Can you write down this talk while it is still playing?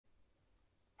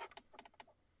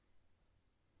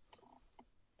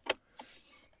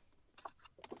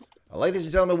Ladies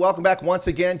and gentlemen, welcome back once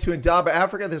again to Indaba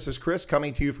Africa. This is Chris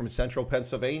coming to you from central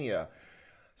Pennsylvania.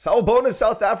 Sawubona,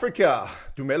 South Africa.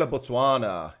 Dumela,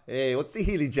 Botswana. Hey, what's the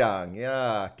Hilijang?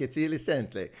 Yeah, Kitsili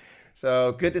Sentle.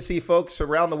 So good to see folks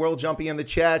around the world jumping in the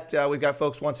chat. We've got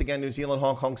folks once again, New Zealand,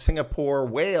 Hong Kong, Singapore,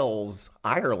 Wales,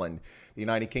 Ireland, the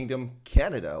United Kingdom,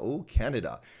 Canada. Oh,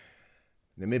 Canada.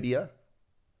 Namibia,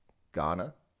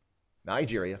 Ghana,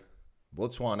 Nigeria,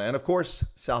 Botswana, and of course,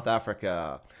 South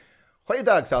Africa.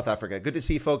 Goeiedag, South Africa. Good to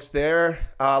see folks there.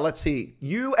 Let's see.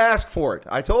 You asked for it.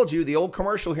 I told you, the old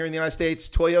commercial here in the United States,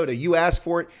 Toyota, you asked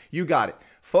for it, you got it.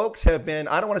 Folks have been,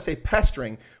 I don't want to say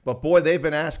pestering, but boy, they've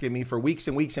been asking me for weeks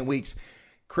and weeks and weeks.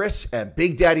 Chris and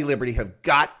Big Daddy Liberty have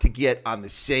got to get on the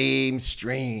same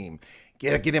stream.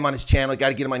 Get him on his channel. Got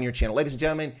to get him on your channel. Ladies and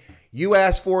gentlemen, you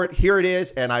asked for it. Here it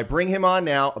is. And I bring him on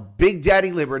now, Big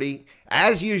Daddy Liberty,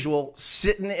 as usual,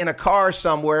 sitting in a car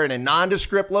somewhere in a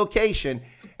nondescript location.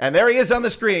 And there he is on the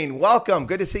screen. Welcome.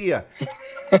 Good to see you.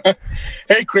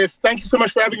 Hey, Chris. Thank you so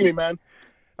much for having me, man.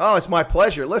 Oh, it's my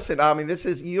pleasure. Listen, I mean, this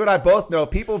is, you and I both know,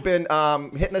 people have been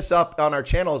hitting us up on our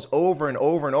channels over and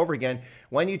over and over again.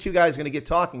 When you two guys are going to get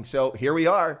talking? So here we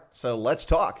are. So let's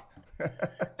talk.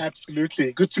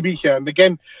 Absolutely. Good to be here. And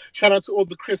again, shout out to all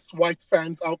the Chris White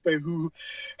fans out there who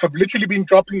have literally been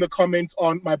dropping the comments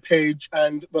on my page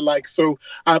and the like. So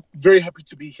I'm very happy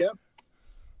to be here.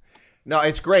 No,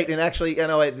 it's great. And actually, you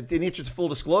know, in interest of full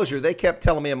disclosure, they kept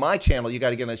telling me on my channel, you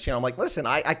got to get on his channel. I'm like, listen,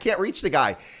 I can't reach the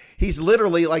guy. He's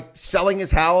literally like selling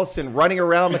his house and running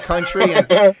around the country.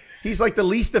 And he's like the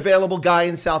least available guy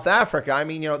in South Africa. I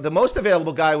mean, you know, the most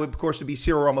available guy would, of course, would be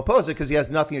Cyril Ramaphosa because he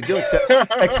has nothing to do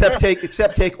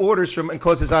except take orders from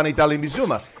Nkosazana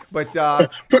Dlamini-Zuma. But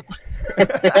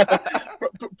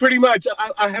pretty much,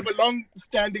 I have a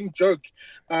long-standing joke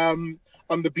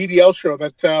on the BDL show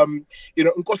that, you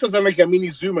know, Nkosazana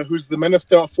Dlamini-Zuma, who's the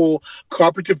Minister for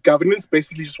Cooperative Governance,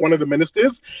 basically just one of the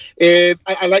ministers, is,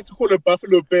 I like to call her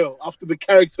Buffalo Bill, after the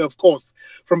character, of course,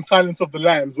 from Silence of the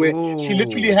Lambs, where she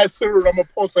literally has Cyril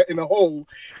Ramaphosa in a hole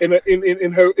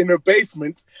in her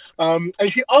basement. And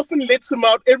she often lets him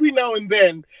out every now and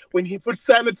then when he puts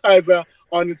sanitizer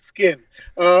on its skin.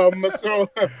 So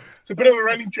it's a bit of a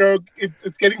running joke.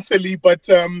 It's getting silly, but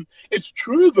it's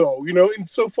true, though, you know,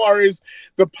 insofar as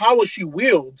the power she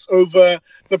wields over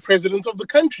the president of the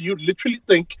country. You'd literally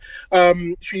think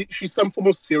she's some form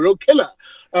of serial killer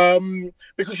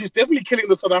because she's definitely killing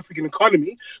the South African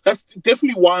economy. That's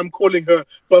definitely why I'm calling her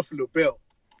Buffalo Bill.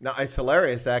 No, it's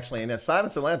hilarious, actually. And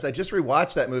Silence of the Lambs, I just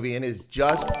rewatched that movie and it's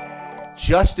just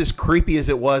as creepy as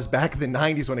it was back in the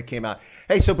 90s when it came out.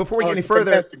 Hey, so before we get any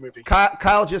further,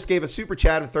 Kyle just gave a super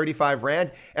chat of 35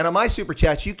 Rand. And on my super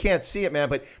chats, you can't see it, man,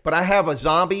 but I have a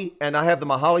zombie and I have the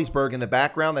Mahalisburg in the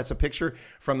background. That's a picture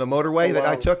from the motorway that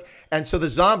I took. And so the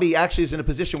zombie actually is in a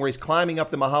position where he's climbing up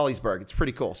the Mahalisburg. It's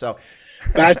pretty cool. So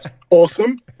that's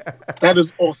awesome. That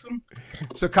is awesome.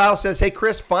 So Kyle says, hey,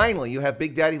 Chris, finally you have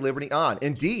Big Daddy Liberty on.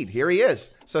 Indeed, here he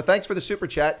is. So thanks for the super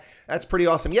chat. That's pretty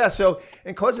awesome. Yeah, so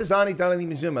Nkosazana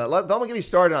Dlamini-Zuma, don't get me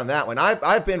started on that one.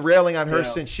 I've been railing on her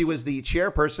since she was the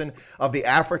chairperson of the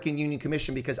African Union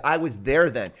Commission because I was there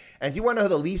then. And do you want to know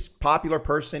who the least popular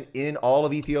person in all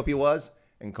of Ethiopia was?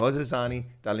 Nkosazana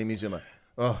Dlamini-Zuma.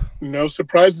 Oh. No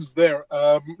surprises there.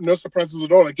 No surprises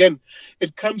at all. Again,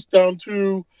 it comes down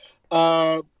to,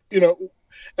 you know,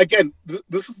 again,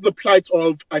 this is the plight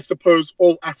of, I suppose,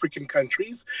 all African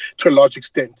countries to a large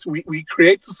extent. We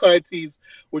create societies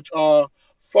which are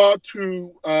far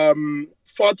too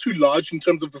large in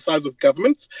terms of the size of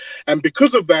governments, and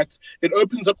because of that, it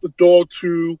opens up the door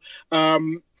to.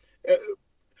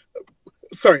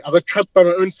 Sorry, I got trapped by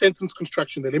my own sentence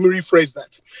construction there. Let me rephrase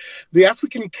that. The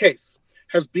African case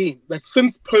has been that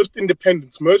since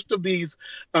post-independence, most of these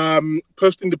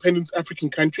post-independence African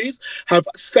countries have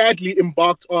sadly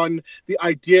embarked on the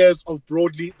ideas of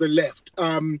broadly the left,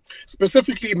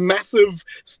 specifically massive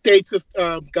statist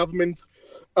governments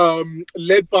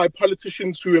led by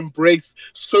politicians who embrace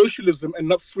socialism and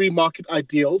not free market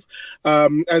ideals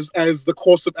as the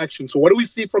course of action. So what do we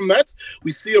see from that?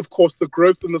 We see, of course, the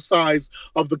growth in the size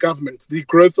of the government, the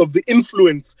growth of the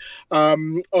influence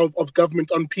of government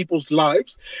on people's lives,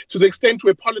 to the extent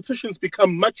where politicians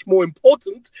become much more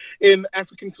important in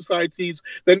African societies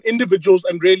than individuals.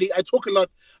 And really, I talk a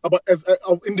lot about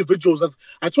of individuals, as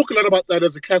I talk a lot about that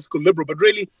as a classical liberal, but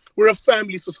really we're a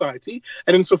family society.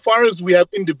 And insofar as we have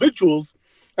individuals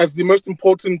as the most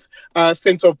important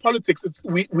center of politics.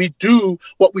 We do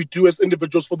what we do as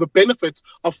individuals for the benefit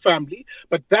of family,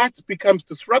 but that becomes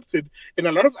disrupted in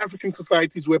a lot of African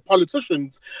societies where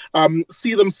politicians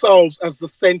see themselves as the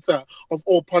center of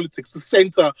all politics, the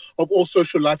center of all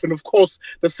social life, and of course,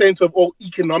 the center of all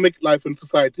economic life in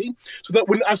society. So that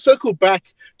when I circle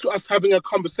back to us having a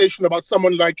conversation about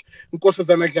someone like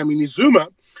Nkosazana Dlamini-Zuma,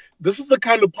 this is the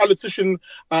kind of politician,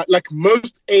 like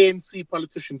most ANC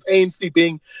politicians, ANC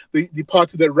being the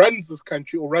party that runs this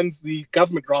country, or runs the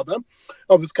government rather,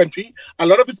 of this country. A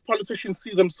lot of its politicians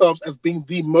see themselves as being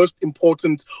the most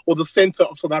important, or the center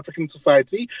of South African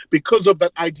society, because of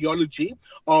that ideology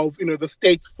of, the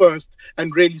state first,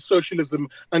 and really socialism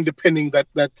underpinning that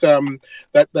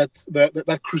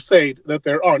crusade that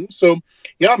they're on. So,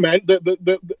 yeah, man,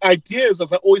 the ideas,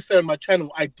 as I always say on my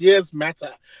channel, ideas matter,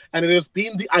 and it has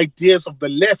been the ideas of the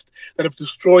left that have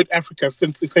destroyed Africa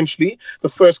since essentially the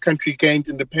first country gained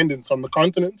independence on the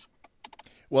continent.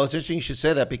 Well, it's interesting you should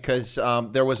say that, because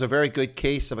there was a very good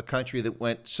case of a country that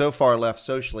went so far left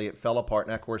socially it fell apart,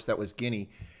 and of course that was Guinea,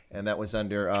 and that was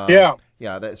under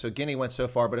so Guinea went so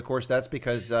far, but of course that's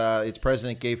because its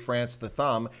president gave France the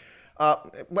thumb.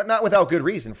 But not without good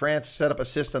reason. France set up a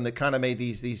system that kind of made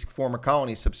these former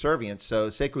colonies subservient. So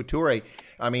Sekou Touré,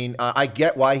 I mean, I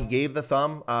get why he gave the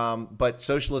thumb, but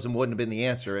socialism wouldn't have been the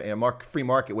answer. And free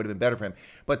market would have been better for him.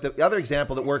 But the other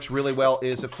example that works really well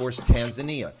is, of course,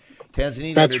 Tanzania.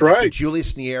 Tanzania, that's right.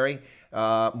 Julius Nyerere,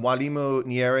 Mwalimu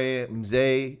Nyerere,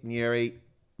 Mzee Nyerere,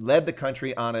 led the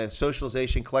country on a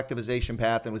socialization, collectivization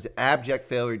path, and was an abject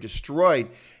failure, destroyed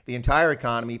the entire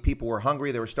economy. People were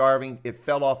hungry. They were starving. It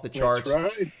fell off the charts.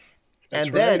 That's right. And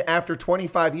then after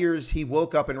 25 years, he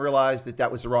woke up and realized that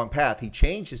that was the wrong path. He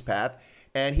changed his path,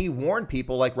 and he warned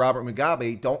people like Robert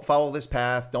Mugabe, don't follow this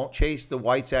path. Don't chase the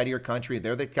whites out of your country.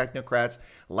 They're the technocrats.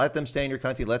 Let them stay in your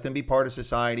country. Let them be part of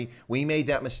society. We made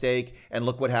that mistake, and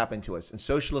look what happened to us. And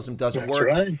socialism doesn't work.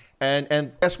 Right.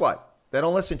 And guess what? They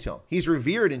don't listen to him. He's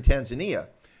revered in Tanzania,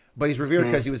 but he's revered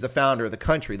because he was the founder of the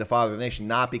country, the father of the nation,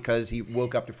 not because he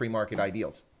woke up to free market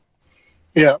ideals.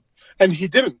 Yeah, and he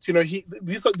didn't.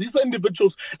 These are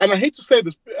individuals, and I hate to say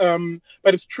this,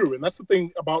 but it's true, and that's the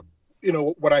thing about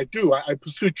what I do. I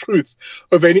pursue truth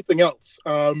over anything else.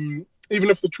 Even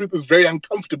if the truth is very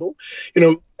uncomfortable,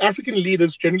 African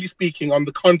leaders, generally speaking, on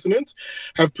the continent,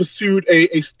 have pursued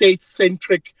a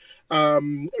state-centric,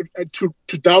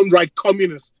 to downright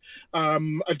communist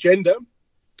agenda.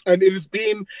 And it has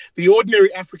been the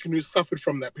ordinary African who suffered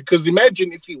from that. Because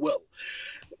imagine, if you will,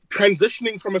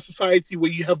 transitioning from a society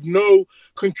where you have no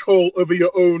control over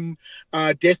your own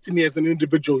destiny as an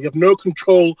individual. You have no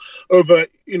control over,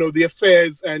 the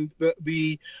affairs and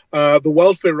the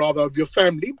welfare, rather, of your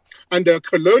family under a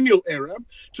colonial era,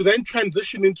 to then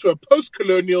transition into a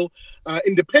post-colonial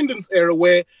independence era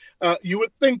where you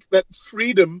would think that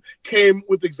freedom came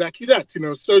with exactly that,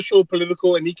 social,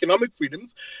 political, and economic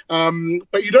freedoms.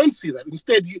 But you don't see that.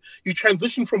 Instead, you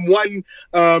transition from one,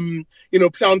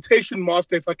 plantation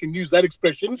master, if I can use that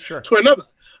expression, to another.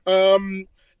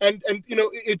 And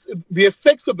it's the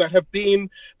effects of that have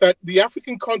been that the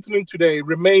African continent today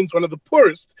remains one of the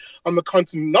poorest on the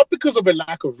continent, not because of a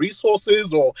lack of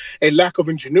resources or a lack of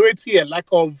ingenuity, a lack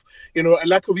of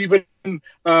even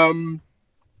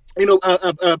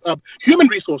human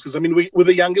resources. I mean, we're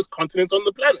the youngest continent on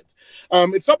the planet.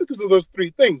 It's not because of those three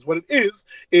things. What it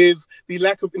is the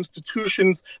lack of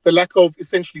institutions, the lack of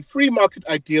essentially free market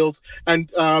ideals,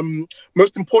 and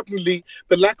most importantly,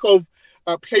 the lack of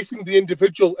placing the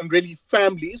individual and really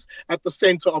families at the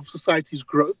center of society's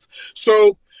growth.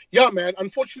 So, yeah, man,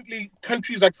 unfortunately,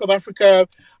 countries like South Africa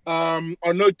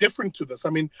are no different to this. I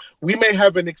mean, we may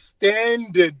have an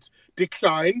extended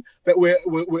decline that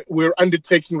we're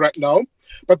undertaking right now.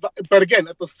 But again,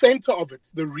 at the center of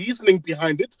it, the reasoning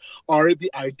behind it are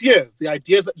the ideas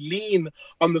that lean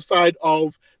on the side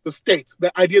of the state,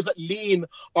 the ideas that lean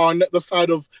on the side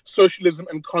of socialism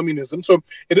and communism. So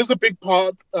it is a big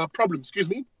problem,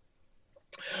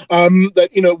 that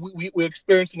we're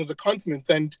experiencing as a continent.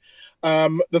 And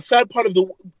the sad part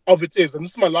of it is, and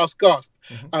this is my last gasp,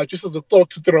 just as a thought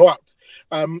to throw out,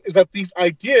 is that these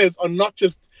ideas are not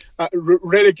just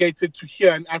relegated to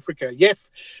here in Africa.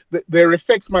 Yes, their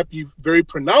effects might be very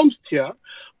pronounced here,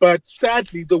 but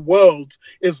sadly the world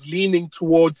is leaning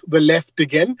towards the left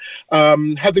again,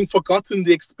 having forgotten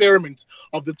the experiment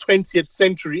of the 20th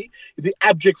century, the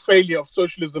abject failure of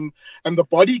socialism and the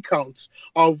body count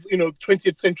of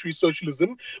 20th century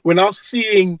socialism. We're now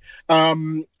seeing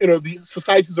the the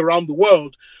societies around the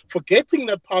world, forgetting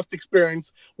that past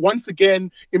experience, once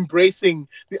again embracing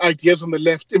the ideas on the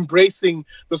left, embracing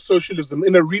the socialism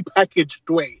in a repackaged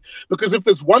way. Because if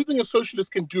there's one thing a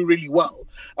socialist can do really well,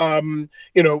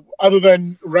 other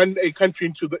than run a country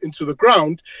into the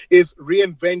ground, is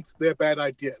reinvent their bad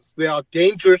ideas. They are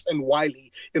dangerous and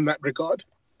wily in that regard.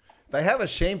 They have a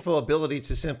shameful ability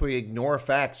to simply ignore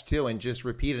facts, too, and just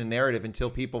repeat a narrative until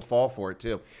people fall for it,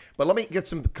 too. But let me get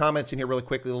some comments in here really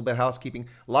quickly, a little bit of housekeeping.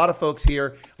 A lot of folks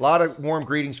here, a lot of warm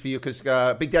greetings for you, because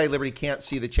Big Daddy Liberty can't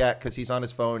see the chat because he's on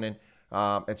his phone, and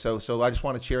so I just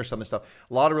want to share some of the stuff.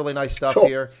 A lot of really nice stuff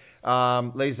here.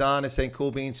 Lazan is saying, cool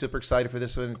beans, super excited for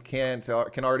this one. Can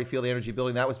already feel the energy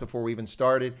building. That was before we even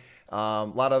started. A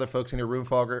lot of other folks in here. Room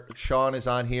Fogger. Sean is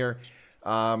on here.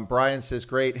 Brian says,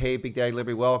 great. Hey, Big Daddy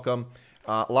Liberty, welcome.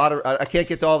 I can't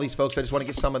get to all these folks. I just want to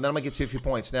get some, and then I'm going to get to a few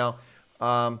points. Now,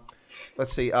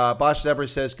 let's see. Bosch Zebra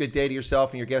says, good day to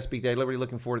yourself and your guest, Big Daddy Liberty.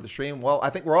 Looking forward to the stream. Well, I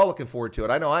think we're all looking forward to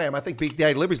it. I know I am. I think Big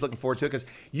Daddy Liberty's looking forward to it because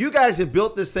you guys have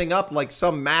built this thing up like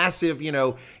some massive,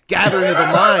 gathering of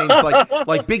the minds.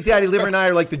 Like Big Daddy Liberty and I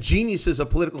are like the geniuses of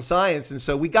political science, and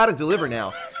so we got to deliver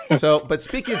now. But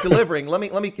speaking of delivering, let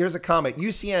me. Here's a comment.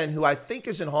 UCN, who I think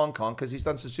is in Hong Kong because he's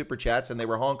done some super chats and they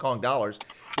were Hong Kong dollars,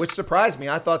 which surprised me.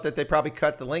 I thought that they probably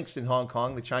cut the links in Hong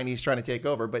Kong, the Chinese trying to take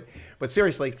over. But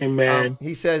seriously,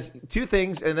 he says two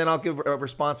things, and then I'll give a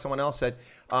response someone else said.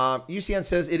 UCN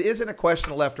says, it isn't a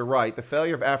question of left or right. The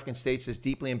failure of African states is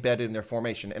deeply embedded in their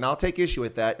formation. And I'll take issue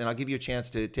with that, and I'll give you a chance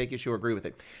to take issue or agree with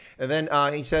it. And then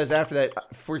he says after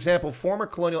that, for example, former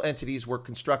colonial entities were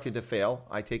constructed to fail.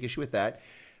 I take issue with that.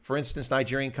 For instance,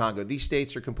 Nigeria and Congo. These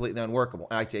states are completely unworkable.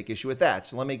 I take issue with that.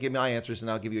 So let me give my answers,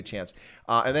 and I'll give you a chance.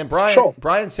 And then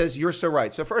Brian says, you're so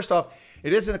right. So first off,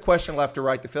 it isn't a question of left or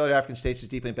right. The failure of African states is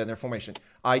deeply embedded in their formation.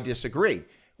 I disagree.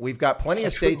 We've got plenty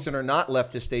of states that are not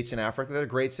leftist states in Africa that are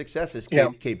great successes.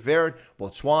 Cape Verde,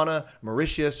 Botswana,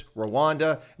 Mauritius,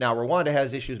 Rwanda. Now, Rwanda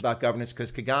has issues about governance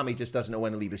because Kagame just doesn't know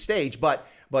when to leave the stage, but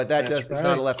it's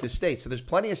not a leftist state. So there's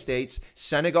plenty of states.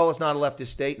 Senegal is not a leftist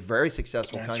state, very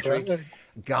successful country. Right.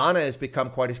 Ghana has become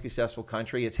quite a successful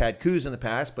country. It's had coups in the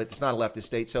past, but it's not a leftist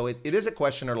state. So it is a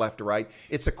question of left or right.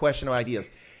 It's a question of ideas.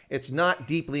 It's not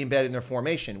deeply embedded in their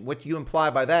formation. What you imply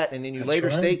by that, and then you later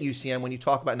state, UCN, when you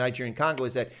talk about Nigeria and Congo,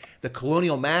 is that the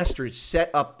colonial masters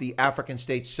set up the African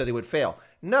states so they would fail.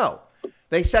 No.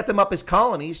 They set them up as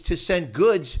colonies to send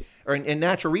goods and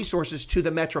natural resources to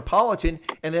the metropolitan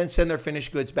and then send their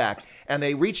finished goods back. And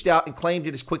they reached out and claimed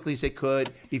it as quickly as they could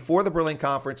before the Berlin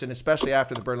Conference and especially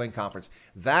after the Berlin Conference.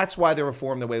 That's why they were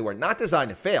formed the way they were. Not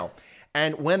designed to fail.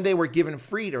 And when they were given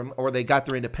freedom or they got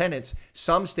their independence,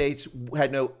 some states had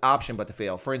no option but to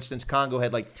fail. For instance, Congo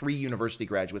had like 3 university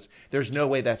graduates. There's no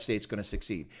way that state's going to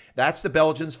succeed. That's the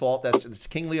Belgians' fault. It's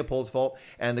King Leopold's fault.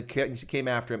 And the kings came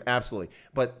after him. Absolutely.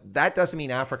 But that doesn't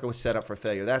mean Africa was set up for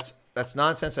failure. That's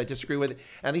nonsense. I disagree with it.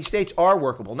 And these states are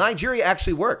workable. Nigeria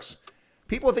actually works.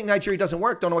 People who think Nigeria doesn't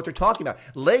work don't know what they're talking about.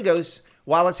 Lagos,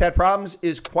 while it's had problems,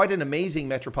 is quite an amazing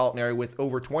metropolitan area with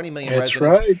over 20 million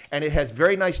residents. Right. And it has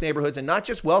very nice neighborhoods, and not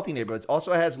just wealthy neighborhoods.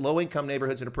 Also, it has low-income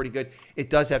neighborhoods that are pretty good. It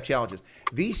does have challenges.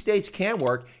 These states can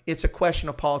work. It's a question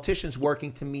of politicians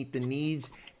working to meet the needs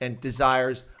and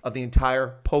desires of the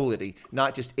entire polity,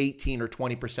 not just 18 or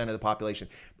 20% of the population.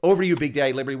 Over to you, Big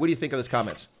Daddy Liberty. What do you think of those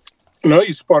comments? No,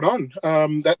 you're spot on.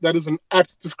 That is an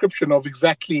apt description of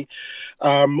exactly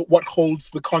what holds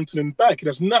the continent back. It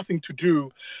has nothing to do,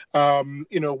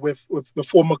 with the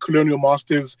former colonial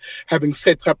masters having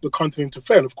set up the continent to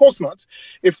fail. Of course not.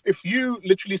 If you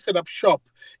literally set up shop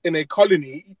in a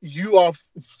colony, you are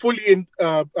fully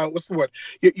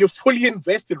You're fully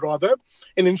invested, rather,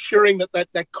 in ensuring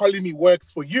that colony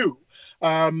works for you.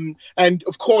 And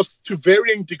of course, to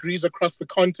varying degrees across the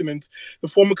continent, the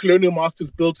former colonial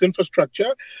masters built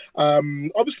infrastructure,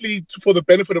 obviously for the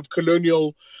benefit of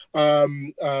colonial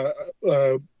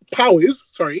powers,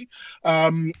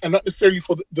 and not necessarily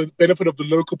for the benefit of the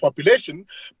local population,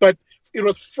 but it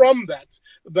was from that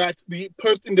the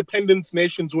post-independence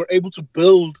nations were able to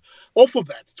build off of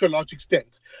that to a large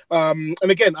extent. And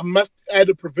again, I must add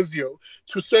a proviso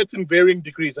to certain varying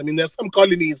degrees. I mean, there's some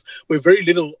colonies where very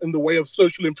little in the way of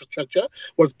social infrastructure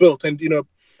was built. And,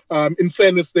 in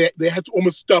fairness, they had to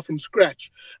almost start from scratch.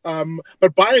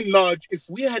 But by and large, if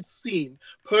we had seen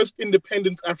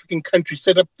post-independence African countries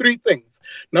set up 3 things.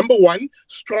 Number one,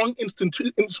 strong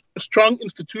institutions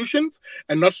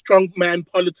and not strong man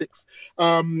politics.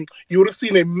 You would have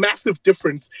seen a massive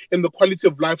difference in the quality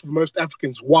of life of most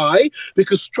Africans. Why?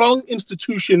 Because strong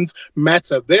institutions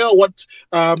matter. They are what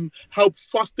help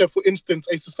foster, for instance,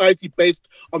 a society based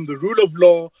on the rule of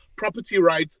law, property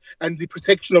rights and the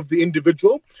protection of the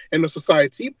individual in a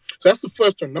society. So that's the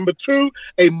first one. Number two,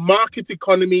 a market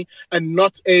economy and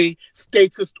not a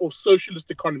statist or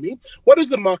socialist economy. What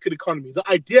is a market economy? The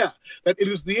idea that it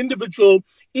is the individual,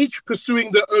 each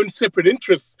pursuing their own separate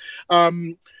interests,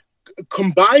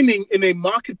 combining in a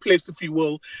marketplace, if you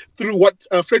will, through what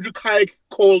Friedrich Hayek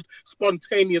called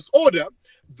spontaneous order.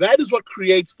 That is what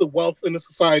creates the wealth in a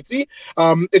society.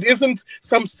 It isn't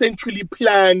some centrally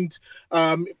planned,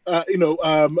 a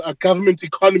government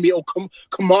economy or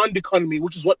command economy,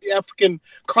 which is what the African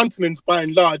continent, by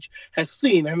and large, has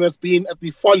seen and has been at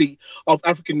the folly of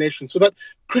African nations. So that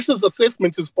Chris's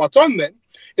assessment is spot on then.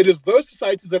 It is those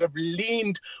societies that have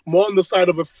leaned more on the side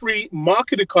of a free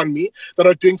market economy that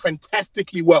are doing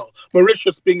fantastically well.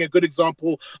 Mauritius being a good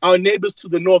example, our neighbors to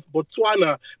the north,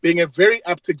 Botswana, being a very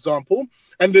apt example.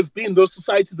 And there's been those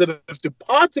societies that have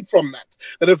departed from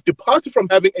that have departed from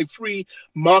having a free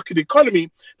market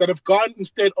economy, that have gone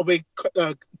instead of a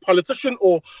politician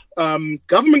or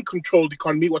government-controlled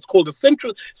economy, what's called a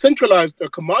centralized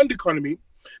command economy,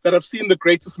 that have seen the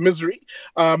greatest misery.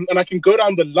 And I can go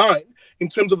down the line in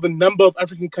terms of the number of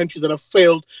African countries that have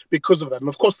failed because of that. And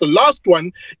of course, the last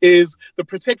one is the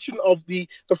protection of the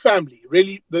family,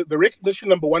 really the recognition,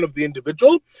 number one, of the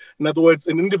individual. In other words,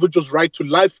 an individual's right to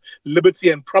life, liberty,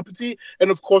 and property.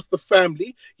 And of course, the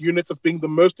family unit as being the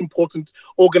most important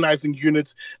organizing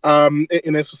unit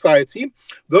in a society.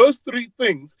 Those three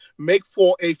things make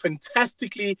for a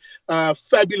fantastically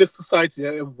fabulous society,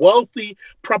 a wealthy,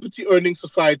 property-earning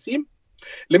society.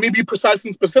 Let me be precise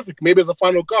and specific, maybe as a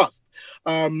final gasp.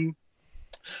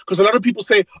 Because a lot of people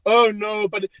say, oh, no,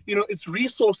 but, it's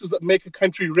resources that make a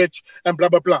country rich and blah,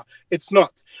 blah, blah. It's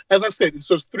not. As I said, it's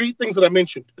those three things that I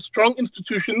mentioned. Strong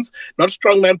institutions, not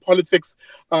strongman politics,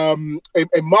 a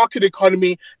market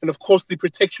economy, and, of course, the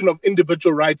protection of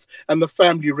individual rights and the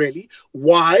family, really.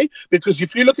 Why? Because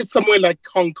if you look at somewhere like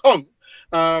Hong Kong,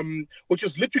 which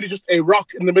is literally just a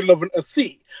rock in the middle of a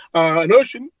sea, an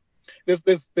ocean,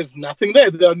 there's nothing there.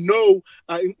 There are no,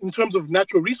 in terms of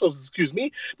natural resources,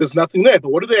 there's nothing there.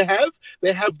 But what do they have?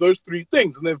 They have those three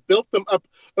things, and they've built them up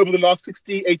over the last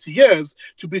 60, 80 years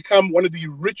to become one of the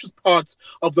richest parts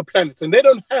of the planet. And they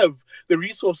don't have the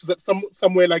resources that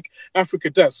somewhere like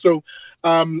Africa does. So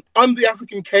on the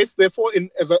African case, therefore,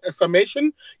 as a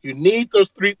summation, you need those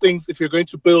three things if you're going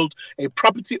to build a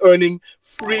property-earning,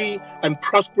 free, and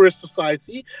prosperous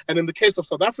society. And in the case of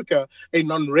South Africa, a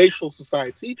non-racial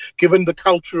society, given the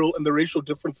cultural and the racial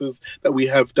differences that we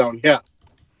have down here.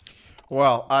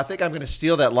 Well, I think I'm going to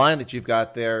steal that line that you've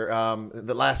got there,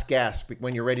 the last gasp,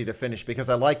 when you're ready to finish, because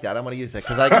I like that. I'm going to use that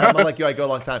because I'm like you. I go a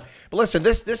long time. But listen,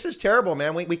 this is terrible,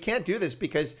 man. We can't do this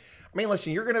because, I mean,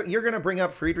 listen, you're gonna bring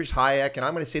up Friedrich Hayek, and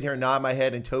I'm gonna sit here and nod my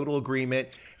head in total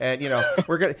agreement. And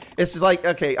this is like,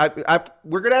 okay,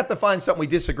 we're gonna have to find something we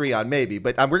disagree on, maybe,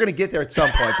 but we're gonna get there at some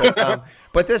point.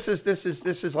 But this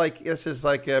is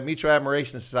like a mutual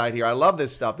admiration society here. I love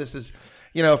this stuff. This is,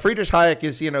 Friedrich Hayek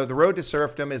is, The Road to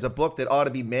Serfdom is a book that ought to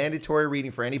be mandatory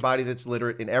reading for anybody that's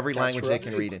literate in every language they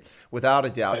can read it, without a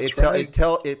doubt.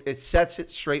 It sets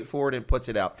it straightforward and puts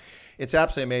it out. It's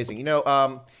absolutely amazing.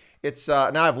 It's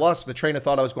now I've lost the train of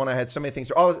thought I was going. I had so many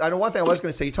things. Oh, I know one thing I was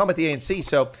going to say. You're talking about the ANC.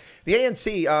 So the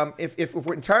ANC, if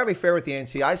we're entirely fair with the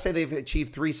ANC, I say they've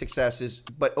achieved three successes,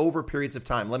 but over periods of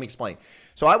time. Let me explain.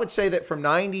 So I would say that from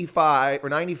 95 or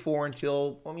 94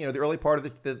 until the early part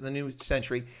of the new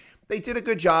century, they did a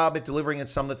good job at delivering on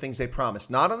some of the things they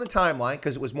promised. Not on the timeline,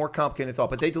 because it was more complicated than they thought,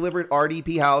 but they delivered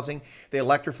RDP housing. They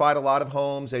electrified a lot of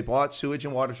homes. They bought sewage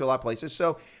and water to a lot of places.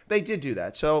 So they did do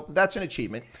that. So that's an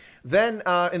achievement. Then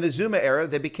in the Zuma era,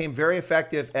 they became very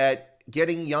effective at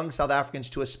getting young South Africans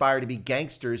to aspire to be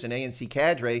gangsters in ANC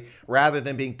cadre rather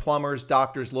than being plumbers,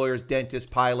 doctors, lawyers, dentists,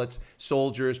 pilots,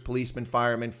 soldiers, policemen,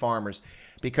 firemen, farmers.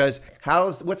 Because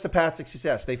what's the path to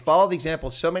success? They follow the example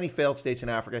of so many failed states in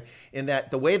Africa in that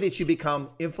the way that you become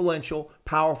influential,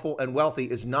 powerful, and wealthy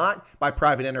is not by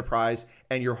private enterprise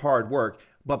and your hard work,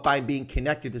 but by being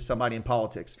connected to somebody in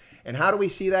politics. And how do we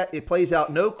see that? It plays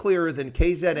out no clearer than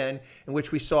KZN, in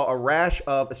which we saw a rash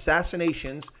of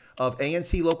assassinations of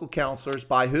ANC local councillors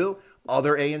by who?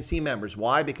 Other ANC members.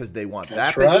 Why? Because they want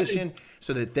that position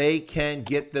so that they can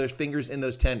get those fingers in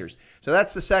those tenders. So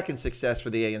that's the second success for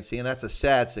the ANC, and that's a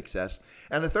sad success.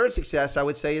 And the third success, I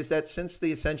would say, is that since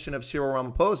the ascension of Cyril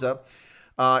Ramaphosa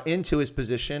into his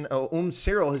position,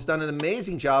 Cyril has done an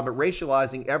amazing job at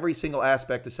racializing every single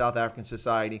aspect of South African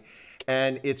society,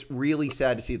 and it's really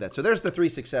sad to see that. So there's the three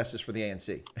successes for the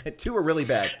ANC. Two are really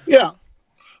bad. Yeah.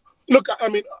 Look, I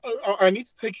mean, I need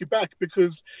to take you back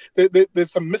because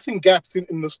there's some missing gaps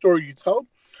in the story you tell.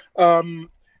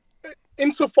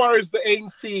 insofar as the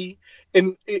ANC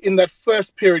in that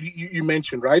first period you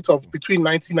mentioned, right, of between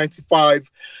 1995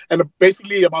 and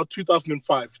basically about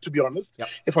 2005, to be honest, yep.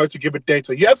 if I was to give it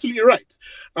data, you're absolutely right.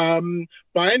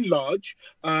 By and large,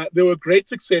 there were great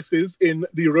successes in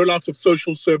the rollout of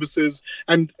social services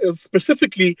and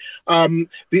specifically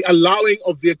the allowing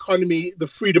of the economy the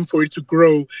freedom for it to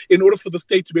grow in order for the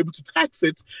state to be able to tax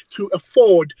it to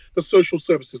afford the social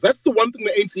services. That's the one thing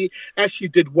the ANC actually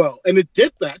did well. And it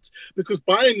did that because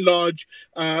by and large,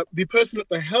 the person at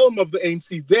the helm of the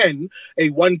ANC then,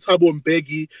 one Thabo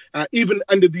Mbeki, even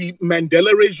under the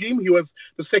Mandela regime, he was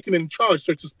the second in charge,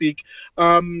 so to speak,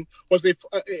 was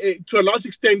to a large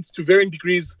extent, to varying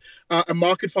degrees, a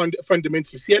market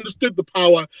fundamentalist. He understood the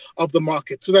power of the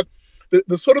market, so that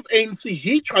the sort of ANC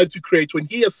he tried to create when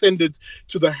he ascended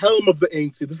to the helm of the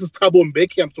ANC, this is Thabo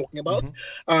Mbeki I'm talking about,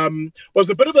 was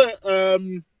a bit of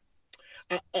a...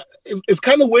 it's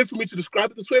kind of weird for me to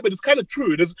describe it this way, but it's kind of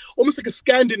true. It is almost like a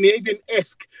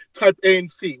Scandinavian-esque type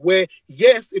ANC, where,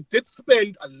 yes, it did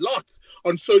spend a lot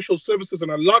on social services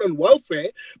and a lot on welfare,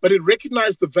 but it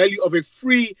recognized the value of a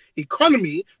free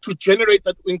economy to generate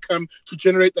that income, to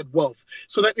generate that wealth.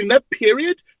 So that in that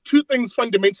period, two things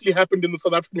fundamentally happened in the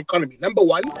South African economy. Number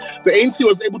one, the ANC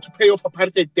was able to pay off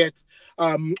apartheid debt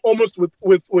almost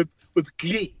with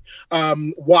glee.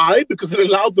 Why? Because it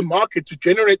allowed the market to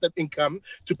generate that income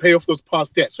to pay off those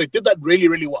past debts. So it did that really,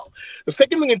 really well. The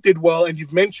second thing it did well, and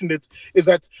you've mentioned it, is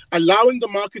that allowing the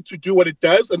market to do what it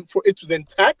does and for it to then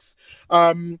tax,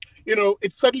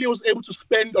 it suddenly was able to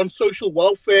spend on social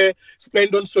welfare,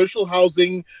 spend on social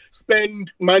housing,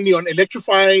 spend money on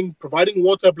electrifying, providing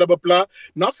water, blah, blah, blah,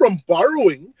 not from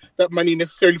borrowing that money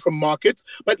necessarily from markets,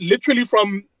 but literally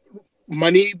from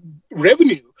money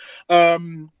revenue.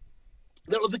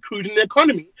 That was accrued in the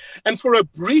economy. And for a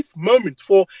brief moment,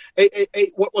 for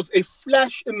what was a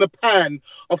flash in the pan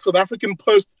of South African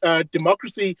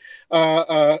post-democracy,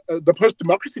 the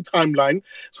post-democracy timeline,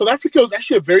 South Africa was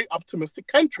actually a very optimistic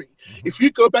country. If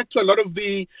you go back to a lot of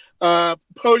the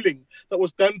polling that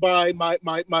was done by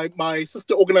my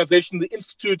sister organization, the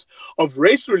Institute of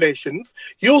Race Relations,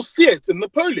 you'll see it in the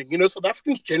polling. South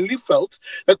Africans generally felt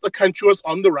that the country was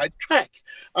on the right track.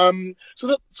 So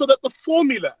that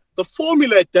the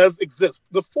formula does exist.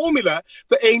 The formula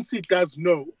the ANC does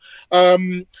know.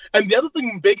 And the other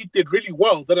thing Mbeki did really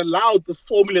well that allowed this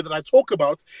formula that I talk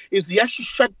about is he actually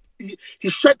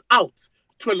shut out,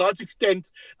 to a large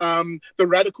extent, the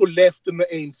radical left in the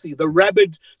ANC, the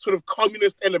rabid sort of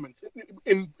communist elements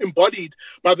embodied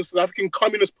by the South African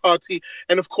Communist Party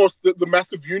and, of course, the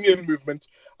massive union movement,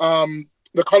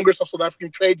 the Congress of South African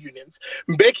Trade Unions.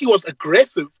 Mbeki was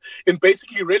aggressive in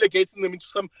basically relegating them into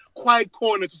some quiet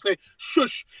corner to say,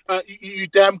 shush, you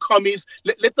damn commies,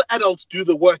 let the adults do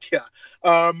the work here.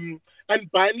 And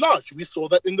by and large, we saw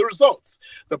that in the results.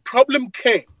 The problem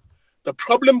came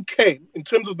in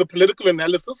terms of the political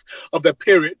analysis of that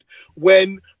period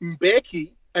when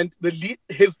Mbeki and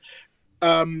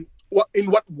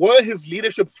what were his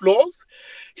leadership flaws,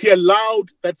 he allowed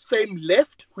that same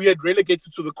left who he had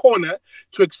relegated to the corner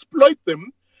to exploit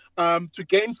them to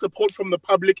gain support from the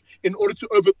public in order to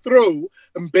overthrow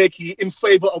Mbeki in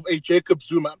favor of a Jacob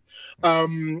Zuma.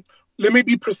 Let me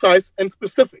be precise and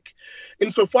specific.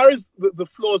 Insofar as the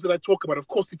flaws that I talk about, of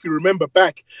course, if you remember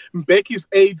back, Mbeki's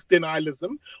AIDS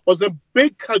denialism was a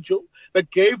big cudgel that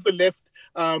gave the left,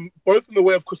 both in the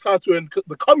way of COSATU and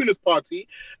the Communist Party,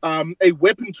 a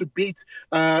weapon to beat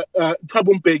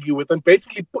Thabo Mbeki with and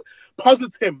basically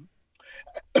posit him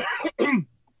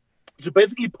to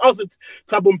basically posit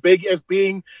Thabo Mbeki as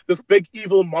being this big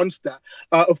evil monster.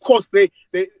 Of course, that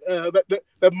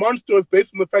monster was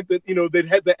based on the fact that, they'd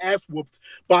had their ass whooped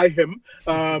by him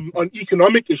on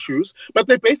economic issues, but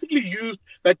they basically used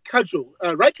that cudgel,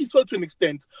 rightly so to an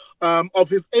extent, of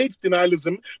his AIDS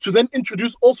denialism to then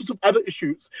introduce all sorts of other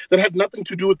issues that had nothing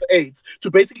to do with the AIDS, to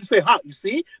basically say, you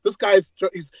see, this guy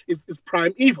is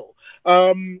prime evil.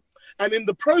 And in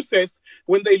the process,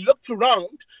 when they looked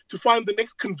around to find the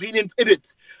next convenient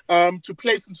idiot to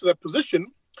place into that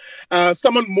position,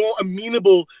 someone more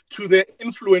amenable to their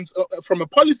influence from a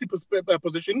policy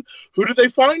position, who did they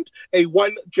find?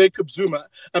 One Jacob Zuma,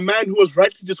 a man who was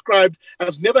rightly described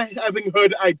as never having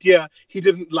heard an idea he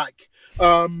didn't like.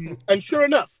 And sure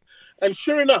enough, And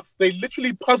sure enough, they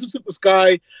literally posited this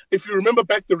guy, if you remember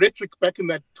back the rhetoric back in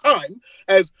that time,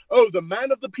 as, oh, the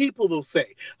man of the people, they'll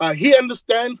say. He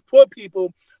understands poor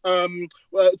people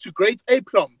to great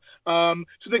aplomb.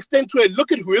 To the extent to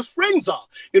look at who his friends are.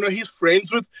 You know, he's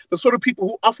friends with the sort of people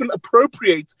who often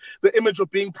appropriate the image of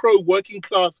being pro-working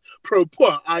class,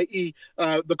 pro-poor, i.e.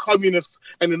 The communists,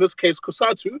 and in this case,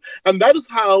 COSATU. And that is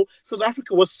how South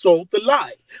Africa was sold the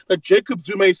lie, that Jacob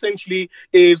Zuma essentially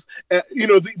is,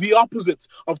 the opposite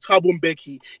of Thabo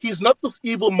Mbeki. He's not this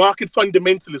evil market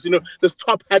fundamentalist, this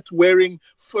top hat wearing,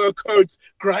 fur coat,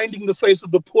 grinding the face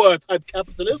of the poor type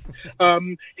capitalist.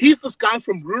 He's this guy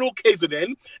from rural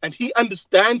KZN, and he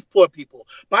understands poor people.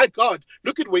 By God,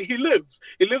 look at where he lives.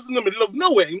 He lives in the middle of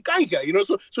nowhere in Kanga,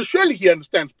 so surely he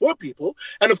understands poor people.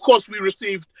 And of course, we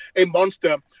received a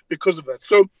monster because of that.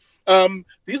 So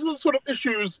these are the sort of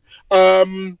issues.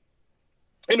 Sorry,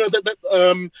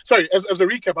 as a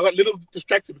recap, I got a little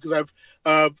distracted because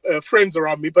I have friends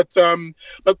around me, but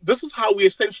this is how we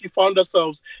essentially found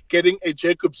ourselves getting a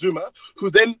Jacob Zuma, who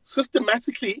then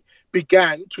systematically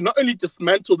began to not only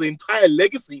dismantle the entire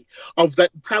legacy of that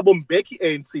Thabo Mbeki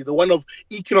ANC, the one of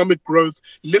economic growth,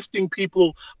 lifting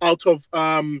people out of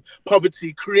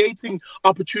poverty, creating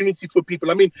opportunity for people.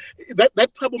 I mean, that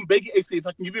Thabo Mbeki ANC, if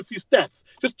I can give you a few stats,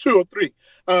 just 2 or 3,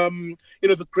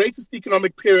 the greatest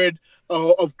economic period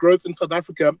of growth in South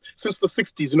Africa since the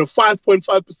 60s,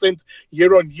 5.5%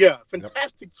 year on year.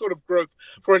 Fantastic sort of growth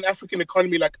for an African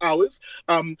economy like ours.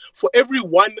 For every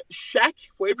one shack,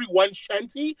 for every one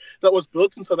shanty that was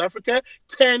built in South Africa,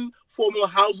 10 formal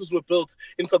houses were built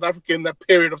in South Africa in that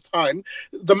period of time.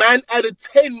 The man added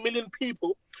 10 million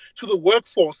people to the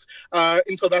workforce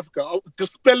in South Africa,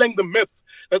 dispelling the myth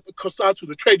that the COSATU,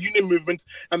 the trade union movement,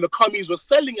 and the commies were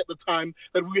selling at the time,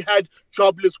 that we had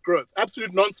jobless growth.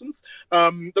 Absolute nonsense.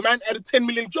 The man added 10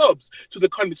 million jobs to the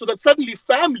economy, so that suddenly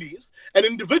families and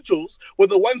individuals were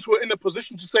the ones who were in a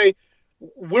position to say,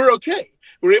 we're okay.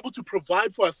 We're able to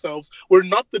provide for ourselves. We're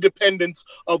not the dependents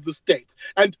of the state.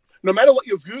 And no matter what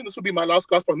your view, and this will be my last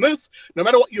gasp on this, no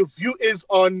matter what your view is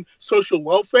on social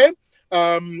welfare,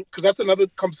 because that's another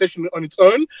conversation on its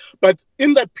own. But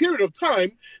in that period of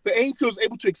time, the ANC was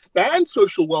able to expand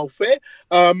social welfare,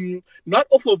 not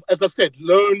off of, as I said,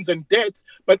 loans and debts,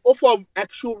 but off of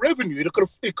actual revenue.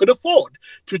 It could afford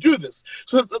to do this.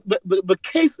 So the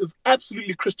case is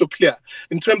absolutely crystal clear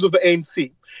in terms of the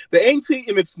ANC. The ANC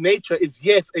in its nature is,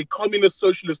 yes, a communist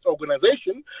socialist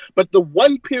organization, but the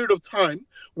one period of time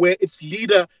where its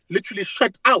leader literally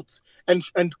shut out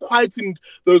and quietened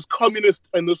those communist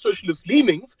and those socialist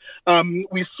leanings,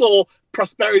 we saw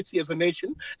prosperity as a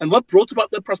nation. And what brought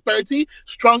about that prosperity?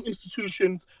 Strong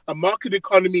institutions, a market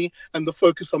economy, and the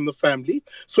focus on the family.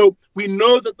 So we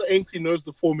know that the ANC knows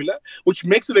the formula, which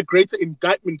makes it a greater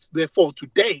indictment, therefore,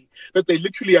 today, that they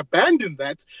literally abandoned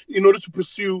that in order to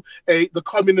pursue the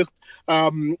communist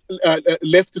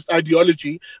leftist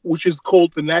ideology, which is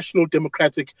called the National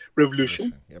Democratic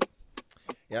Revolution. Yep.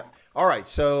 Yeah. All right.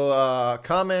 So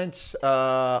comments,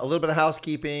 a little bit of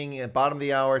housekeeping at bottom of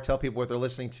the hour. Tell people what they're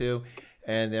listening to,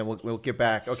 and then we'll get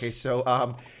back. Okay.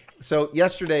 So so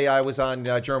yesterday I was on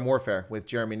Germ Warfare with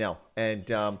Jeremy Nell,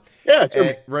 and and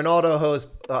Ronaldo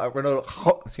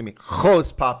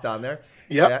Host popped on there.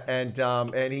 Yeah.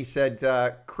 And he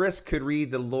said Chris could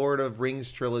read the Lord of Rings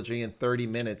trilogy in 30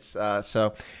 minutes.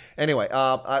 So anyway,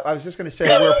 I was just going to say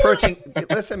we're approaching.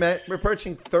 Listen, man, we're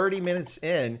approaching 30 minutes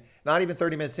in. Not even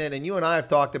 30 minutes in, and you and I have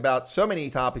talked about so many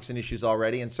topics and issues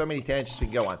already, and so many tangents we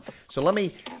can go on. So let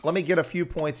me get a few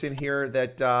points in here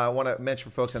that I want to mention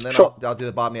for folks, and then sure. I'll do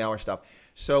the bottom of the hour stuff.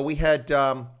 So we had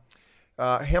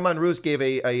Herman Ruz gave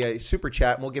a super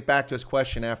chat, and we'll get back to his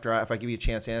question after if I give you a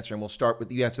chance to answer, and we'll start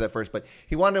with you answer that first. But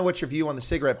he wanted to know what your view on the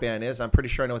cigarette ban is. I'm pretty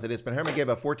sure I know what that is, but Herman gave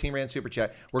a 14 Rand super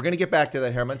chat. We're going to get back to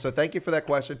that, Herman. So thank you for that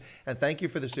question, and thank you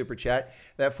for the super chat.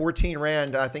 That 14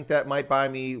 Rand, I think that might buy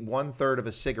me 1/3 of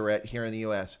a cigarette here in the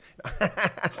U.S.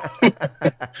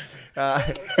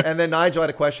 And then Nigel had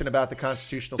a question about the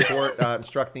Constitutional Court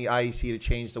instructing the IEC to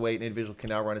change the way an individual can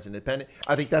now run as independent.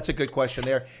 I think that's a good question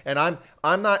there, and I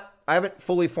haven't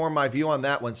fully formed my view on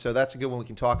that one, so that's a good one we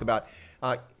can talk about.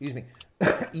 Excuse me.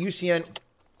 UCN,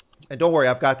 and don't worry,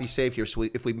 I've got these saved here, so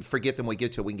if we forget them, we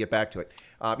get to it, we can get back to it.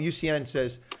 UCN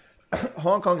says,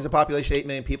 Hong Kong is a population of 8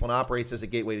 million people and operates as a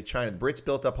gateway to China. The Brits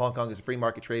built up Hong Kong as a free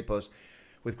market trade post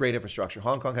with great infrastructure.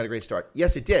 Hong Kong had a great start.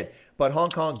 Yes, it did, but Hong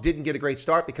Kong didn't get a great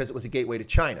start because it was a gateway to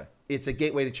China. It's a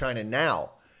gateway to China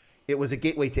now. It was a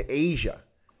gateway to Asia.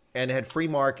 And it had free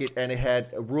market, and it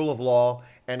had a rule of law,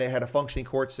 and it had a functioning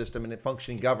court system, and a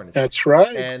functioning governance. That's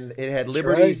right. And it had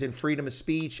liberties and freedom of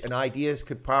speech, and ideas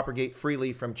could propagate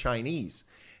freely from Chinese.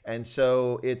 And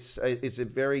so it's a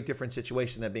very different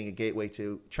situation than being a gateway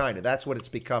to China. That's what it's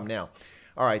become now.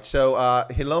 All right, so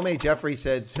Hilome Jeffrey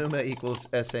said Zuma equals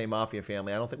SA Mafia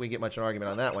family. I don't think we get much of an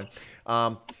argument on that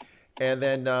one. And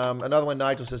then another one,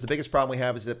 Nigel says, the biggest problem we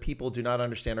have is that people do not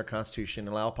understand our Constitution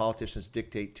and allow politicians to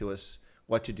dictate to us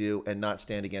what to do and not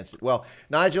stand against it. Well,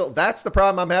 Nigel, that's the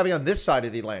problem I'm having on this side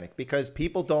of the Atlantic, because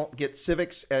people don't get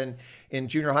civics and in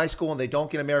junior high school, and they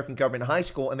don't get American government in high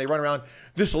school, and they run around,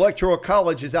 this electoral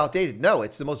college is outdated. No,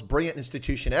 it's the most brilliant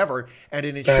institution ever, and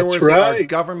it ensures that our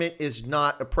government is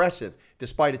not oppressive,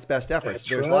 despite its best efforts.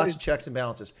 There's lots of checks and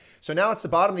balances. So now it's the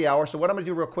bottom of the hour. So what I'm going to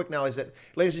do real quick now is that,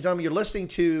 ladies and gentlemen, you're listening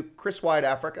to Chris Wyatt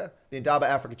Africa, the Indaba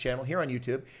Africa channel here on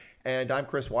YouTube. And I'm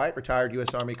Chris Wyatt, retired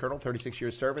U.S. Army Colonel, 36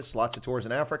 years service, lots of tours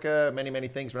in Africa, many, many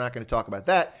things. We're not going to talk about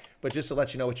that, but just to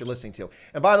let you know what you're listening to.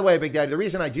 And by the way, Big Daddy, the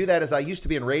reason I do that is I used to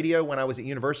be in radio when I was at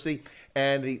university,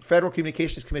 and the Federal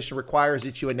Communications Commission requires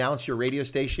that you announce your radio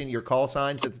station, your call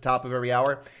signs at the top of every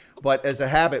hour. But as a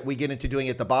habit, we get into doing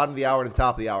it at the bottom of the hour to the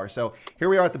top of the hour. So here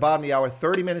we are at the bottom of the hour,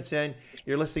 30 minutes in.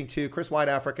 You're listening to Chris Wyatt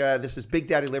Africa. This is Big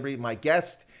Daddy Liberty, my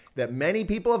guest that many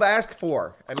people have asked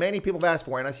for, and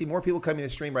I see more people coming to the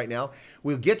stream right now.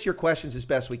 We'll get to your questions as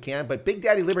best we can, but Big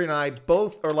Daddy Liberty and I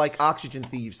both are like oxygen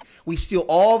thieves. We steal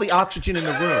all the oxygen in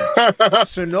the room,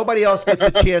 so nobody else gets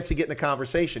a chance to get in the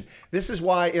conversation. This is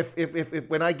why if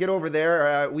when I get over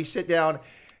there, we sit down,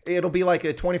 it'll be like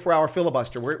a 24-hour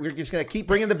filibuster. We're just going to keep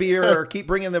bringing the beer or keep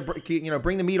bringing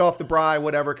bring the meat off the brine,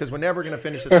 whatever, because we're never going to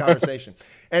finish this conversation.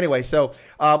 Anyway, so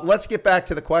let's get back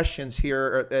to the questions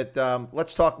here.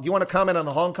 Let's talk. Do you want to comment on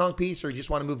the Hong Kong piece, or you just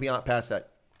want to move beyond past that?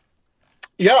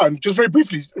 Yeah, and just very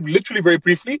briefly, literally very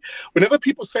briefly, whenever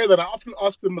people say that, I often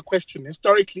ask them the question,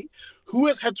 historically, who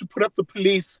has had to put up the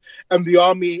police and the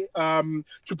army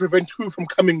to prevent who from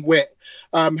coming where?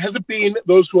 Has it been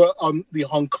those who are on the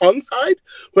Hong Kong side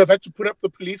who have had to put up the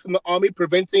police and the army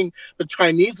preventing the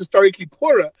Chinese, historically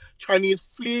poorer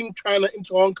Chinese, fleeing China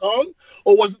into Hong Kong?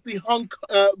 Or was it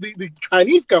the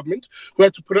Chinese government who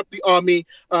had to put up the army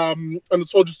and the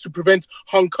soldiers to prevent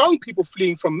Hong Kong people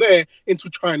fleeing from there into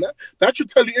China? That should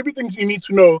tell you everything you need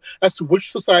to know as to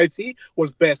which society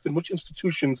was best and which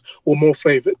institutions were more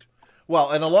favored.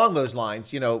 Well, and along those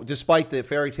lines, despite the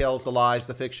fairy tales, the lies,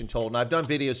 the fiction told, and I've done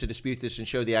videos to dispute this and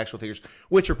show the actual figures,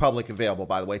 which are public available,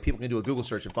 by the way. People can do a Google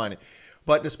search and find it.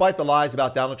 But despite the lies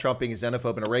about Donald Trump being a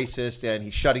xenophobe and a racist, and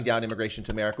he's shutting down immigration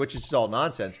to America, which is all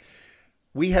nonsense,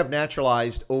 we have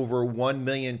naturalized over 1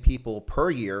 million people per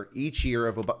year, each year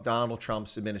of Donald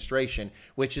Trump's administration,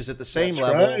 which is at the same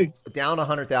level, down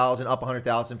 100,000, up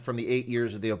 100,000 from the 8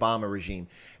 years of the Obama regime.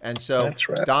 And so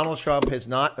Donald Trump has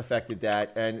not affected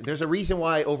that. And there's a reason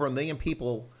why over 1 million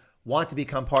people want to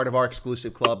become part of our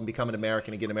exclusive club and become an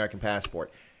American and get an American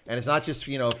passport. And it's not just,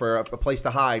 for a place to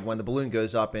hide when the balloon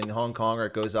goes up in Hong Kong or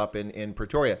it goes up in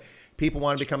Pretoria. People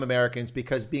want to become Americans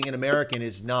because being an American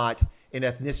is not an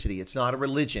ethnicity. It's not a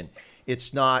religion.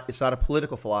 It's not a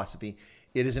political philosophy.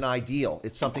 It is an ideal.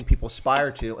 It's something people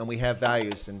aspire to, and we have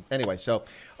values. And anyway, so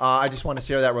I just want to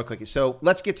share that real quick. So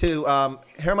let's get to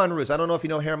Herman Ruz. I don't know if you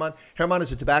know Herman. Herman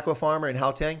is a tobacco farmer in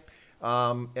Gauteng.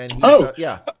 And he's,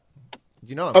 yeah.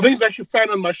 You know him. I think he's actually a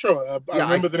fan on my show. I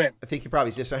remember the name. I think you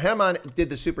probably did. So Herman did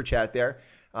the super chat there.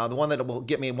 The one that will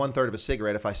get me 1/3 of a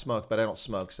cigarette if I smoke, but I don't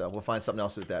smoke, so we'll find something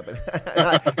else with that.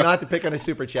 But not to pick on a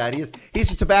super chat.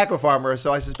 He's a tobacco farmer,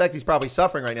 so I suspect he's probably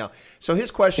suffering right now. So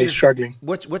his question is, struggling.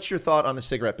 What's your thought on the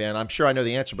cigarette ban? I'm sure I know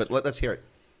the answer, but let's hear it.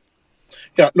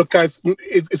 Yeah, look, guys,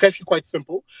 it's actually quite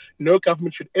simple. No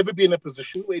government should ever be in a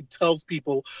position where it tells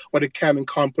people what it can and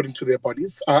can't put into their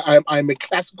bodies. I'm a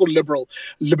classical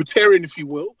libertarian, if you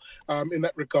will, in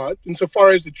that regard,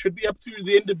 insofar as it should be up to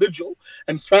the individual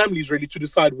and families really to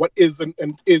decide what is and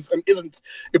isn't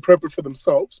appropriate for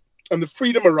themselves, and the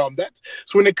freedom around that.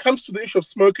 So when it comes to the issue of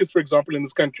smokers, for example, in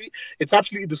this country, it's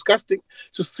absolutely disgusting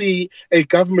to see a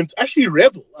government actually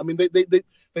revel. I mean,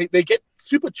 they get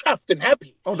super chuffed and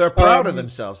happy. Oh, they're proud of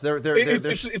themselves.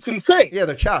 It's insane. Yeah,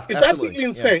 they're chuffed. It's absolutely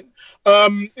insane. Yeah.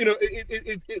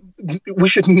 We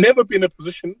should never be in a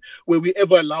position where we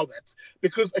ever allow that,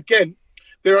 because again,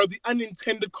 there are the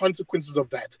unintended consequences of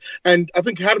that. And I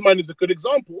think Herman is a good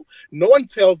example. No one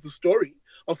tells the story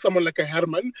of someone like a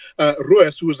Herman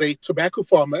Ruz, who is a tobacco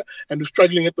farmer and who's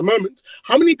struggling at the moment.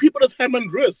 How many people does Herman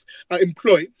Ruz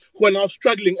employ who are now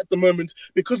struggling at the moment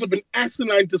because of an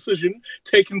asinine decision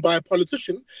taken by a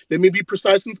politician? Let me be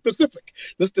precise and specific.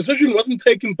 This decision wasn't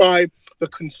taken by the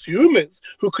consumers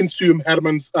who consume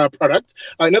Herman's product.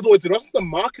 In other words, it wasn't the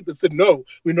market that said, no,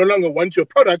 we no longer want your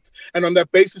product, and on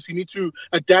that basis, you need to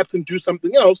adapt and do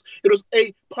something else. It was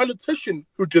a politician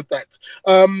who did that.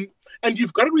 And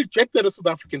you've got to reject that as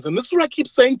South Africans. And this is what I keep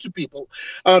saying to people.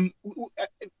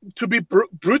 To be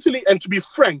brutally and to be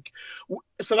frank,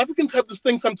 South Africans have this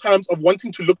thing sometimes of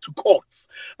wanting to look to courts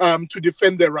to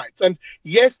defend their rights. And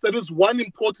yes, that is one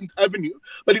important avenue.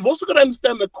 But you've also got to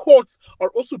understand that courts are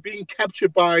also being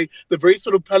captured by the very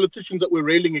sort of politicians that we're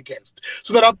railing against.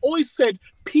 So that I've always said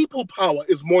people power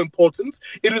is more important.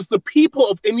 It is the people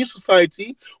of any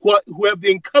society who have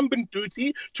the incumbent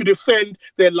duty to defend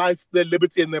their life, their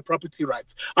liberty, and their property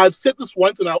rights. I've said this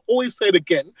once, and I'll always say it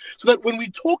again, so that when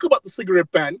we talk about the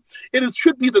cigarette ban,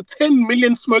 should be the 10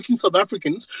 million smoking South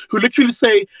Africans who literally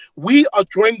say, we are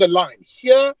drawing the line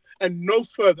here and no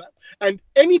further. And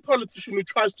any politician who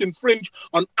tries to infringe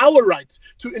on our right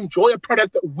to enjoy a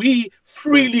product that we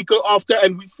freely go after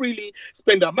and we freely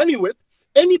spend our money with,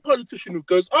 any politician who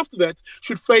goes after that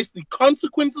should face the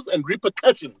consequences and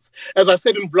repercussions. As I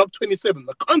said in Vlog 27,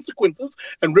 the consequences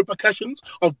and repercussions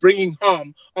of bringing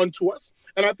harm onto us.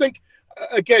 And I think,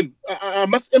 again, I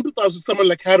must empathize with someone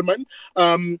like Herman,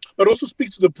 but also speak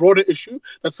to the broader issue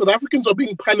that South Africans are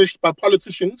being punished by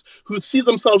politicians who see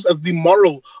themselves as the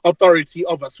moral authority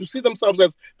of us, who see themselves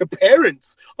as the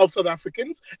parents of South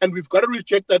Africans, and we've got to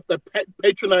reject that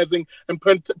patronizing and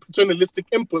paternalistic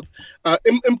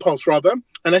impulse, rather,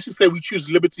 and actually say we choose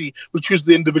liberty, we choose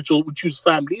the individual, we choose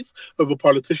families over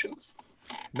politicians.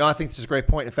 No, I think this is a great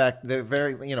point. In fact, they're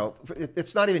very,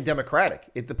 it's not even democratic.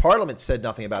 The parliament said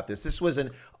nothing about this. This was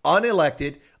an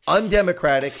unelected,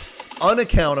 undemocratic,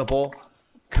 unaccountable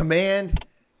command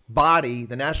body,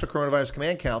 the National Coronavirus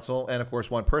Command Council, and of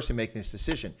course, one person making this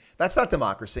decision. That's not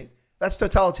democracy. That's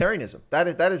totalitarianism.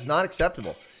 That is not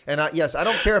acceptable. And yes, I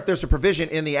don't care if there's a provision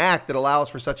in the act that allows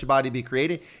for such a body to be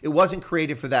created. It wasn't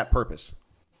created for that purpose.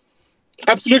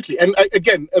 Absolutely. And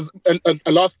again, as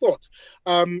a last thought,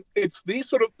 it's these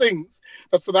sort of things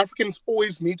that South Africans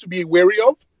always need to be wary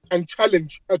of and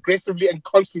challenge aggressively and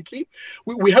constantly.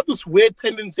 We have this weird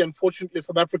tendency, unfortunately, as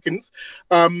South Africans,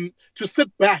 to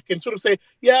sit back and sort of say,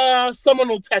 yeah, someone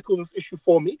will tackle this issue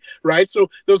for me, right? So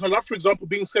there's a lot, for example,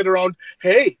 being said around,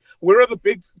 hey, where are the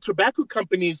big tobacco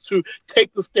companies to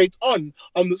take the state on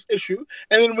this issue?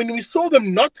 And then when we saw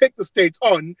them not take the state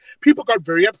on, people got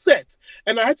very upset.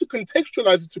 And I had to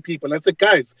contextualize it to people. I said,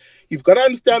 guys, you've got to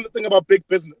understand the thing about big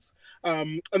business.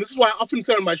 And this is why I often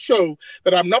say on my show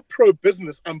that I'm not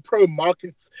pro-business, I'm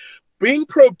pro-markets. Being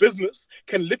pro-business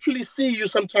can literally see you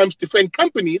sometimes defend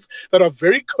companies that are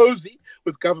very cozy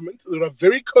with government, that are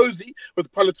very cozy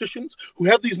with politicians, who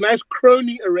have these nice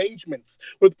crony arrangements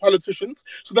with politicians,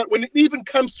 so that when it even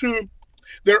comes to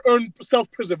their own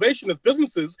self-preservation as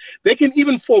businesses, they can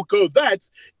even forego that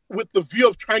with the view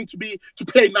of trying to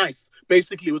play nice,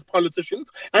 basically, with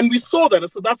politicians. And we saw that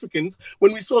as South Africans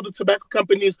when we saw the tobacco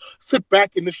companies sit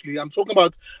back initially. I'm talking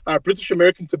about British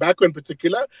American Tobacco in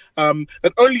particular,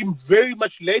 that only very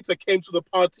much later came to the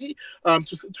party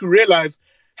to realize,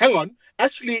 hang on,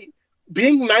 actually,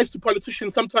 being nice to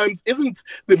politicians sometimes isn't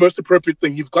the most appropriate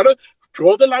thing. You've got to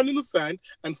draw the line in the sand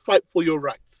and fight for your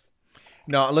rights.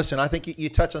 No, listen, I think you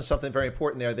touched on something very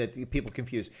important there that people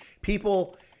confuse.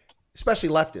 People, especially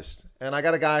leftists, and I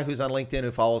got a guy who's on LinkedIn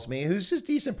who follows me, who's just a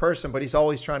decent person, but he's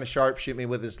always trying to sharpshoot me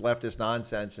with his leftist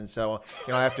nonsense, and so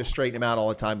I have to straighten him out all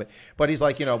the time. But he's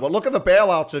like, well, look at the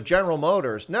bailouts of General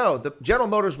Motors. No, the General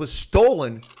Motors was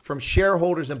stolen from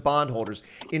shareholders and bondholders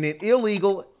in an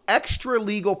illegal, extra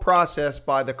legal process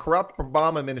by the corrupt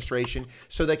Obama administration,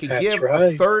 so they could give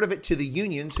a third of it to the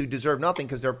unions who deserve nothing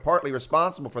because they're partly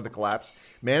responsible for the collapse.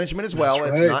 Management as well.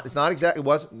 It's not exactly,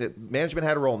 management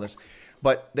had a role in this.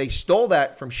 But they stole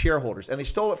that from shareholders, and they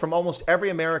stole it from almost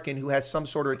every American who has some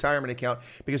sort of retirement account,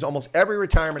 because almost every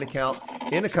retirement account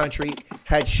in the country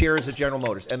had shares of General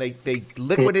Motors, and they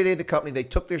liquidated the company. They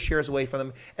took their shares away from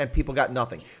them, and people got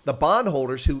nothing. The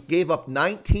bondholders who gave up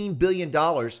 $19 billion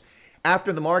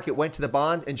after the market went to the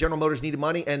bond, and General Motors needed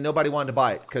money, and nobody wanted to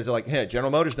buy it because they're like, hey,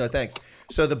 General Motors, no thanks.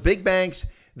 So the big banks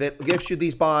that issued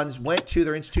these bonds went to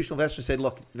their institutional investors and said,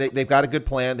 look, they've got a good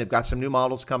plan. They've got some new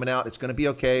models coming out. It's going to be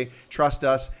okay. Trust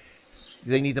us.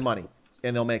 They need the money,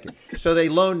 and they'll make it. So they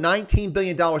loaned $19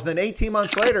 billion. Then 18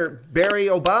 months later, Barry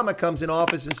Obama comes in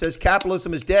office and says,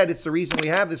 capitalism is dead. It's the reason we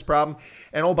have this problem.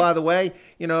 And oh, by the way,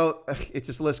 it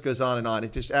just, the list goes on and on.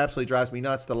 It just absolutely drives me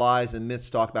nuts, the lies and myths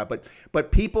talk about.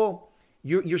 But people,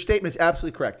 your statement is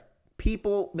absolutely correct.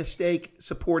 People mistake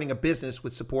supporting a business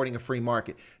with supporting a free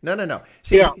market. No.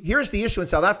 See, Here's the issue in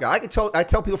South Africa. I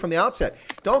tell people from the outset,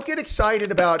 don't get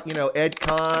excited about, Ed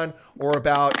Kahn or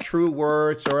about True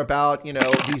Words or about,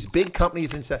 these big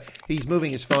companies. He's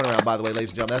moving his phone around, by the way, ladies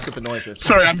and gentlemen. That's what the noise is.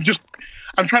 Sorry,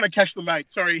 I'm trying to catch the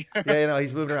light. Sorry. Yeah,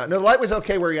 he's moving around. No, the light was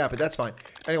okay where you're at, but that's fine.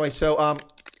 Anyway, so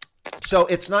So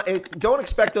it's not. Don't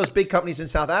expect those big companies in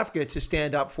South Africa to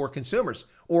stand up for consumers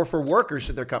or for workers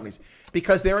at their companies,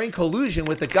 because they're in collusion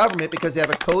with the government, because they have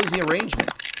a cozy arrangement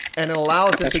and it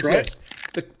allows them to exist.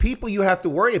 The people you have to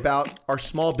worry about are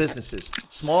small businesses,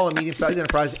 small and medium-sized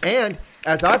enterprises, and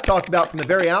as I've talked about from the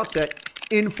very outset,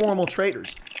 informal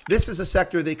traders. This is a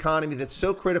sector of the economy that's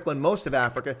so critical in most of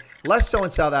Africa, less so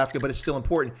in South Africa, but it's still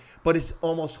important, but it's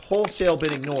almost wholesale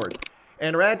been ignored.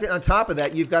 And right on top of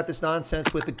that, you've got this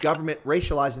nonsense with the government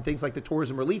racializing things like the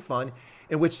Tourism Relief Fund,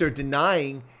 in which they're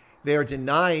denying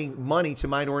money to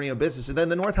minority-owned businesses. And then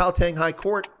the North Gauteng High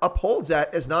Court upholds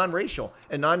that as non-racial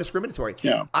and non-discriminatory.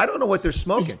 Yeah. I don't know what they're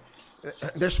smoking.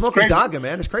 They're smoking Daga,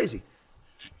 man. It's crazy.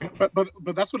 But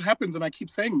that's what happens, and I keep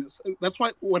saying this. That's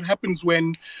what happens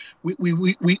when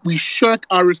we shirk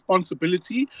our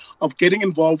responsibility of getting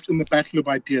involved in the battle of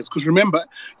ideas. Because remember,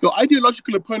 your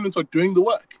ideological opponents are doing the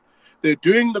work. They're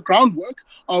doing the groundwork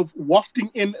of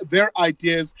wafting in their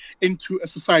ideas into a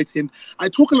society. And I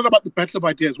talk a lot about the battle of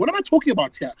ideas. What am I talking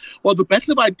about here? Well, the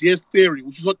battle of ideas theory,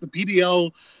 which is what the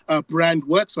BDL brand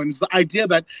works on, is the idea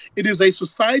that it is a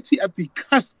society at the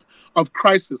cusp of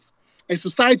crisis, a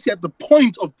society at the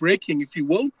point of breaking, if you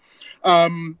will.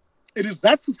 It is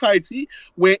that society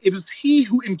where it is he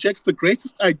who injects the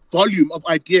greatest volume of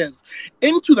ideas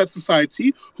into that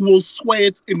society who will sway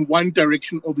it in one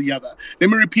direction or the other.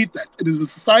 Let me repeat that. It is a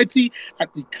society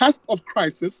at the cusp of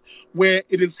crisis where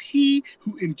it is he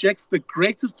who injects the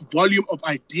greatest volume of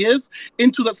ideas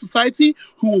into that society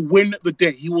who will win the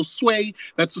day. He will sway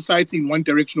that society in one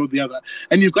direction or the other.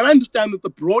 And you've got to understand that the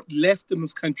broad left in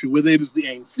this country, whether it is the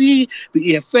ANC,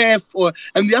 the EFF,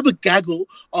 and the other gaggle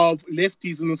of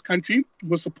lefties in this country,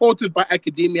 were supported by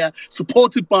academia,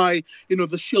 supported by, the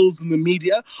shills in the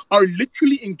media, are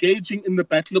literally engaging in the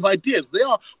battle of ideas. They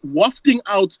are wafting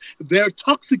out their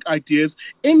toxic ideas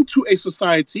into a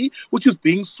society which is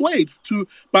being swayed to,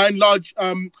 by and large,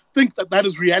 think that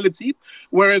is reality.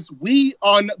 Whereas we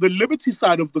on the liberty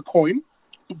side of the coin,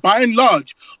 by and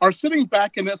large, are sitting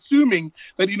back and assuming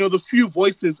that, the few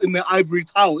voices in their ivory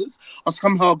towers are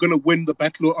somehow going to win the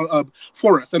battle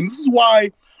for us. And this is why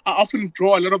I often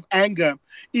draw a lot of anger,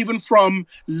 even from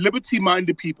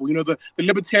liberty-minded people, the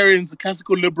libertarians, the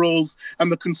classical liberals,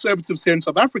 and the conservatives here in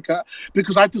South Africa,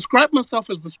 because I describe myself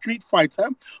as the street fighter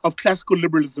of classical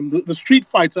liberalism, the street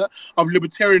fighter of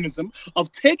libertarianism,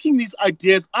 of taking these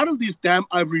ideas out of these damn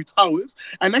ivory towers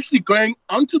and actually going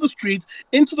onto the streets,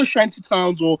 into the shanty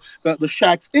towns or the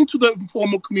shacks, into the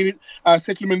informal community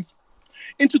settlements,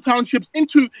 into townships,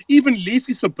 into even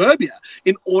leafy suburbia,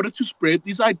 in order to spread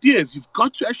these ideas. You've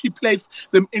got to actually place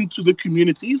them into the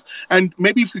communities. And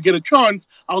maybe if you get a chance,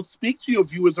 I'll speak to your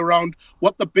viewers around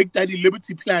what the Big Daddy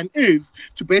Liberty plan is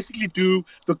to basically do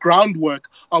the groundwork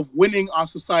of winning our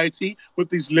society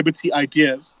with these liberty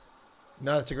ideas.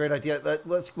 No, that's a great idea.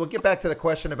 We'll get back to the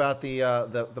question about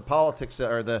the politics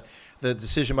or the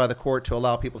decision by the court to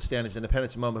allow people to stand as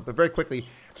independents in a moment. But very quickly,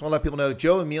 I just want to let people know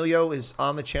Joe Emilio is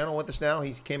on the channel with us now.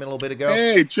 He came in a little bit ago.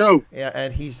 Hey, Joe. Yeah,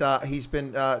 and he's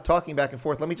been talking back and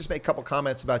forth. Let me just make a couple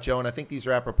comments about Joe, and I think these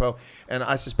are apropos. And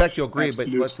I suspect you'll agree,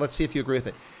 Absolutely. But let's see if you agree with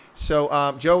it.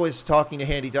 So Joe is talking to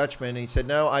Handy Dutchman, and he said,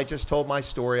 "No, I just told my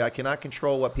story. I cannot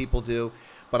control what people do.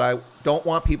 But I don't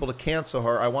want people to cancel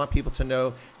her. I want people to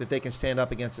know that they can stand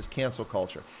up against this cancel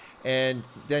culture." And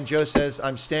then Joe says,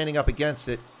 "I'm standing up against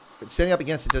it. But standing up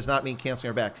against it does not mean canceling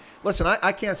her back." Listen,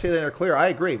 I can't say that they're clear. I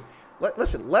agree. Let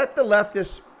the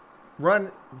leftists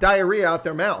run diarrhea out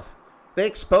their mouth. They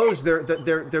expose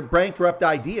their bankrupt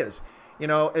ideas.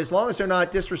 As long as they're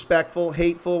not disrespectful,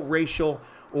 hateful, racial,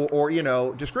 or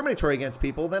discriminatory against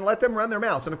people, then let them run their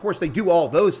mouths. And of course, they do all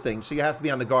those things, so you have to be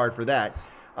on the guard for that.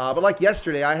 But like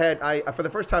yesterday, I for the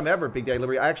first time ever at Big Daddy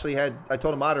Liberty, I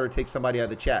told a moderator to take somebody out of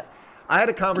the chat. I had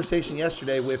a conversation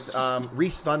yesterday with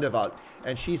Reese Vanderwalt,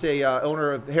 and she's a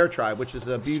owner of Hair Tribe, which is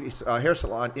a beauty hair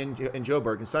salon in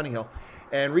Joburg, in Sunny Hill.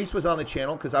 And Reese was on the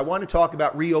channel because I wanted to talk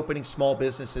about reopening small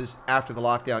businesses after the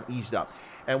lockdown eased up.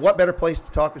 And what better place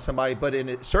to talk to somebody but in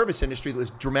a service industry that was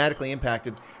dramatically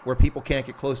impacted, where people can't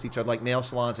get close to each other, like nail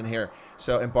salons and hair,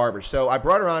 and barbers. So I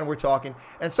brought her on, we're talking,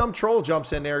 and some troll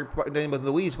jumps in there, name with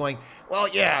Louise, going, "Well,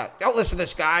 yeah, don't listen to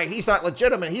this guy. He's not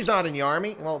legitimate. He's not in the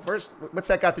Army." Well, first, what's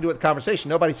that got to do with the conversation?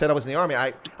 Nobody said I was in the Army.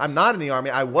 I'm not in the Army.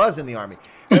 I was in the Army.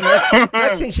 And the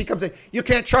next thing she comes in, "You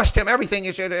can't trust him. Everything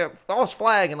is a false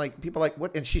flag." And like people like,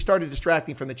 what? And she started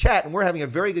distracting from the chat. And we're having a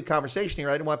very good conversation here.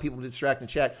 I didn't want people to distract in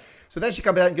the chat. So then she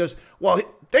comes out and goes, "Well,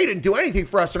 they didn't do anything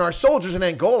for us and our soldiers in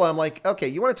Angola." I'm like, okay,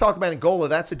 you want to talk about Angola?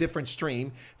 That's a different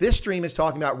stream. This stream is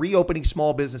talking about reopening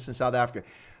small business in South Africa.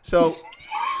 So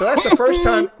that's the first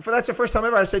time. That's the first time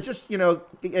ever. I said,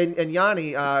 and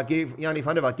Yanni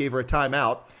Vanderwalt gave her a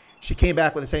timeout. she came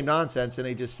back with the same nonsense, and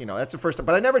they just, that's the first time.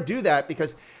 But I never do that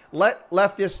because let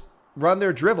leftists run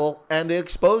their drivel and they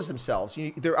expose themselves.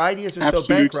 Their ideas are so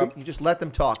bankrupt, you just let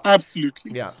them talk.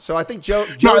 Absolutely. Yeah. So I think Joe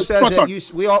says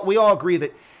that we all agree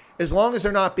that as long as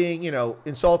they're not being,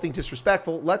 insulting,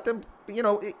 disrespectful, let them,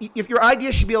 if your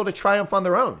ideas should be able to triumph on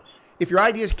their own. If your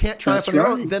ideas can't triumph on their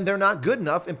own, then they're not good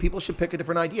enough and people should pick a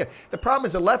different idea. The problem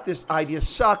is the leftist ideas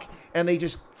suck and they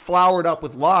just flowered up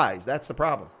with lies. That's the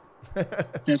problem.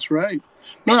 That's right.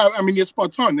 No, I mean, you're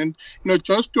spot on. And,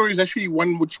 Joe's story is actually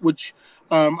one which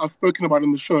I've spoken about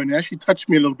on the show, and it actually touched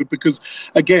me a little bit because,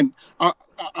 again, I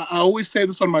always say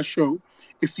this on my show.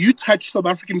 If you touch South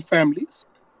African families,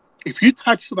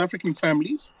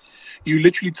 you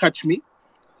literally touch me,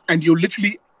 and you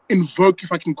literally invoke,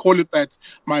 if I can call it that,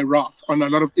 my wrath on a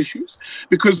lot of issues.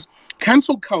 Because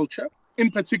cancel culture,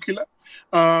 in particular,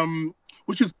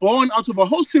 which is born out of a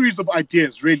whole series of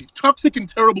ideas, really toxic and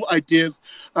terrible ideas,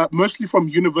 mostly from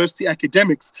university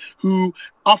academics who,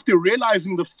 after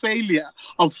realizing the failure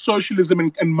of socialism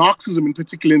and Marxism in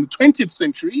particular in the 20th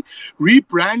century,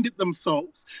 rebranded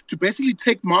themselves to basically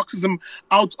take Marxism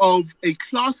out of a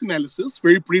class analysis,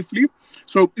 very briefly.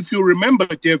 So if you remember,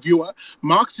 dear viewer,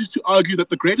 Marx used to argue that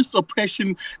the greatest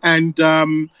oppression and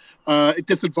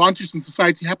disadvantage in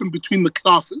society happened between the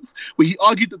classes, where he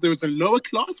argued that there was a lower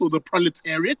class, or the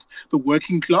proletariat, the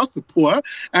working class, the poor,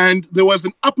 and there was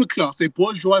an upper class, a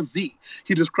bourgeoisie,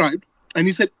 he described. And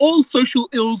he said all social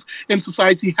ills in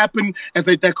society happen as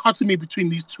a dichotomy between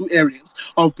these two areas,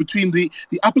 between the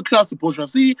upper class, the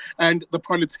bourgeoisie, and the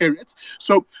proletariat.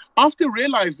 So after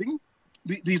realizing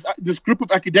this group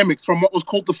of academics from what was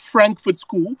called the Frankfurt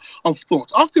School of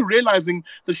Thought, after realizing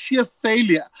the sheer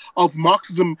failure of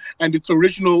Marxism and its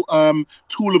original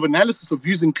tool of analysis of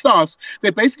using class,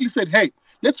 they basically said, hey,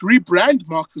 let's rebrand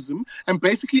Marxism and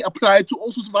basically apply it to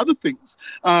all sorts of other things,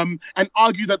 and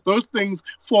argue that those things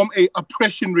form a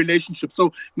oppression relationship.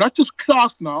 So not just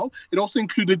class now, it also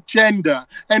included gender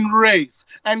and race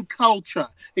and culture,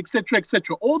 etc.,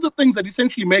 etc. All the things that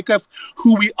essentially make us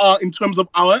who we are in terms of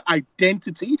our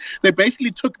identity. They basically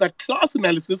took that class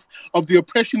analysis of the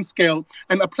oppression scale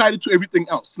and applied it to everything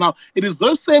else. Now, it is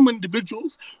those same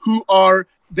individuals who are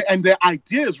and their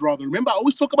ideas, rather. Remember, I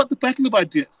always talk about the backing of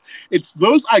ideas. It's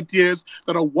those ideas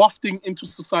that are wafting into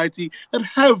society that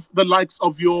have the likes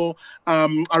of your,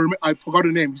 I forgot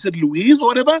her name. You said Louise or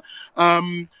whatever,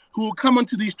 who will come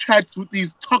onto these chats with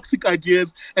these toxic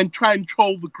ideas and try and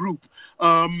troll the group.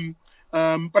 But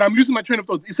I'm losing my train of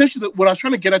thought. Essentially, what I was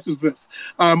trying to get at is this.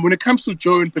 When it comes to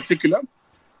Joe in particular,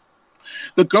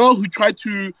 the girl who tried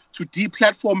to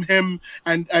deplatform him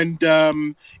and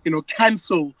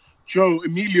cancel Joe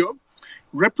Emilio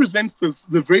represents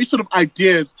the very sort of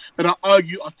ideas that I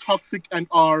argue are toxic and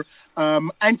are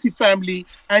anti-family,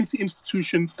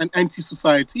 anti-institutions, and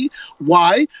anti-society.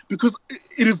 Why? Because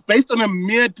it is based on a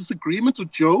mere disagreement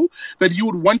with Joe that you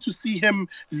would want to see him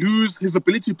lose his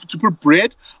ability to put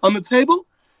bread on the table.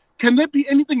 Can there be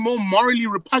anything more morally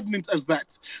repugnant as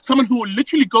that? Someone who will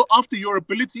literally go after your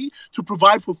ability to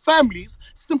provide for families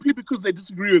simply because they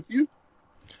disagree with you?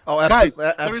 Oh, absolutely.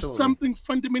 Guys, there is something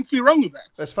fundamentally wrong with that.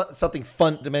 There's something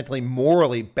fundamentally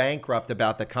morally bankrupt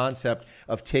about the concept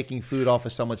of taking food off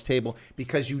of someone's table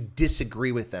because you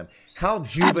disagree with them. How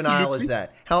juvenile is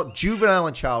that? How juvenile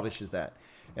and childish is that?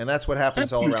 And that's what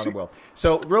happens all around the world.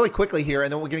 So really quickly here,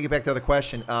 and then we're going to get back to the other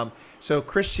question. So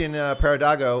Christian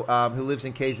Paradago, who lives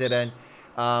in KZN,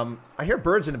 I hear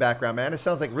birds in the background, man. It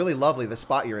sounds like really lovely, the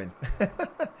spot you're in.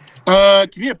 Can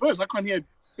you hear birds? I can't hear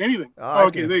anything.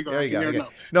 Okay, there you go. There you go. Okay.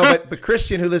 No, but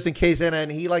Christian, who lives in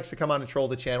KZN, he likes to come on and troll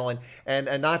the channel,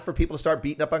 and not for people to start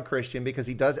beating up on Christian, because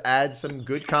he does add some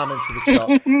good comments to the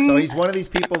show. So he's one of these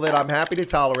people that I'm happy to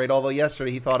tolerate. Although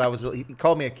yesterday he thought he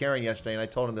called me a Karen yesterday, and I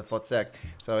told him to futsek.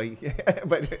 So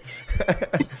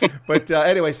but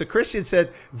anyway, so Christian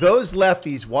said those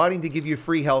lefties wanting to give you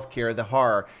free health care, the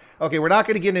horror. Okay, we're not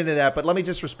going to get into that, but let me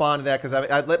just respond to that because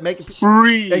I make it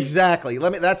free. Exactly.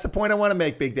 That's the point I want to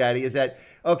make, Big Daddy. Is that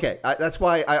okay? That's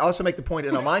why I also make the point.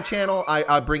 And on my channel,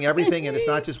 I bring everything, and it's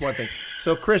not just one thing.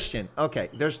 So, Christian, okay,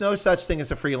 there's no such thing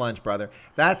as a free lunch, brother.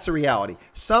 That's the reality.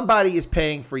 Somebody is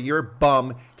paying for your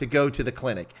bum to go to the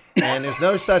clinic, and there's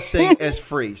no such thing as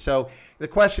free. So the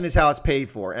question is how it's paid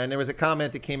for. And there was a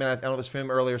comment that came in, I don't know if it was from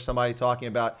him earlier, somebody talking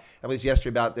about, I was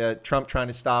yesterday, about Trump trying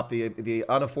to stop the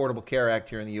Unaffordable Care Act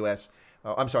here in the U.S.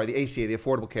 I'm sorry, the ACA, the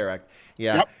Affordable Care Act.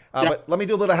 Yeah. Yep. But let me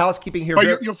do a little housekeeping here.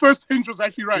 But your first hinge was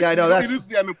actually right. Yeah, I know. It is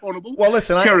the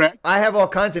Unaffordable Care Act. Act. I have all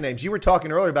kinds of names. You were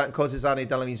talking earlier about Nkosazana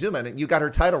Dlamini-Zuma, and you got her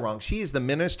title wrong. She is the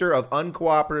Minister of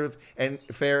Uncooperative and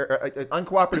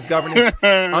Uncooperative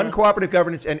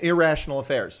Governance and Irrational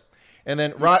Affairs. And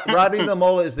then Rodney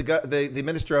Lamola is the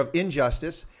Minister of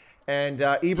Injustice. And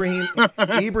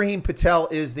Ibrahim Patel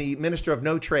is the Minister of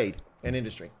No Trade and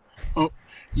Industry. Oh,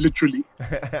 literally.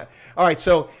 All right,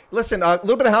 so listen, a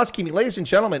little bit of housekeeping, ladies and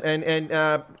gentlemen, and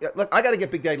look, I got to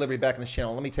get Big Daddy Liberty back on this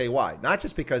channel. Let me tell you why. Not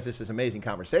just because this is an amazing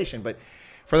conversation, but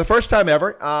for the first time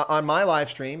ever on my live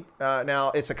stream,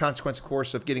 now it's a consequence, of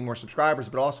course, of getting more subscribers,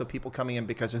 but also people coming in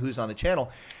because of who's on the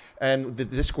channel and the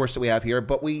discourse that we have here.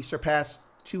 But we surpassed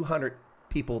 200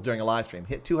 people during a live stream,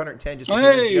 hit 210 just a few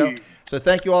minutes ago. So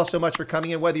thank you all so much for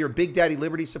coming in, whether you're Big Daddy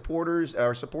Liberty supporters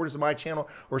or supporters of my channel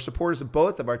or supporters of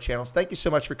both of our channels. Thank you so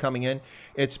much for coming in.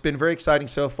 It's been very exciting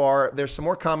so far. There's some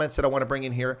more comments that I want to bring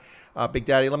in here. Big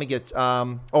Daddy, let me get,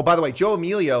 oh, by the way, Joe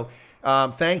Emilio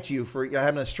thanked you for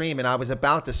having a stream, and I was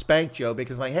about to spank Joe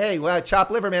because I'm like, hey, well, Chop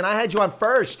Liver, man, I had you on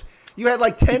first. You had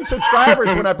like 10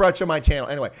 subscribers when I brought you on my channel.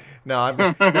 Anyway, no,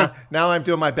 now I'm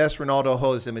doing my best Ronaldo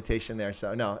Hose imitation there.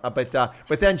 So no, but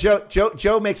then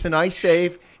Joe makes a nice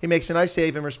save. He makes a nice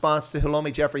save in response to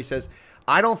Hilomi Jeffrey. He says,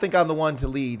 I don't think I'm the one to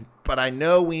lead, but I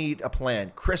know we need a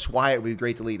plan. Chris Wyatt would be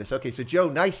great to lead us. Okay, so Joe,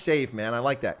 nice save, man. I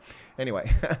like that. Anyway,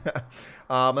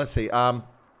 let's see.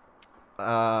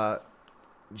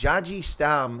 Jaji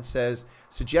Stam says,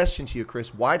 suggestion to you,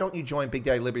 Chris, why don't you join Big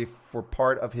Daddy Liberty for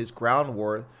part of his ground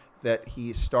war that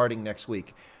he's starting next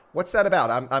week? What's that about?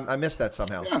 I missed that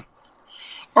somehow. Yeah.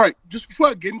 All right. Just before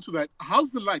I get into that,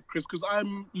 how's the light, Chris? Because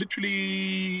I'm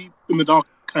literally in the dark.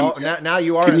 Now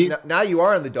you are. Now you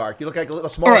are in the dark. You look like a little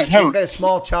small. You look like a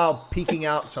small child peeking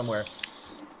out somewhere.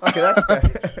 Okay, that's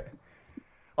better.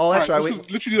 Oh, that's right. This is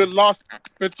literally the last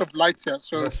bits of light here.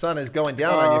 So the sun is going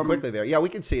down on you quickly there. Yeah, we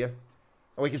can see you.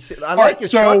 We can see. I like your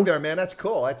truck there, man. That's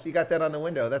cool. You got that on the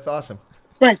window. That's awesome.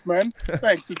 Thanks, man.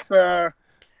 Thanks. It's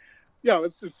yeah,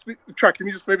 it's the truck. Let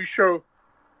me just maybe show.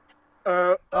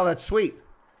 Oh, that's sweet.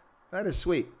 That is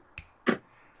sweet.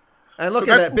 And look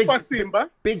at that,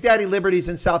 Big Daddy Liberty's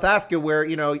in South Africa, where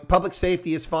public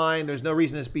safety is fine. There's no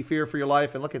reason to be fear for your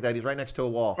life. And look at that, he's right next to a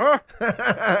wall.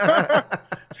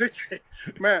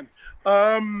 Man,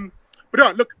 but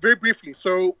no, look very briefly.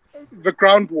 So the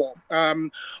ground war.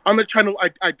 On the channel,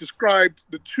 I described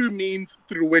the two means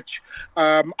through which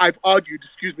I've argued,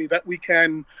 that we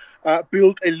can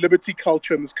build a liberty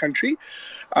culture in this country,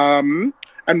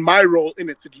 and my role in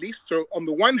it, at least. So on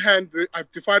the one hand,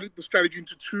 I've divided the strategy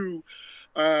into two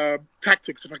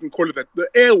tactics, if I can call it that. The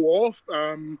air war,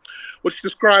 which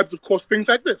describes, of course, things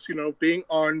like this, being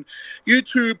on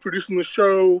YouTube, producing the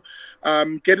show,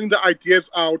 getting the ideas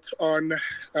out on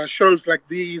shows like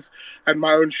these and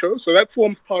my own show. So that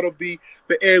forms part of the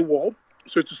air war,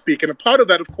 so to speak. And a part of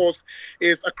that, of course,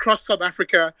 is across South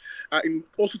Africa, in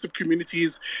all sorts of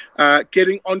communities,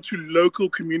 getting onto local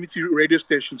community radio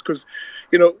stations. Because,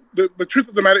 the truth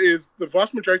of the matter is the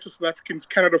vast majority of South Africans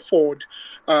cannot afford,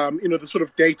 the sort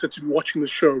of data to be watching the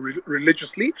show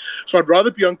religiously. So I'd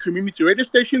rather be on community radio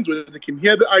stations where they can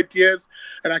hear the ideas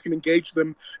and I can engage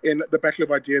them in the battle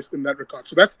of ideas in that regard.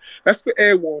 So that's the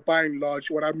air war, by and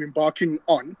large, what I'm embarking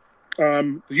on.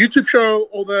 The YouTube show,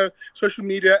 all the social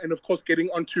media, and of course getting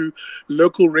onto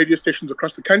local radio stations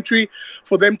across the country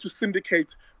for them to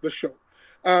syndicate the show.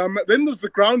 Then there's the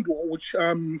ground war, which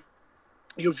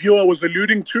your viewer was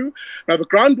alluding to. Now, the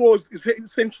ground war is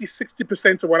essentially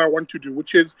 60% of what I want to do,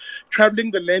 which is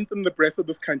traveling the length and the breadth of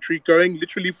this country, going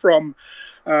literally from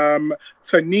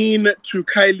Tzaneen to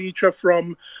Khayelitsha,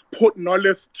 from Port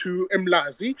Nolloth to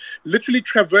Mlazi, literally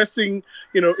traversing,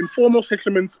 informal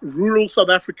settlements, rural South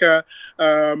Africa,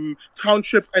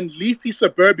 townships, and leafy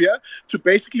suburbia to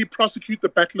basically prosecute the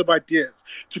battle of ideas,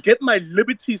 to get my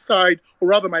liberty side, or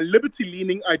rather my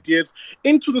liberty-leaning ideas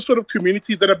into the sort of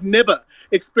communities that have never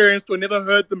experienced or never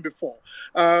heard them before.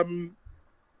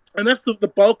 And that's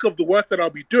the bulk of the work that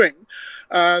I'll be doing.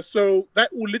 So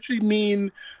that will literally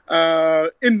mean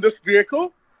in this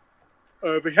vehicle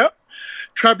over here,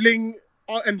 traveling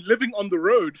and living on the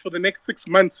road for the next 6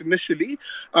 months initially,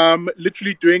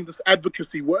 literally doing this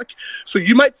advocacy work. So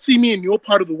you might see me in your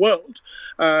part of the world,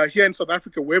 here in South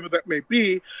Africa, wherever that may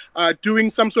be, doing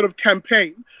some sort of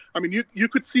campaign. I mean, you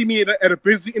could see me at a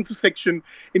busy intersection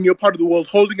in your part of the world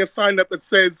holding a sign up that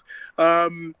says,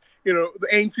 the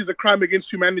ANC is a crime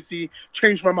against humanity,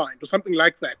 change my mind, or something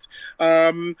like that.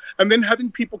 And then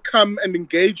having people come and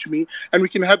engage me, and we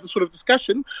can have this sort of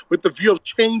discussion with the view of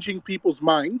changing people's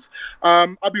minds.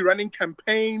 I'll be running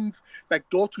campaigns like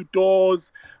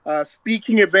door-to-doors,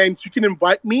 speaking events. You can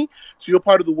invite me to your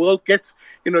part of the world, get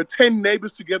 10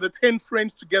 neighbors together, 10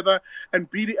 friends together, and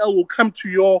BDL will come to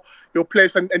your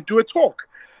place and do a talk.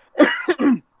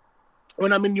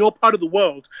 When I'm in your part of the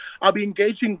world, I'll be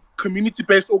engaging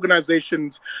community-based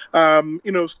organizations,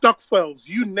 stokvels,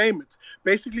 you name it,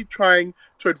 basically trying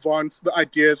to advance the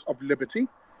ideas of liberty.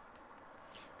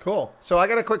 Cool. So I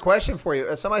got a quick question for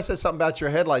you. Somebody said something about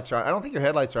your headlights are on. I don't think your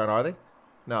headlights are on, are they?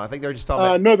 No, I think they're just talking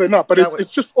about... No, they're not, but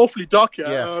it's just awfully dark here.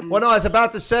 Yeah. Well, no, I was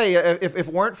about to say, if it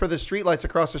weren't for the street lights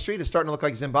across the street, it's starting to look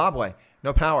like Zimbabwe.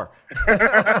 No power.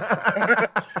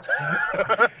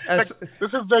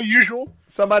 This is the usual.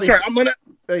 Somebody... Sorry,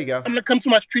 There you go. I'm gonna come to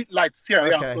my street lights here.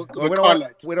 Okay. Yeah,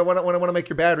 we don't want to make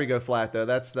your battery go flat, though.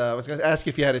 I was going to ask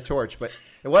you if you had a torch, but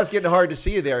it was getting hard to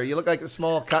see you there. You look like a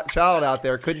small child out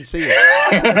there. Couldn't see you.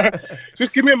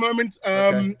 Just give me a moment.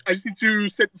 Okay. I just need to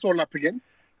set this all up again.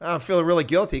 I'm feeling really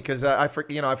guilty because I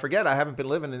forget I haven't been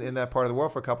living in that part of the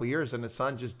world for a couple of years, and the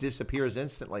sun just disappears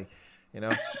instantly.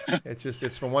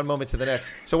 It's from one moment to the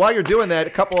next. So while you're doing that, a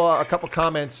couple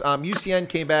comments. UCN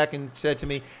came back and said to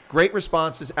me, "Great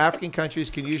responses. African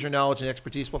countries can use your knowledge and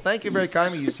expertise." Well, thank you very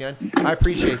kindly, UCN. I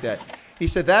appreciate that. He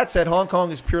said, "That said, Hong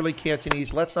Kong is purely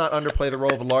Cantonese. Let's not underplay the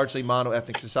role of a largely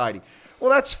mono-ethnic society." Well,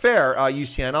 that's fair,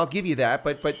 UCN. I'll give you that,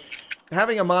 but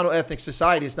having a mono-ethnic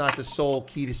society is not the sole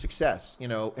key to success.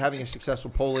 Having a successful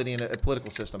polity and a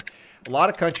political system. A lot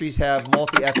of countries have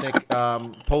multi-ethnic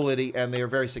polity, and they are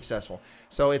very successful.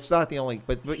 So it's not the only,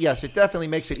 but yes, it definitely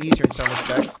makes it easier in some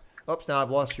respects. Oops, now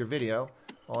I've lost your video.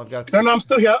 All I've got. No, I'm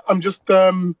still here. I'm just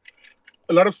a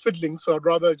lot of fiddling, so I'd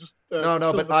rather just.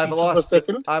 No, but I've lost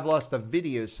the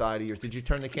video side of yours. Did you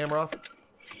turn the camera off?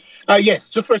 Yes,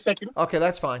 just for a second. Okay,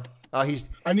 that's fine. I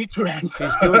need to answer.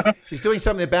 He's doing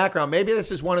something in the background. Maybe this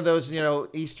is one of those,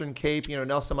 Eastern Cape,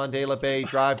 Nelson Mandela Bay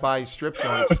drive-by strip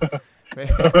joints.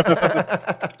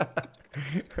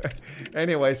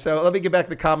 Anyway, so let me get back to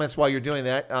the comments while you're doing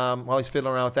that. While he's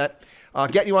fiddling around with that,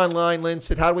 get you online. Lynn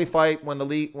said, "How do we fight when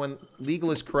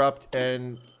legal is corrupt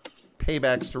and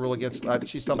paybacks to rule against?"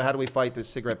 She's talking about how do we fight this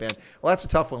cigarette ban. Well, that's a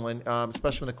tough one, Lynn,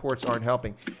 especially when the courts aren't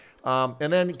helping.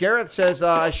 And then Gareth says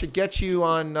I should get you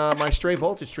on my Stray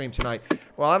Voltage stream tonight.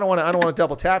 Well, I don't want to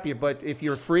double tap you, but if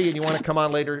you're free and you want to come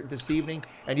on later this evening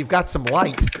and you've got some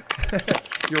light,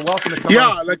 you're welcome to come.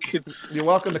 You're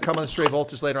welcome to come on the Stray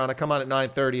Voltage later on. I come on at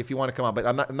 9:30 if you want to come on, but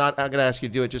I'm not going to ask you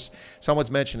to do it. Just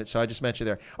someone's mentioned it, so I just mentioned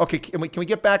it there. Okay, can we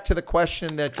get back to the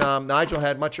question that Nigel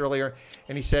had much earlier?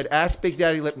 And he said, "Ask Big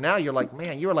Daddy Lip." Now you're like,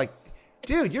 man, you're like.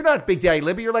 Dude, you're not Big Daddy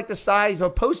Libby. You're like the size of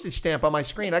a postage stamp on my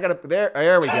screen.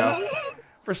 There we go.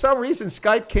 For some reason,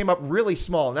 Skype came up really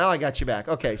small. Now I got you back.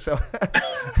 Okay, so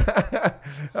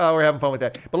we're having fun with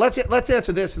that. But let's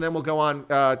answer this, and then we'll go on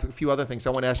to a few other things. I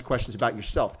want to ask you questions about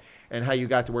yourself and how you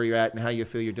got to where you're at and how you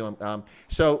feel you're doing.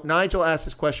 So Nigel asked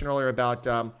this question earlier about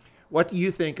what do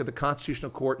you think of the Constitutional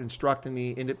Court instructing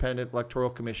the Independent Electoral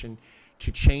Commission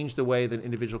to change the way that an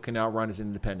individual can now run as an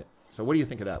independent? So what do you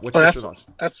think of that? What's your thoughts?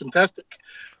 That's fantastic.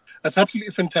 That's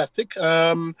absolutely fantastic.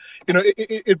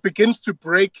 It begins to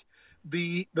break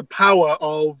the power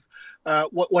of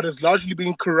what has largely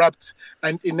been corrupt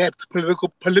and inept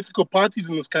political parties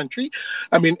in this country.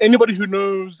 I mean, anybody who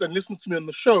knows and listens to me on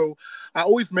the show, I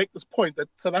always make this point that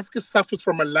South Africa suffers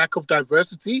from a lack of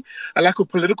diversity, a lack of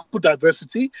political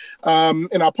diversity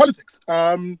in our politics.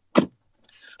 I mean,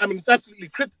 it's absolutely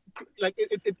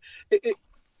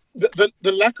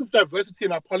the lack of diversity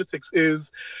in our politics is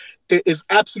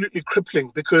absolutely crippling,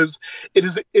 because it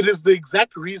is the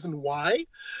exact reason why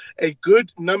a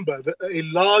good number, a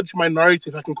large minority,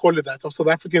 if I can call it that, of South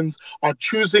Africans are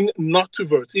choosing not to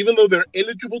vote, even though they're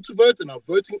eligible to vote and are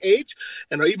voting age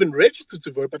and are even registered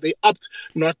to vote, but they opt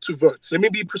not to vote. Let me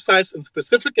be precise and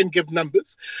specific and give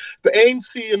numbers. The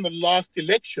ANC in the last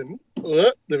election,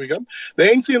 the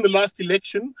ANC in the last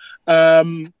election,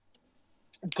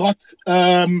 got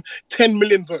 10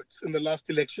 million votes in the last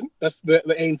election. That's the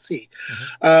ANC.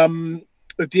 Mm-hmm.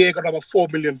 The DA got about 4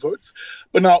 million votes.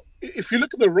 But now, if you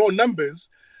look at the raw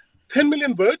numbers, 10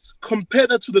 million votes, compare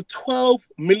that to the 12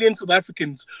 million South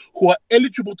Africans who are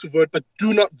eligible to vote but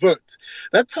do not vote.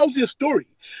 That tells you a story.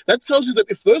 That tells you that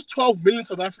if those 12 million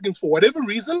South Africans, for whatever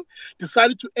reason,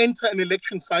 decided to enter an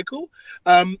election cycle,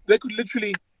 they could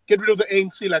literally get rid of the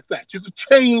ANC like that. You could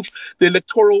change the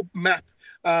electoral map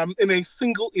in a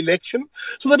single election.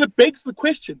 So that it begs the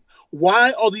question,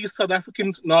 why are these South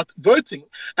Africans not voting?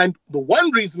 And the one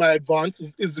reason I advance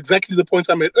is exactly the point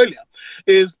I made earlier,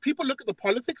 is people look at the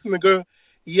politics and they go,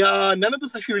 yeah, none of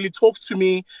this actually really talks to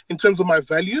me in terms of my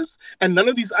values, and none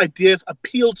of these ideas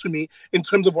appeal to me in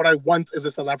terms of what I want as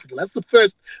a South African. That's the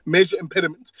first major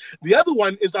impediment. The other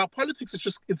one is our politics.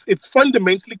 It's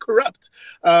fundamentally corrupt.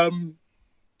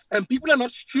 And people are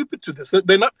not stupid to this.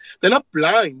 They're not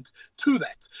blind to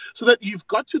that. So that you've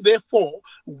got to therefore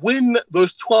win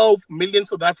those 12 million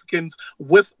South Africans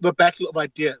with the battle of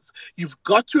ideas. You've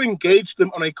got to engage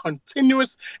them on a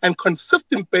continuous and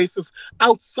consistent basis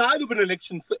outside of an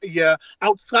election year,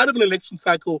 outside of an election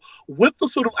cycle, with the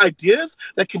sort of ideas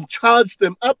that can charge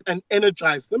them up and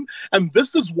energize them. And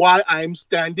this is why I'm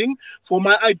standing for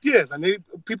my ideas.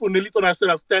 People nearly thought I said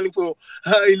I was standing for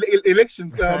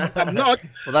elections. I'm not.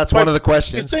 Well, that's one of the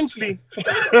questions. Essentially,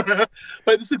 but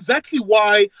it's exactly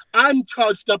why I'm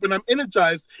charged up and I'm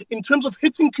energized in terms of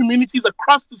hitting communities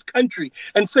across this country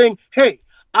and saying, hey,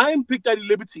 I'm Big Daddy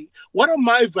Liberty. What are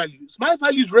my values? My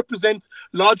values represent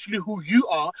largely who you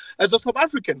are as a South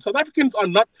African. South Africans are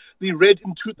not the red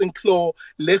in tooth and claw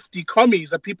lefty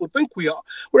commies that people think we are.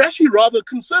 We're actually rather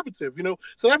conservative.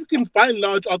 South Africans by and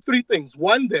large are three things.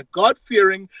 One, they're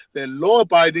God-fearing, they're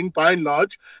law-abiding by and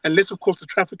large, unless of course the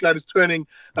traffic light is turning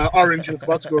orange and it's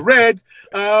about to go red.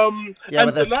 Yeah,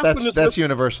 but that's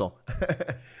universal.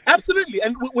 Absolutely.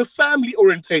 And we're family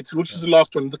orientated, which is the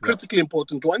last one, the critically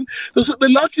important one. They're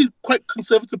largely quite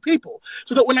conservative people.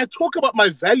 So that when I talk about my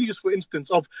values, for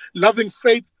instance, of loving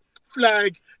faith,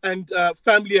 flag, and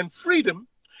family and freedom,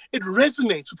 it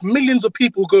resonates with millions of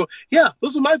people who go, yeah,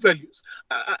 those are my values.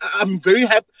 I'm very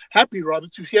happy, rather,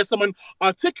 to hear someone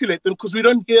articulate them, because we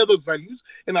don't hear those values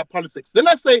in our politics. Then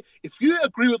I say, if you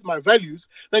agree with my values,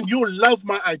 then you'll love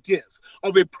my ideas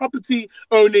of a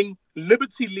property-owning,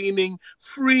 liberty-leaning,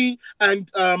 free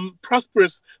and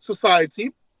prosperous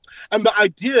society. And the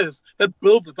ideas that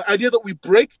build it, the idea that we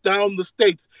break down the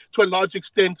state to a large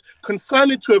extent,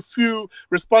 consign it to a few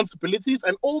responsibilities,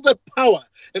 and all that power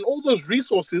and all those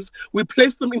resources, we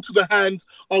place them into the hands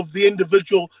of the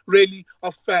individual, really,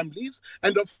 of families.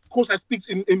 And of course, I speak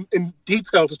in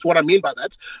detail as to what I mean by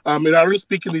that. And I don't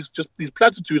speak in these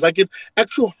platitudes. I give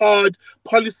actual hard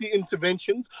policy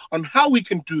interventions on how we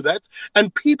can do that,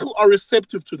 and people are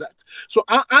receptive to that. So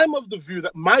I'm of the view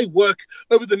that my work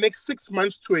over the next 6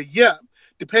 months to a year,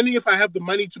 depending if I have the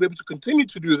money to be able to continue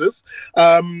to do this.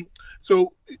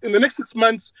 So in the next 6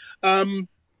 months,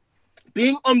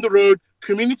 being on the road,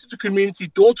 community to community,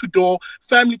 door to door,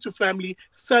 family to family,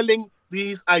 selling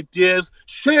these ideas,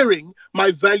 sharing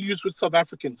my values with South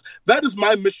Africans. That is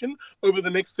my mission over the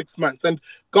next 6 months. And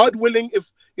God willing,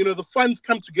 if the funds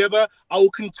come together, I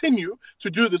will continue to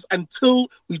do this until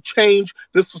we change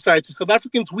this society. South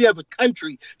Africans, we have a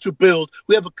country to build.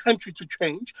 We have a country to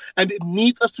change. And it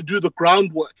needs us to do the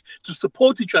groundwork, to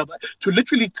support each other, to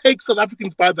literally take South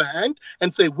Africans by the hand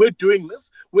and say, we're doing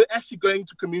this. We're actually going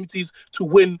to communities to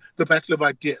win the battle of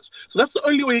ideas. So that's the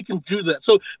only way you can do that.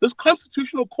 So this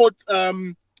Constitutional Court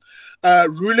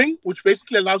ruling, which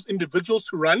basically allows individuals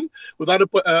to run without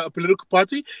a political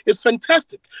party, is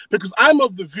fantastic, because I'm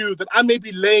of the view that I may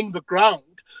be laying the ground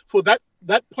for that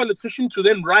politician to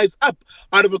then rise up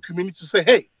out of a community to say,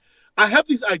 hey, I have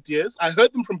these ideas. I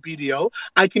heard them from BDL.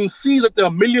 I can see that there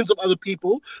are millions of other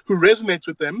people who resonate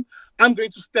with them. I'm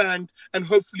going to stand, and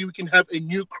hopefully we can have a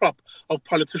new crop of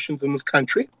politicians in this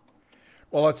country.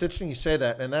 Well, it's interesting you say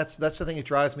that, and that's the thing that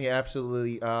drives me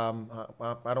absolutely. I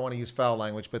don't want to use foul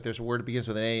language, but there's a word that begins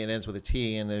with an A and ends with a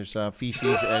T, and there's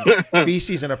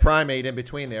feces and a primate in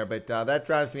between there. But that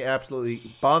drives me absolutely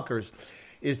bonkers.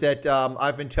 Is that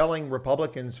I've been telling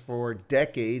Republicans for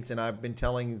decades, and I've been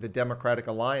telling the Democratic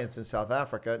Alliance in South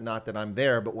Africa, not that I'm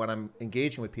there, but when I'm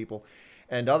engaging with people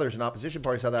and others in opposition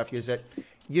party South Africa, is that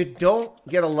you don't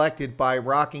get elected by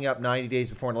rocking up 90 days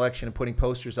before an election and putting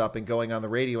posters up and going on the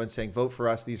radio and saying, vote for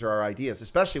us, these are our ideas,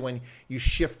 especially when you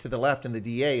shift to the left in the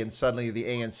DA and suddenly the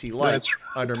ANC lights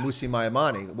under Musi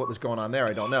Maimane. What was going on there,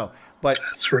 I don't know. But,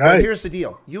 but here's the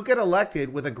deal. You get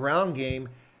elected with a ground game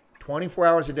 24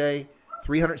 hours a day,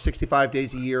 365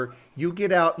 days a year. You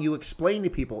get out, you explain to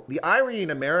people. The irony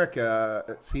in America,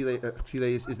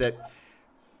 is that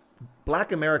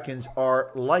Black Americans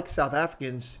are, like South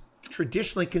Africans,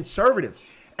 traditionally conservative,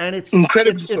 and it's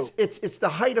the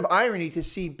height of irony to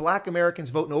see Black Americans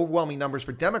vote in overwhelming numbers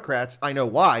for Democrats. I know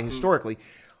why historically,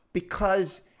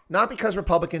 not because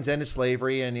Republicans ended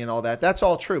slavery and all that. That's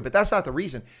all true, but that's not the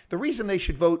reason. The reason they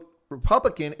should vote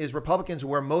Republican is Republicans are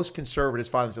where most conservatives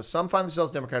find themselves. Some find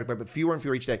themselves Democratic, but fewer and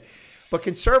fewer each day. But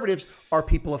conservatives are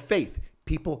people of faith,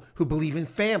 people who believe in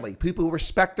family, people who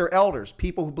respect their elders,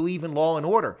 people who believe in law and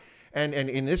order. And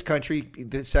in this country,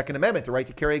 the Second Amendment, the right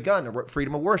to carry a gun,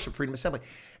 freedom of worship, freedom of assembly.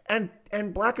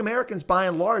 And Black Americans, by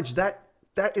and large, that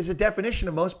is a definition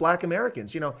of most Black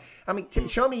Americans. I mean,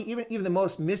 show me even the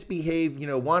most misbehaved,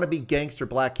 wannabe gangster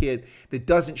Black kid that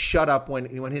doesn't shut up when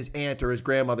his aunt or his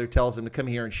grandmother tells him to come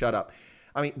here and shut up.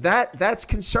 I mean, that's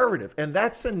conservative, and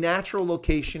that's a natural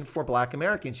location for Black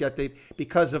Americans. Yet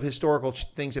because of historical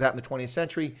things that happened in the 20th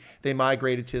century, they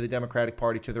migrated to the Democratic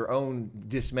Party to their own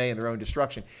dismay and their own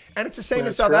destruction. And it's the same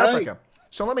in South Africa.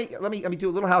 So let me do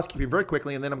a little housekeeping very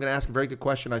quickly, and then I'm going to ask a very good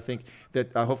question, I think,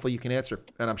 that hopefully you can answer,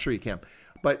 and I'm sure you can.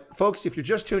 But folks, if you're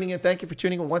just tuning in, thank you for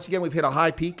tuning in. Once again, we've hit a high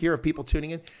peak here of people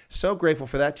tuning in. So grateful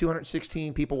for that.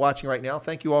 216 people watching right now.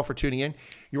 Thank you all for tuning in.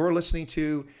 You're listening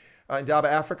to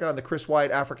Indaba Africa on the Chris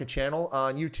Wyatt Africa channel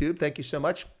on YouTube. Thank you so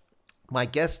much. My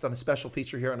guest on a special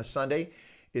feature here on a Sunday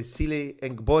is Sile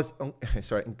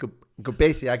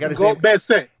Ngobese. I got to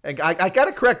say, I got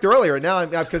it correct earlier. Now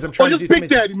because I'm trying to just Big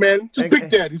Daddy, man, just Big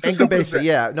Daddy. Ngobese,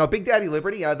 yeah, no, Big Daddy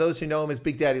Liberty. Those who know him as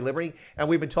Big Daddy Liberty, and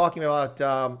we've been talking about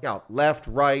left,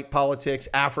 right, politics,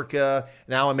 Africa,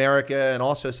 now America, and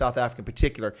also South Africa in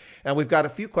particular. And we've got a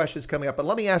few questions coming up. But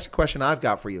let me ask a question I've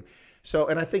got for you. So,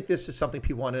 and I think this is something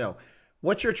people want to know: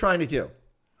 what you're trying to do,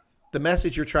 the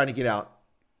message you're trying to get out.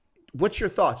 What's your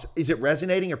thoughts? Is it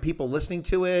resonating? Are people listening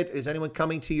to it? Is anyone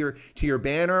coming to your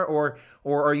banner, or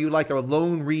are you like a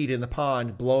lone reed in the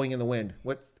pond blowing in the wind?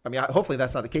 Hopefully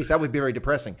that's not the case. That would be very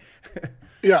depressing.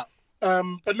 Yeah,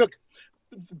 but look,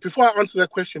 before I answer that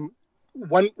question,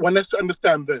 one has to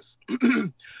understand this: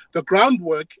 the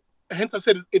groundwork. Hence, I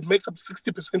said it makes up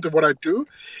 60% of what I do,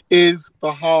 is the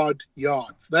hard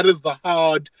yards. That is the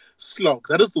hard slog.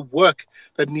 That is the work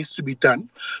that needs to be done.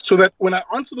 So that when I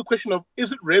answer the question of,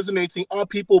 is it resonating? Are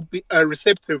people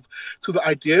receptive to the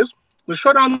ideas? The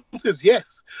short answer is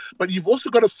yes. But you've also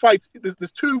got to fight.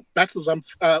 There's two battles I'm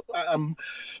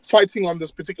fighting on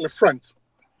this particular front.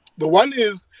 The one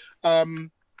is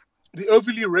the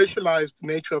overly racialized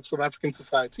nature of South African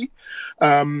society.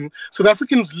 South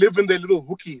Africans live in their little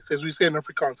hoekies, as we say in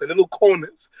Afrikaans, their little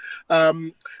corners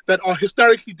that are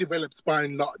historically developed by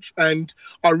and large and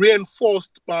are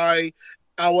reinforced by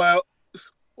our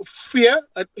fear,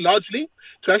 largely,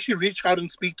 to actually reach out and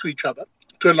speak to each other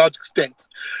to a large extent.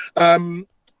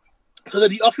 So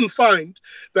that you often find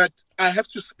that I have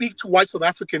to speak to white South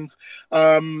Africans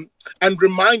and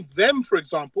remind them, for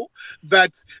example,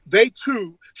 that they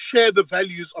too share the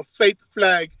values of faith,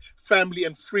 flag, family,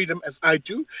 and freedom as I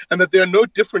do, and that they are no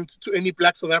different to any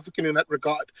Black South African in that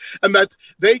regard, and that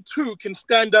they too can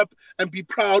stand up and be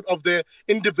proud of their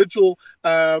individual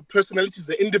personalities,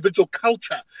 their individual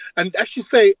culture, and actually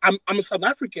say, I'm a South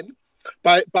African,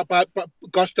 but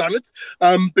gosh darn it,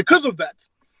 because of that.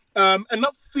 And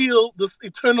not feel this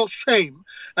eternal shame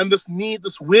and this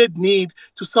weird need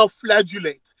to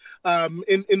self-flagellate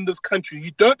in this country.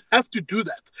 You don't have to do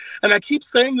that. And I keep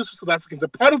saying this to South Africans. A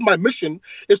part of my mission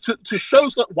is to show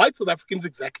white South Africans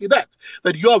exactly that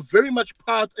you are very much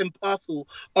part and parcel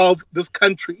of this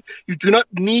country. You do not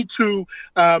need to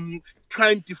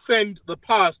try and defend the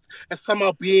past as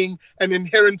somehow being an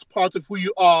inherent part of who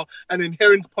you are, an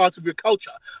inherent part of your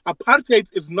culture.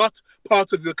 Apartheid is not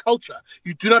part of your culture.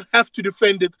 You do not have to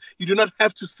defend it. You do not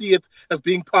have to see it as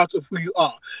being part of who you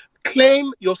are.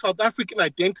 Claim your South African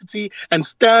identity and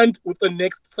stand with the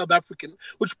next South African,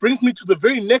 which brings me to the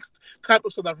very next type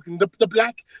of South African, the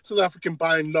Black South African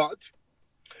by and large.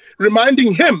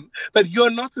 Reminding him that you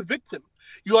are not a victim.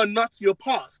 You are not your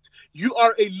past. You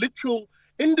are a literal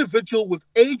individual with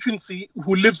agency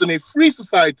who lives in a free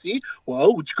society,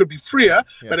 which could be freer,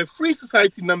 but a free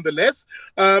society nonetheless,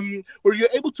 where you're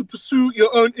able to pursue your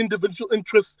own individual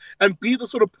interests and be the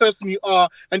sort of person you are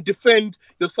and defend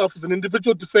yourself as an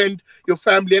individual, defend your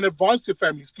family and advance your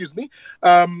family,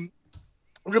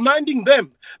 reminding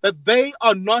them that they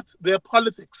are not their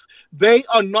politics. They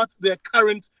are not their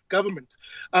current government.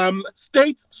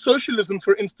 State socialism,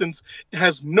 for instance,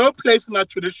 has no place in our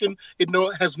tradition. It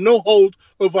has no hold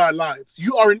over our lives.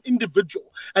 You are an individual.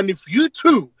 And if you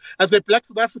too, as a Black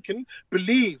South African,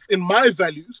 believe in my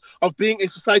values of being a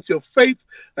society of faith,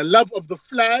 a love of the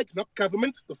flag, not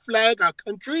government, the flag, our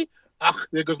country,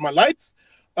 there goes my lights.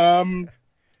 Well,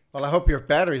 I hope your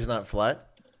battery's not flat.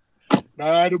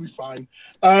 Nah, it'll be fine.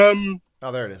 Oh,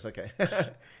 there it is. Okay.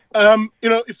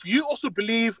 If you also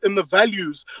believe in the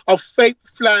values of faith,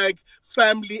 flag,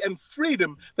 family, and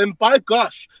freedom, then by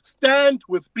gosh, stand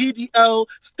with BDL,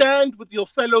 stand with your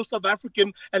fellow South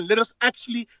African, and let us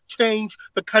actually change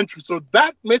the country. So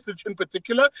that message in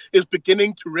particular is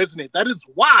beginning to resonate. That is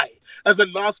why, as a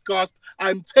last gasp,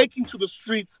 I'm taking to the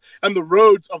streets and the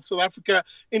roads of South Africa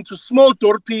into small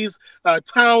dorpies,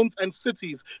 towns, and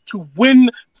cities to win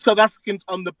South Africans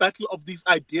on the battle of these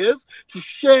ideas, to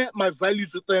share my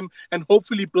values with them, them, and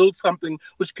hopefully build something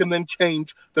which can then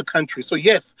change the country. So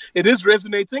yes, it is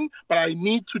resonating, but I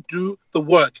need to do the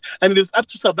work. And it is up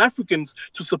to South Africans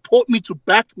to support me, to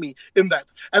back me in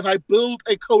that, as I build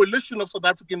a coalition of South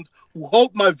Africans who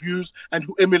hold my views and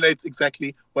who emulate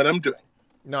exactly what I'm doing.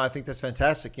 No, I think that's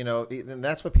fantastic. You know, and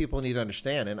that's what people need to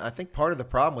understand. And I think part of the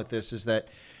problem with this is that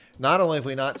not only have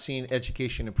we not seen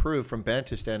education improve from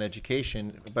Bantustan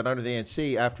education, but under the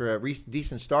ANC, after a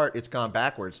decent start, it's gone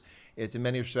backwards. It's, in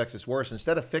many respects, it's worse.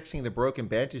 Instead of fixing the broken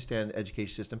Bantustan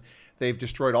education system, they've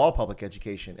destroyed all public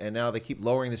education. And now they keep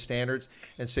lowering the standards.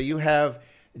 And so you have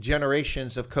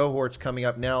generations of cohorts coming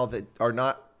up now that are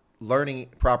not learning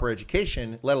proper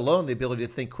education, let alone the ability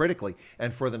to think critically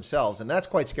and for themselves. And that's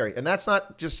quite scary. And that's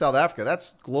not just South Africa.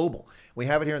 That's global. We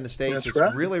have it here in the States. That's it's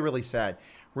right. really, really sad.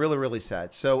 Really, really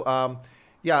sad. So,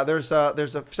 yeah, there's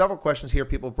several questions here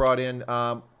people brought in,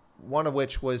 one of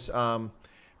which was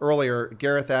earlier.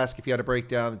 Gareth asked if you had a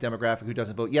breakdown of demographic who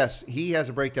doesn't vote. Yes, he has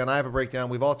a breakdown. I have a breakdown.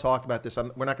 We've all talked about this.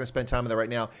 We're not going to spend time on that right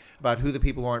now, about who the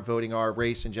people who aren't voting are,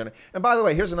 race and gender. And by the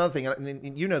way, here's another thing,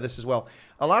 and you know this as well.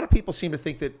 A lot of people seem to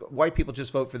think that white people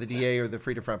just vote for the DA or the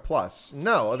Freedom Front Plus.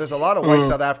 No, there's a lot of white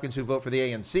South Africans who vote for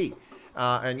the ANC.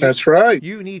 And that's right.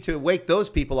 You need to wake those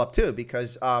people up too,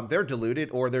 because they're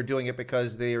deluded, or they're doing it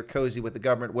because they are cozy with the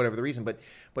government, whatever the reason. But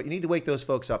you need to wake those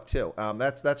folks up too.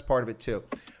 That's part of it too.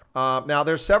 Now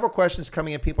there's several questions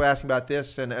coming in. People asking about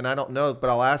this, and I don't know, but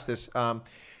I'll ask this.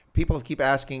 People keep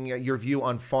asking your view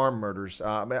on farm murders.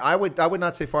 I would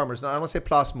not say farm murders. No, I don't want to say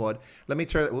plasmod. Let me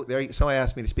turn. There, somebody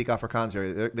asked me to speak Afrikaans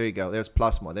area. There you go. There's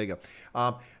plasmod. There you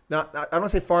go. Now, I don't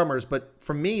want to say farmers, but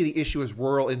for me, the issue is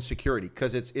rural insecurity,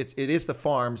 because it is the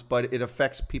farms, but it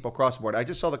affects people across the board. I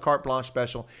just saw the Carte Blanche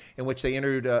special in which they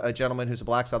interviewed a gentleman who's a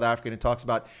black South African and talks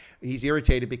about he's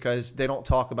irritated because they don't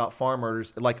talk about farm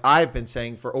murders like I've been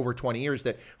saying for over 20 years,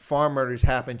 that farm murders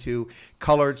happen to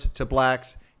coloreds, to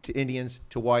blacks, to Indians,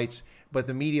 to whites, but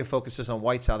the media focuses on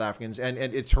white South Africans, and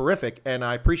it's horrific, and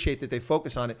I appreciate that they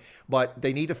focus on it, but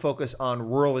they need to focus on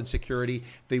rural insecurity,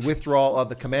 the withdrawal of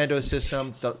the commando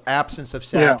system, the absence of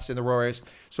SAPs in the rural areas.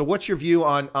 So what's your view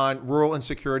on rural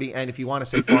insecurity, and if you want to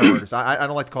say farm murders? I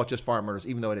don't like to call it just farm murders,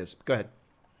 even though it is. Go ahead.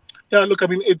 Yeah, look, I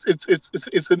mean,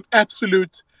 it's an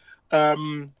absolute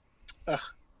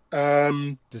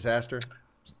disaster.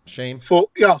 Shame. Sorry,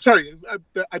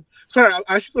 I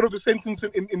actually thought of the sentence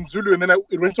in Zulu, and then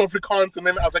it went to Afrikaans, and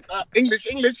then I was like,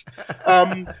 English.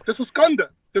 This is scandal.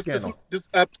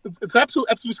 It's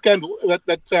absolute scandal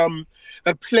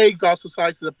that plagues our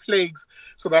society, that plagues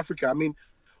South Africa. I mean,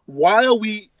 why are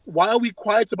we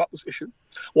quiet about this issue?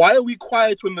 Why are we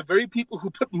quiet when the very people who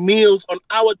put meals on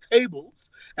our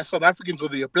tables as South Africans,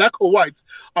 whether you're black or white,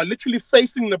 are literally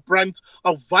facing the brunt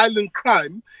of violent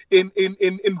crime in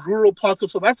rural parts of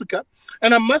South Africa?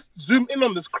 And I must zoom in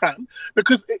on this crime,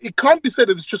 because it can't be said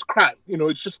that it's just crime. You know,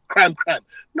 it's just crime.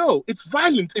 No, it's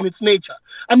violent in its nature.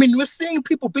 I mean, we're seeing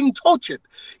people being tortured.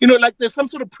 You know, like there's some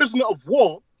sort of prisoner of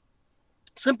war,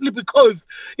 simply because,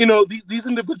 you know, these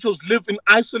individuals live in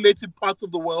isolated parts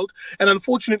of the world. And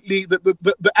unfortunately,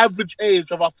 the average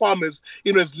age of our farmers,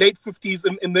 you know, is late 50s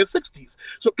and in their 60s.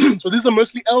 So these are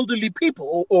mostly elderly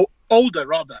people, or older,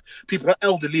 rather. People not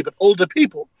elderly, but older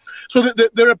people. So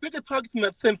they're a bigger target in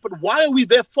that sense. But why are we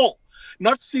therefore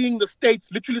not seeing the states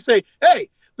literally say, hey,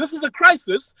 this is a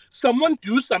crisis. Someone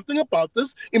do something about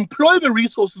this. Employ the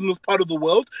resources in this part of the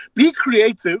world. Be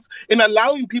creative in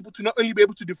allowing people to not only be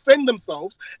able to defend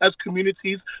themselves as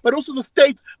communities, but also the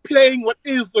state playing what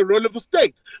is the role of the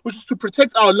state, which is to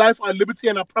protect our life, our liberty,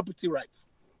 and our property rights.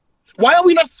 Why are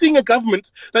we not seeing a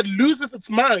government that loses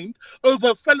its mind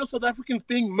over fellow South Africans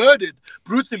being murdered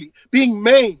brutally, being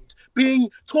maimed, being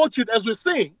tortured, as we're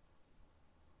seeing?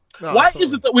 No, why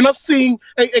is it that we're not seeing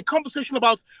a conversation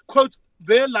about, quote,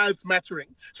 their lives mattering,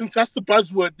 since that's the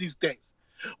buzzword these days?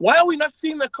 Why are we not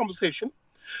seeing that conversation?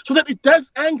 So that it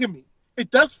does anger me.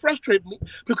 It does frustrate me,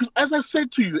 because as I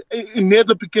said to you near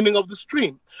the beginning of the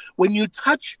stream, when you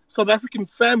touch South African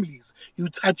families, you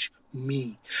touch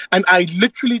me. And I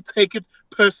literally take it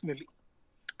personally.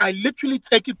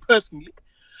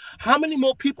 How many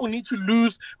more people need to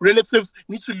lose relatives,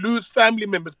 need to lose family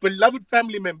members, beloved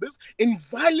family members, in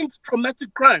violent,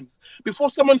 traumatic crimes before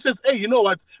someone says, hey, you know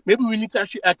what, maybe we need to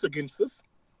actually act against this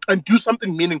and do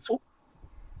something meaningful?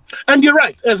 And you're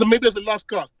right, maybe as a last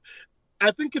gasp,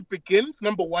 I think it begins,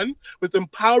 number one, with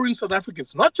empowering South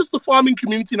Africans, not just the farming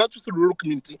community, not just the rural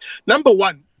community. Number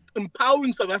one,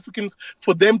 empowering South Africans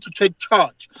for them to take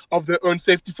charge of their own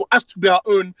safety, for us to be our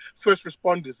own first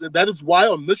responders. And that is why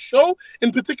on this show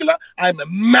in particular, I'm a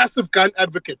massive gun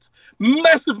advocate.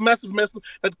 Massive,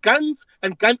 that guns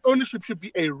and gun ownership should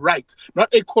be a right, not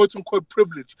a quote-unquote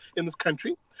privilege in this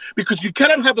country. Because you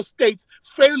cannot have a state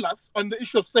fail us on the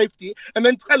issue of safety and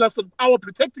then tell us that our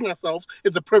protecting ourselves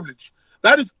is a privilege.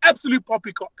 That is absolute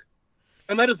poppycock.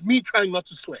 And that is me trying not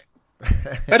to swear.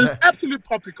 That is absolute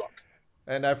poppycock.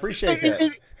 And I appreciate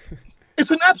that.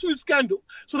 It's an absolute scandal.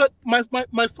 So that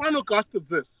my final gasp is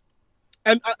this.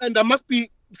 And I must be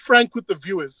frank with the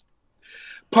viewers.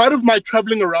 Part of my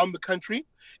traveling around the country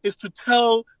is to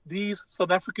tell these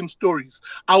South African stories.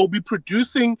 I will be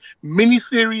producing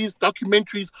mini-series,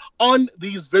 documentaries on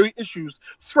these very issues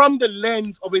from the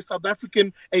lens of a South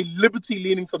African, a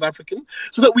liberty-leaning South African,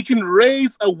 so that we can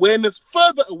raise awareness,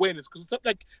 further awareness, because it's not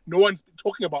like no one's been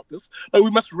talking about this, but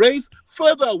we must raise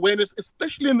further awareness,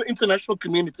 especially in the international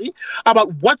community,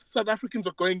 about what South Africans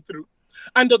are going through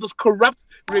under this corrupt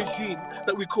regime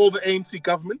that we call the ANC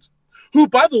government. Who,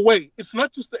 by the way, it's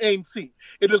not just the ANC.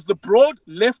 It is the broad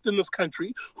left in this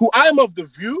country who I am of the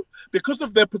view, because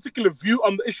of their particular view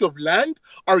on the issue of land,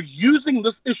 are using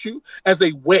this issue as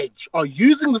a wedge, are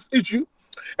using this issue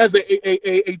as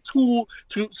a tool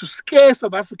to scare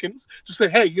South Africans, to say,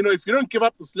 hey, if you don't give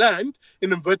up this land,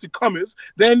 in inverted commas,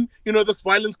 then, this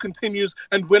violence continues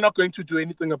and we're not going to do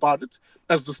anything about it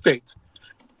as the state.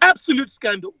 Absolute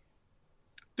scandal.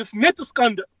 This net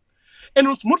scandal. And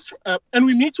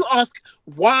we need to ask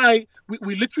why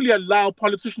we literally allow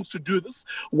politicians to do this.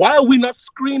 Why are we not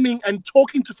screaming and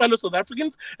talking to fellow South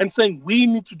Africans and saying we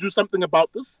need to do something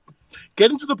about this?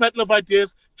 Get into the battle of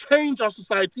ideas, change our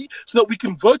society so that we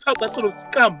can vote out that sort of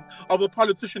scum of a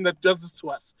politician that does this to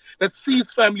us, that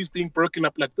sees families being broken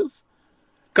up like this.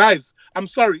 Guys, I'm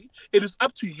sorry. It is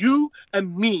up to you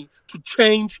and me to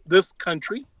change this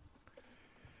country.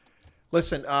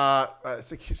 Listen,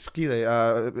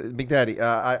 Skile, Big Daddy,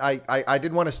 I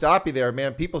didn't want to stop you there,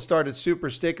 man. People started super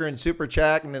sticker and super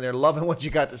chatting, and they're loving what you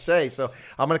got to say. So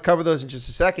I'm going to cover those in just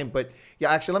a second. But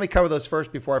yeah, actually, let me cover those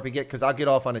first before I forget, because I'll get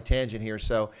off on a tangent here.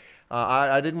 So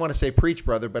I didn't want to say preach,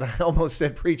 brother, but I almost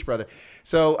said preach, brother.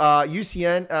 So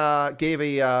UCN gave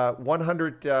a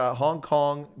 100 Hong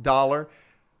Kong dollar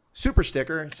super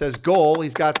sticker. It says goal.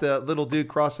 He's got the little dude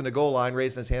crossing the goal line,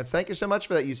 raising his hands. Thank you so much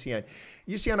for that, UCN.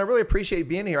 UCN, I really appreciate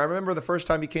being here. I remember the first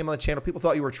time you came on the channel, people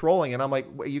thought you were trolling, and I'm like,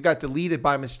 you got deleted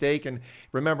by mistake. And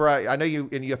remember, I know you,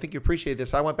 and I think you appreciate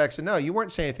this. I went back and said, no, you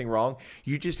weren't saying anything wrong.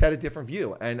 You just had a different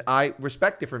view, and I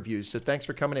respect different views. So thanks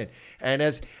for coming in. And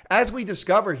as we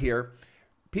discover here,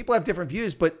 people have different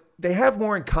views, but they have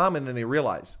more in common than they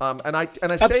realize. And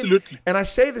I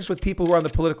say this with people who are on the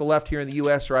political left here in the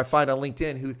U.S. or I find on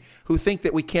LinkedIn who think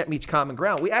that we can't meet common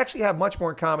ground. We actually have much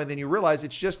more in common than you realize.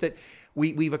 It's just that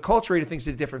we've acculturated things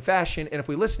in a different fashion, and if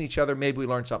we listen to each other, maybe we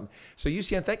learn something. So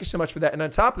UCN, thank you so much for that. And on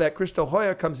top of that, Crystal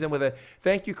Hoya comes in with a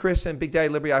thank you, Chris and Big Daddy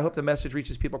Liberty. I hope the message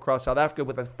reaches people across South Africa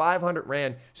with a 500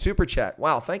 Rand super chat.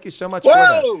 Wow, thank you so much for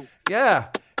that. Yeah,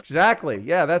 exactly.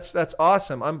 Yeah, that's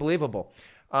awesome. Unbelievable.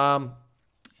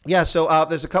 Yeah, so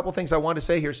there's a couple things I want to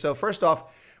say here. So first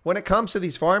off, when it comes to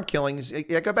these farm killings, I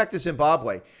go back to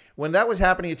Zimbabwe. When that was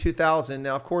happening in 2000,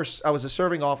 now, of course, I was a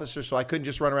serving officer, so I couldn't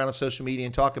just run around on social media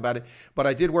and talk about it. But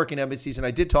I did work in embassies, and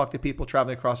I did talk to people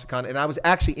traveling across the continent. And I was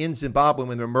actually in Zimbabwe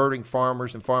when they were murdering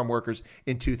farmers and farm workers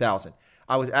in 2000.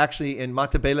 I was actually in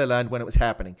Matabeleland when it was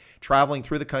happening, traveling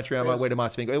through the country on my way to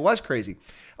Masvingo. It was crazy.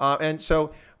 And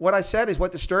so what I said is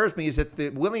what disturbs me is that the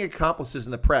willing accomplices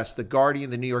in the press, the Guardian,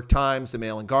 the New York Times, the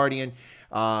Mail and Guardian,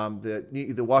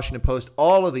 the Washington Post,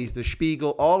 all of these, the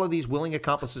Spiegel, all of these willing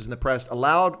accomplices in the press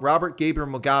allowed Robert Gabriel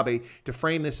Mugabe to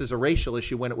frame this as a racial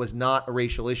issue when it was not a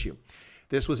racial issue.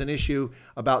 This was an issue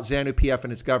about ZANU-PF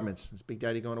and its governments. Is Big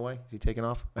Daddy going away? Is he taking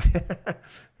off?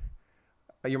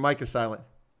 Your mic is silent.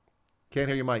 Can't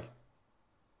hear your mic.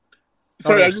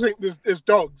 Sorry, I just think there's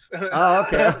dogs. Oh,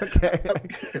 okay.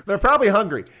 They're probably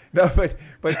hungry. No, but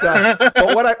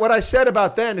what I said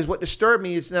about then is what disturbed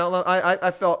me is now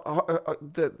I felt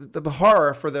the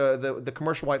horror for the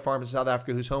commercial white farmers in South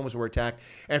Africa whose homes were attacked.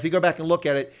 And if you go back and look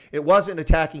at it, it wasn't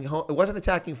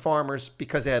attacking farmers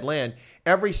because they had land.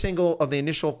 Every single of the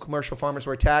initial commercial farmers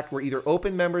were attacked were either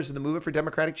open members of the Movement for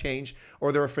Democratic Change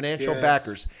or they were financial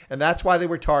backers. And that's why they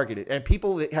were targeted. And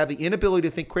people that have the inability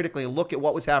to think critically and look at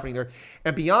what was happening there.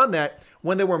 And beyond that,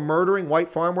 when they were murdering white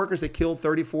farm workers, they killed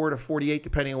 34 to 48,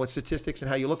 depending on what statistics and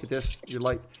how you look at this. You're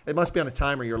like, it must be on a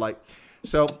timer, you're like.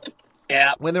 So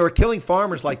yeah, when they were killing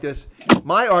farmers like this,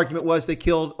 my argument was they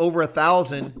killed over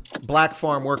 1,000 black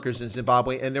farm workers in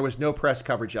Zimbabwe, and there was no press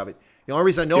coverage of it. The only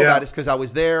reason I know about it is because I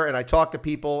was there and I talked to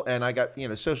people and I got,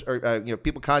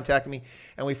 people contacted me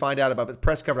and we find out about it. The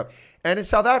press covered up. And in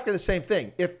South Africa, the same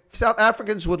thing. If South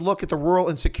Africans would look at the rural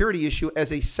insecurity issue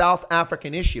as a South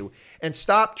African issue and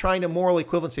stop trying to moral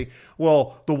equivalency,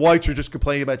 well, the whites are just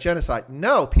complaining about genocide.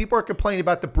 No, people are complaining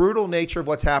about the brutal nature of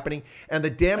what's happening and the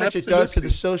damage it does to the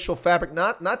social fabric,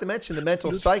 not to mention the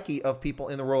mental psyche of people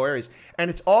in the rural areas. And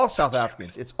it's all South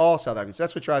Africans. It's all South Africans.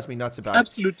 That's what drives me nuts about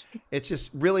it. It's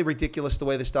just really ridiculous the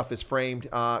way this stuff is framed.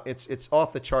 It's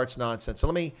off the charts nonsense. So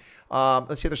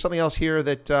let's see. There's something else here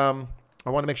that I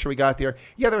want to make sure we got there.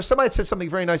 Yeah, there was somebody that said something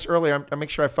very nice earlier. I'll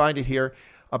make sure I find it here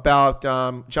about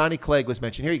Johnny Clegg was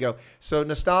mentioned. Here you go. So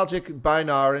Nostalgic by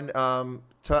Naren,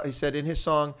 he said in his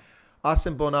song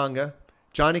Asimbonanga,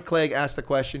 Johnny Clegg asked the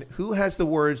question, who has the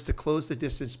words to close the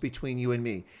distance between you and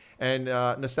me? And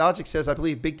Nostalgic says, I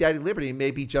believe Big Daddy Liberty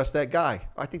may be just that guy.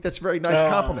 I think that's a very nice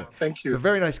compliment. Thank you. It's a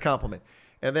very nice compliment.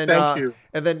 And then, Thank you.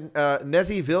 And then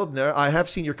Nezi Wildner, I have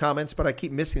seen your comments, but I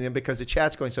keep missing them because the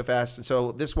chat's going so fast. And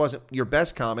so this wasn't your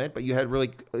best comment, but you had a really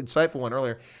insightful one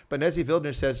earlier. But Nezi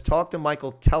Wildner says, talk to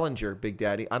Michael Tellinger, Big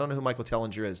Daddy. I don't know who Michael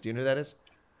Tellinger is. Do you know who that is?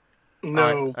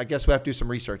 No. I guess we have to do some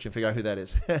research and figure out who that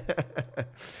is.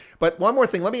 But one more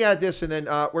thing. Let me add this, and then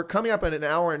we're coming up in an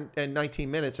hour and 19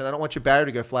 minutes, and I don't want your battery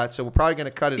to go flat, so we're probably going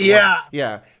to cut it.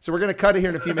 Yeah. So we're going to cut it here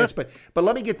in a few minutes. But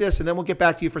let me get this, and then we'll get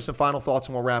back to you for some final thoughts,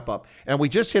 and we'll wrap up. And we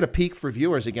just hit a peak for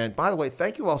viewers again. By the way,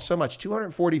 thank you all so much.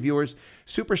 240 viewers,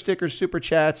 super stickers, super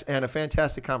chats, and a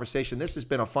fantastic conversation. This has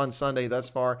been a fun Sunday thus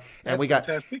far. And we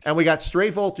got Stray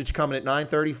Voltage coming at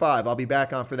 9:35. I'll be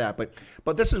back on for that.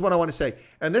 But this is what I want to say.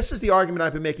 And this is the argument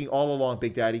I've been making all along,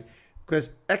 Big Daddy, because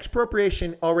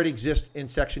expropriation already exists in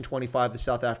Section 25 of the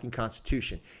South African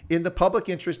Constitution. In the public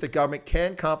interest, the government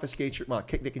can confiscate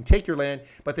they can take your land,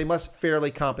 but they must fairly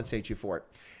compensate you for it.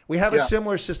 We have a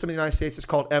similar system in the United States. It's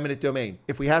called eminent domain.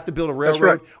 If we have to build a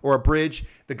railroad or a bridge,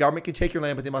 the government can take your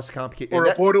land, but they must compensate. Or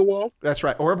a border wall. That's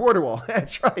right. Or a border wall.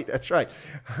 That's right. That's right.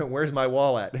 Where's my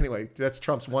wall at? Anyway, that's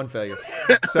Trump's one failure.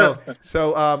 So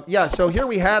here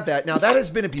we have that. Now, that has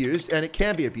been abused, and it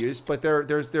can be abused, but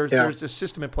there's a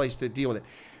system in place to deal with it.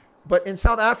 But in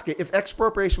South Africa, if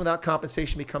expropriation without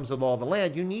compensation becomes the law of the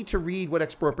land, you need to read what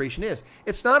expropriation is.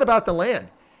 It's not about the land.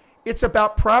 It's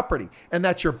about property, and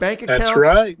that's your bank accounts. That's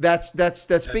right.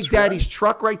 That's Big Daddy's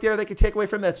truck right there they can take away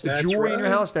from. That's the jewelry in your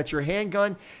house. That's your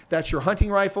handgun. That's your hunting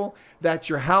rifle. That's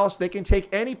your house. They can take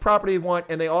any property they want,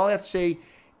 and they all have to say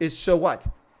is, so what?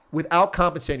 Without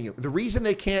compensating you. The reason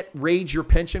they can't raid your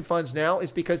pension funds now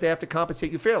is because they have to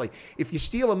compensate you fairly. If you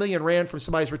steal R1 million from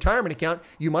somebody's retirement account,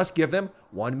 you must give them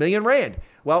R1 million.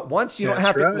 Well, once you don't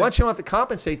have to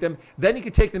compensate them, then you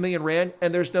can take the R1 million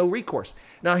and there's no recourse.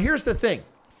 Now, here's the thing.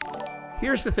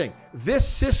 This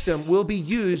system will be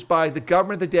used by the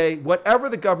government of the day, whatever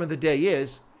the government of the day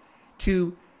is,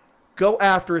 to go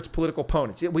after its political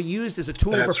opponents. It will be used as a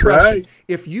tool of oppression. Right.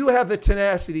 If you have the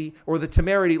tenacity or the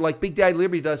temerity, like Big Daddy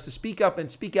Liberty does, to speak up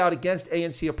and speak out against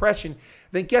ANC oppression,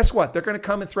 then guess what? They're going to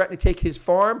come and threaten to take his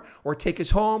farm or take his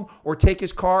home or take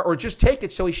his car or just take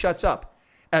it so he shuts up.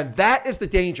 And that is the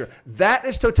danger. That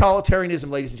is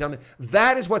totalitarianism, ladies and gentlemen.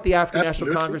 That is what the African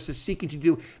National Congress is seeking to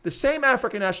do. The same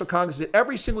African National Congress that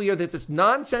every single year that this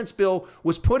nonsense bill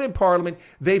was put in Parliament,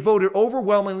 they voted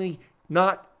overwhelmingly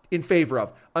not in favor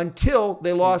of, until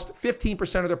they lost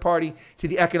 15% of their party to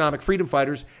the economic freedom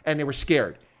fighters, and they were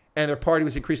scared. And their party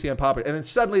was increasingly unpopular. And then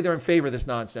suddenly they're in favor of this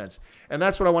nonsense. And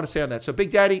that's what I want to say on that. So,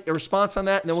 Big Daddy, a response on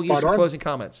that, and then we'll give you some closing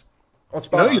comments.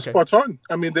 You're spot on.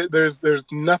 I mean, there's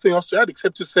nothing else to add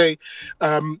except to say,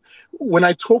 when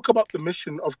I talk about the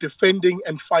mission of defending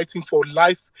and fighting for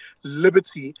life,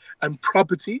 liberty, and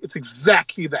property, it's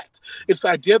exactly that. It's the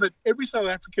idea that every South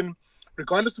African,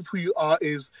 regardless of who you are,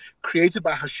 is created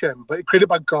by Hashem, but created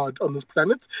by God on this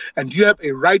planet, and you have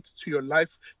a right to your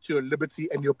life, to your liberty,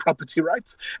 and your property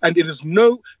rights. And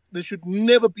there should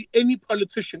never be any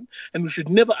politician, and we should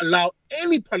never allow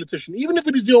any politician, even if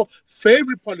it is your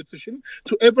favorite politician,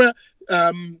 to ever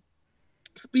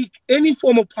speak any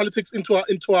form of politics into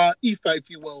our ether, if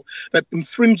you will, that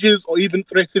infringes or even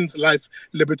threatens life,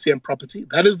 liberty, and property.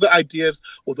 That is the ideas,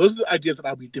 or those are the ideas that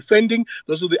I'll be defending.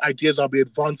 Those are the ideas I'll be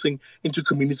advancing into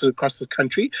communities across the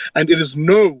country. And it is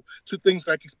no to things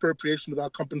like expropriation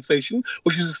without compensation,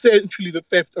 which is essentially the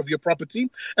theft of your property.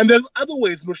 And there's other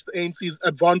ways in which the ANC is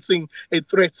advancing a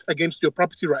threat against your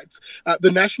property rights.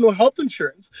 The national health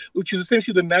insurance, which is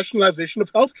essentially the nationalization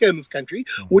of healthcare in this country,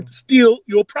 would steal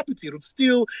your property. It would steal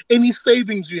any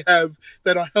savings you have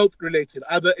that are health related,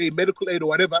 either a medical aid or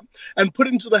whatever, and put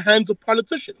it into the hands of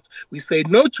politicians. We say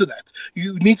no to that.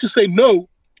 You need to say no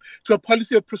to a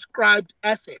policy of prescribed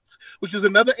assets, which is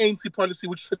another ANC policy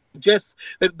which suggests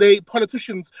that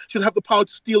politicians should have the power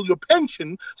to steal your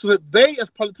pension so that they,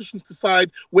 as politicians,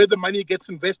 decide where the money gets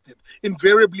invested,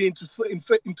 invariably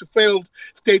into failed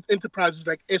state enterprises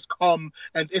like Eskom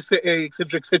and SAA,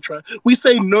 etc., etc. We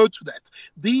say no to that.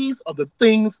 These are the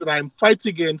things that I am fighting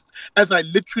against as I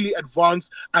literally advance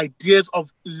ideas of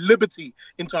liberty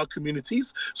into our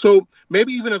communities. So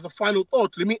maybe even as a final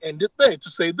thought, let me end it there to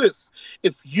say this.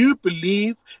 If you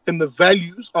believe in the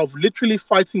values of literally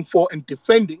fighting for and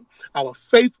defending our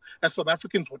faith as South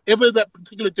Africans, whatever that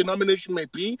particular denomination may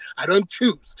be, I don't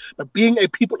choose, but being a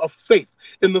people of faith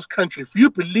in this country, if you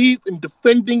believe in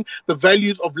defending the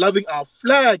values of loving our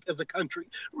flag as a country,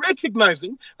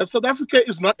 recognizing that South Africa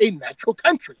is not a natural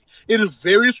country. It is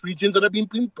various regions that have been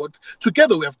put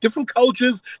together. We have different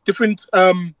cultures, different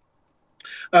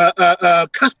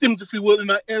customs, if you will, in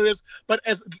our areas, but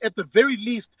at the very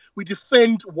least, we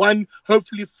defend one,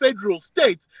 hopefully, federal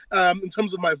state. In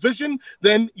terms of my vision,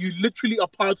 then you literally are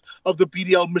part of the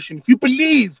BDL mission. If you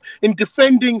believe in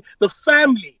defending the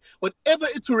family, whatever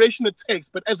iteration it takes,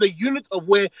 but as a unit of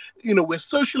where, we're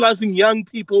socializing young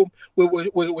people,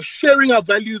 we're sharing our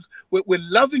values, we're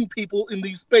loving people in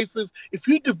these spaces. If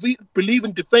you believe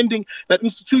in defending that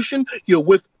institution, you're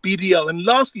with BDL. And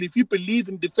lastly, if you believe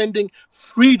in defending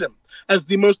freedom as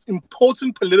the most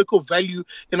important political value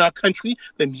in our country,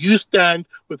 then you stand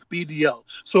with BDL.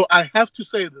 So I have to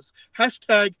say this,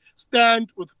 #stand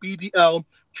with BDL.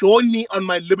 Join me on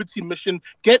my liberty mission.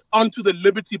 Get onto the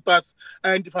Liberty bus.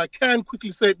 And if I can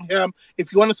quickly say it here,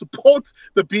 if you want to support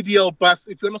the BDL bus,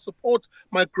 if you want to support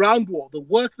my ground war, the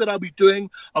work that I'll be doing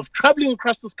of traveling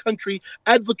across this country,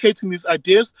 advocating these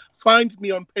ideas, find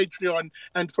me on Patreon.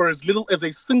 And for as little as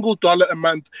 $1 a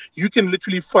month, you can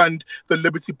literally fund the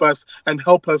Liberty bus and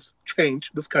help us change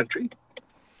this country.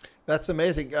 That's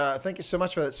amazing. Thank you so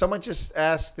much for that. Someone just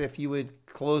asked if you would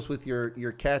close with your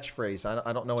catchphrase.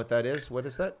 I don't know what that is. What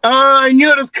is that? I knew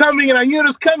it was coming, and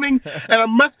and I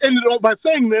must end it all by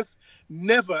saying this: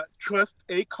 never trust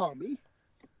a commie.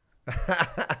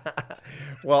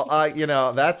 Well,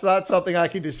 that's not something I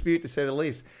can dispute, to say the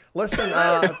least. Listen,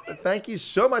 thank you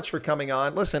so much for coming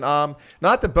on. Listen,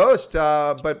 not to boast,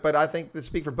 but I think, to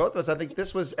speak for both of us, I think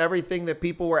this was everything that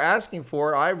people were asking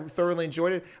for. I thoroughly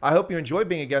enjoyed it. I hope you enjoyed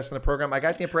being a guest on the program. I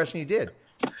got the impression you did.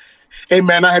 Hey,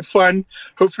 man, I had fun.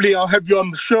 Hopefully I'll have you on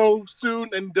the show soon.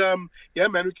 And yeah,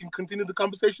 man, we can continue the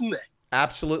conversation there.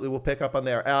 Absolutely. We'll pick up on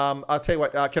there. I'll tell you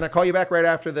what, can I call you back right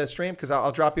after the stream? Because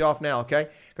I'll drop you off now, okay?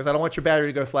 Because I don't want your battery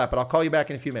to go flat, but I'll call you back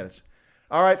in a few minutes.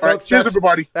 All right, folks. All right, cheers,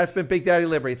 everybody. That's been Big Daddy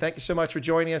Liberty. Thank you so much for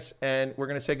joining us, and we're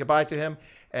going to say goodbye to him,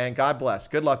 and God bless.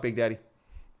 Good luck, Big Daddy.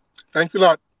 Thanks a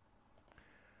lot.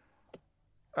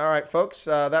 All right, folks.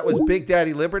 That was Big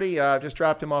Daddy Liberty. Just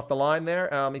dropped him off the line there.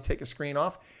 Let me take a screen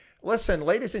off. Listen,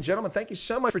 ladies and gentlemen, thank you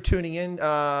so much for tuning in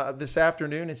this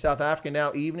afternoon in South Africa,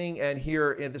 now evening, and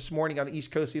here this morning on the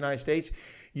East Coast of the United States.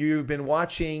 You've been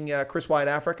watching Chris Wyatt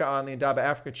Africa on the Indaba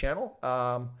Africa channel.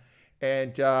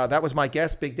 And that was my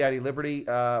guest, Big Daddy Liberty.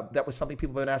 That was something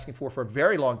people have been asking for a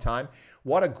very long time.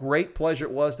 What a great pleasure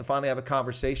it was to finally have a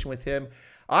conversation with him.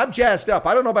 I'm jazzed up.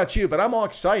 I don't know about you, but I'm all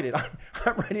excited.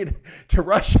 I'm ready to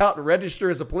rush out and register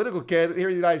as a political candidate here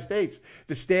in the United States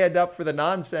to stand up for the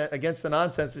nonsense, against the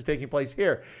nonsense that's taking place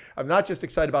here. I'm not just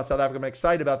excited about South Africa. I'm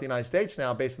excited about the United States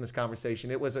now based on this conversation.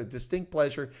 It was a distinct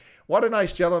pleasure. What a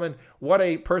nice gentleman. What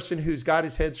a person who's got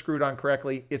his head screwed on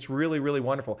correctly. It's really, really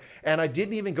wonderful. And I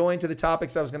didn't even go into the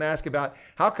topics I was going to ask about.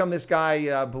 How come this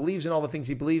guy believes in all the things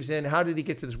he believes in? How did he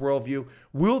get to this worldview?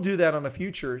 We'll do that on a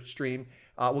future stream.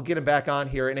 We'll get him back on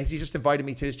here, and he just invited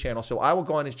me to his channel, so I will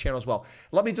go on his channel as well.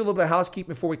 Let me do a little bit of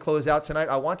housekeeping before we close out tonight.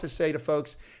 I want to say to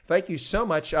folks, thank you so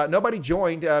much. Nobody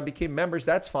joined, became members.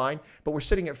 That's fine, but we're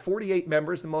sitting at 48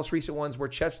 members. The most recent ones were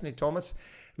Chesney Thomas,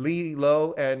 Lee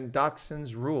Lowe, and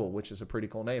Dachshund's Rule, which is a pretty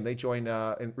cool name. They joined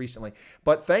recently.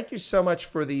 But thank you so much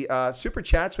for the super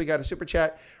chats. We got a super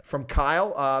chat from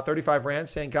Kyle, 35 Rand,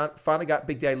 saying, finally got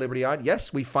Big Daddy Liberty on.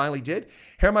 Yes, we finally did.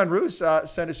 Herman Ruse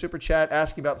sent a super chat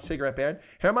asking about the cigarette ban.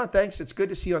 Herman, thanks. It's good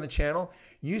to see you on the channel.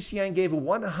 UCN gave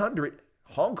 100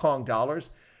 Hong Kong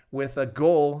dollars with a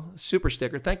goal super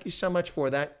sticker. Thank you so much for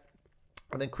that.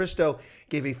 And then Christo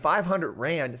gave a 500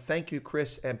 Rand. Thank you,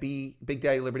 Chris, and Big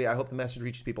Daddy Liberty. I hope the message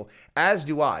reaches people, as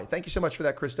do I. Thank you so much for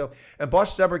that, Christo. And Bosch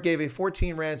Zuber gave a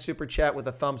 14 Rand super chat with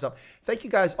a thumbs up. Thank you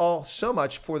guys all so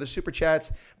much for the super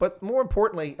chats. But more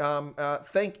importantly,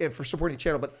 thank you for supporting the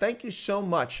channel. But thank you so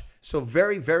much, so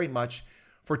very, very much,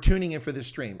 for tuning in for this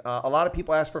stream. A lot of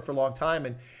people asked for it for a long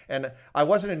time, and I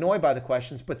wasn't annoyed by the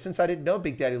questions, but since I didn't know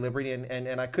Big Daddy Liberty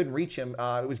and I couldn't reach him,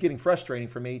 it was getting frustrating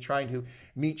for me trying to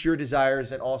meet your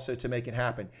desires and also to make it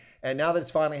happen. And now that it's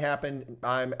finally happened,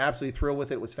 I'm absolutely thrilled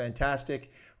with it. It was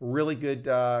fantastic. Really good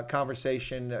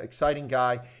conversation, exciting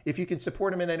guy. If you can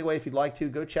support him in any way, if you'd like to,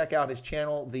 go check out his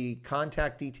channel. The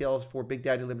contact details for Big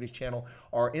Daddy Liberty's channel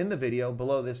are in the video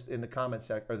below this in the comment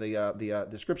section or the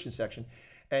description section.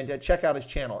 And check out his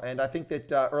channel. And I think that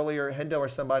earlier Hendo or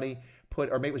somebody put,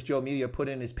 or maybe it was Joe Amelia, put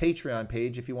in his Patreon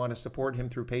page if you want to support him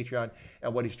through Patreon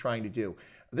and what he's trying to do.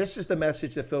 This is the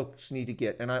message that folks need to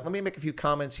get. And let me make a few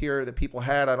comments here that people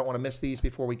had. I don't want to miss these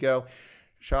before we go.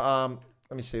 Let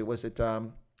me see. Was it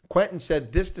Quentin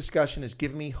said, this discussion has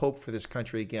given me hope for this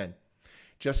country again.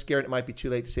 Just scared it might be too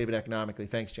late to save it economically.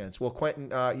 Thanks, gents. Well, Quentin,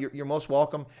 you're most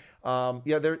welcome.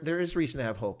 Yeah, there is reason to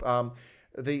have hope.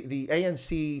 The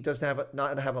ANC does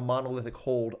not have a monolithic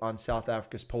hold on South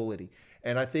Africa's polity.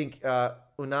 And I think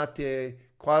Unate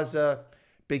Kwaza,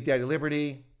 Big Daddy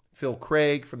Liberty, Phil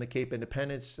Craig from the Cape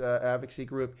Independence Advocacy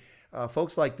Group,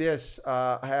 folks like this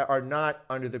are not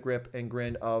under the grip and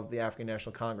grin of the African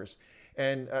National Congress.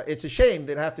 And it's a shame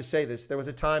that I have to say this. There was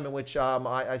a time in which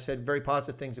I said very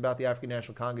positive things about the African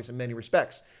National Congress in many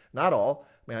respects. Not all.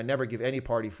 I mean, I never give any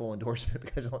party full endorsement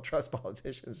because I don't trust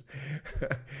politicians.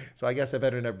 So I guess I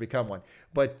better never become one.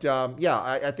 But yeah,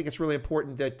 I think it's really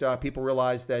important that people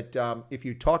realize that if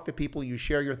you talk to people, you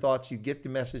share your thoughts, you get the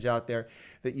message out there,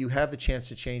 that you have the chance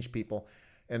to change people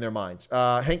and their minds.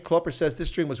 Hank Klopper says, this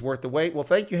stream was worth the wait. Well,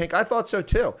 thank you, Hank. I thought so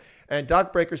too. And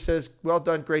Doc Breaker says, well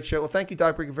done, great show. Well, thank you,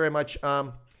 Doc Breaker, very much.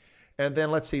 And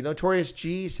then let's see. Notorious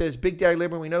G says, Big Daddy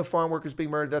Liberty, we know farm workers being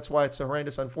murdered. That's why it's so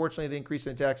horrendous. Unfortunately, the increase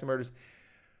in attacks and murders.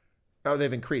 Oh,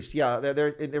 they've increased. Yeah,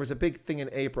 there was a big thing in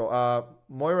April.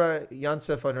 Moira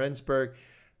Jansa von Rensburg,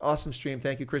 awesome stream.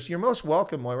 Thank you, Chris. You're most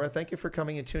welcome, Moira. Thank you for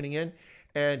coming and tuning in.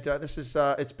 And this is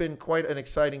it's been quite an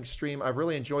exciting stream. I've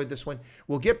really enjoyed this one.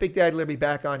 We'll get Big Daddy Liberty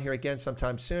back on here again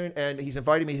sometime soon, and he's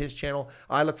invited me to his channel.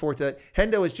 I look forward to that.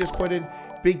 Hendo has just put in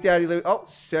Big Daddy Liberty. Oh,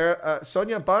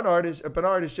 Sonia Bernard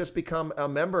has just become a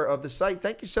member of the site.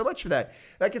 Thank you so much for that.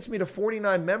 That gets me to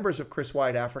 49 members of Chris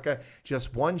Wyatt Africa,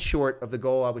 just one short of the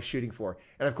goal I was shooting for.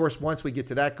 And of course, once we get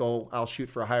to that goal, I'll shoot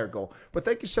for a higher goal. But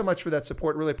thank you so much for that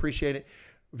support. Really appreciate it.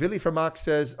 Vili Vermaak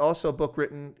says, also a book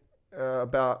written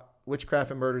about witchcraft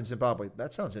and murder in Zimbabwe.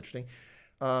 That sounds interesting.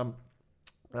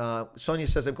 Sonia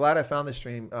says, I'm glad I found this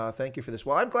stream. Thank you for this.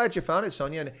 Well, I'm glad you found it,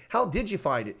 Sonia. And how did you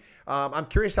find it? I'm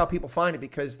curious how people find it,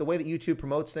 because the way that YouTube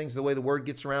promotes things, the way the word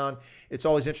gets around, it's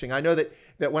always interesting. I know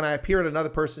that when I appear on another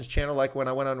person's channel, like when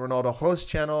I went on Ronaldo Host's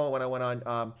channel, when I went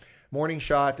on Morning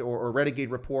Shot or Renegade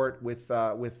Report with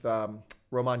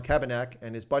Roman Kabanak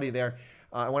and his buddy there,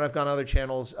 when I've gone on other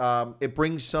channels, it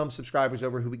brings some subscribers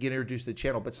over who we get introduced to the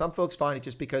channel. But some folks find it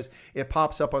just because it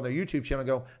pops up on their YouTube channel and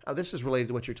go, oh, this is related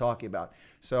to what you're talking about.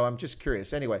 So I'm just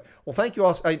curious. Anyway, well, thank you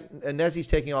all. Nezzy's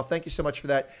taking off. Thank you so much for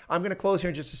that. I'm going to close here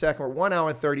in just a second. We're 1 hour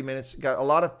and 30 minutes. Got a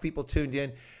lot of people tuned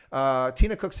in.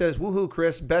 Tina Cook says, woohoo,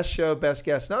 Chris, best show, best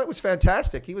guest. No, it was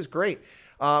fantastic. He was great.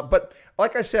 But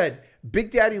like I said,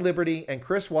 Big Daddy Liberty and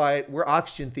Chris Wyatt, we're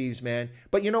oxygen thieves, man.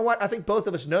 But you know what? I think both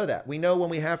of us know that. We know when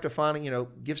we have to finally,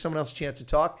 give someone else a chance to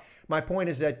talk. My point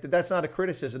is that that's not a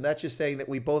criticism. That's just saying that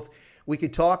we can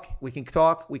talk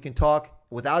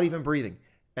without even breathing.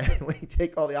 And we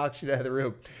take all the oxygen out of the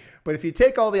room. But if you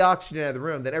take all the oxygen out of the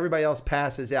room, then everybody else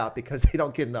passes out because they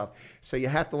don't get enough. So you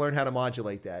have to learn how to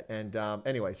modulate that. And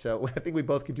anyway, so I think we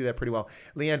both can do that pretty well.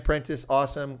 Leanne Prentice,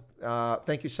 awesome.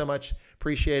 Thank you so much.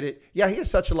 Appreciate it. Yeah, he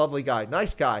is such a lovely guy.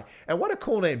 Nice guy. And what a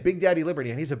cool name, Big Daddy Liberty.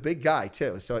 And he's a big guy,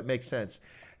 too. So it makes sense.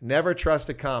 Never trust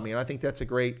a commie. And I think that's a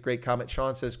great, great comment.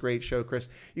 Sean says, great show, Chris.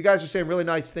 You guys are saying really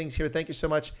nice things here. Thank you so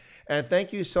much. And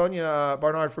thank you, Sonia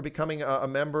Barnard, for becoming a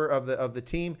member of the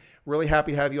team. Really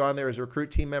happy to have you on there as a recruit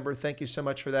team member. Thank you so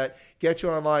much for that. Get you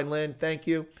online, Lynn. Thank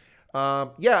you.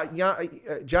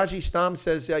 Jaji Stam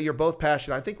says, you're both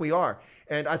passionate. I think we are.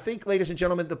 And I think, ladies and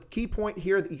gentlemen, the key point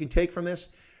here that you can take from this,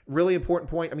 really important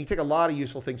point. I mean, you take a lot of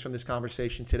useful things from this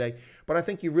conversation today, but I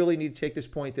think you really need to take this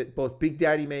point that both Big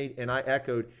Daddy made and I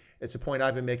echoed. It's a point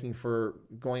I've been making for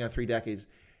going on 3 decades.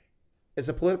 As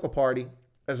a political party,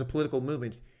 as a political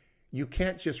movement, you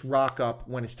can't just rock up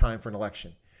when it's time for an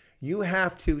election. You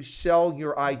have to sell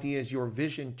your ideas, your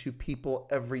vision to people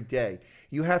every day.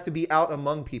 You have to be out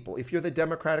among people. If you're the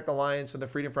Democratic Alliance or the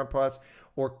Freedom Front Plus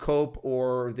or COPE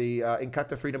or the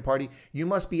Inkatha Freedom Party, you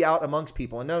must be out amongst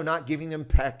people. And no, not giving them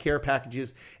care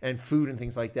packages and food and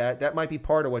things like that. That might be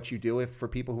part of what you do if for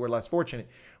people who are less fortunate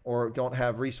or don't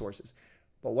have resources.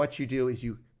 But what you do is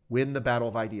you win the battle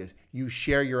of ideas. You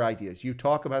share your ideas. You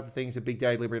talk about the things that Big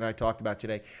Daddy Liberty and I talked about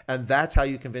today. And that's how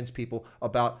you convince people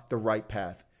about the right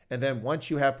path. And then once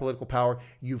you have political power,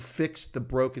 you fix the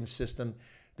broken system,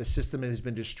 the system that has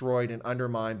been destroyed and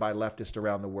undermined by leftists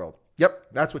around the world. Yep,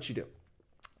 that's what you do.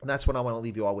 And that's what I want to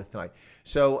leave you all with tonight.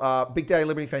 So Big Daddy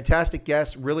Liberty, fantastic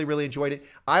guest. Really, really enjoyed it.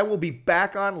 I will be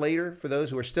back on later for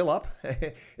those who are still up.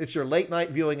 It's your late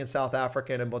night viewing in South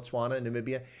Africa and in Botswana and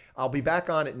Namibia. I'll be back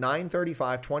on at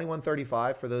 9:35,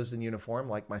 21:35 for those in uniform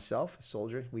like myself, a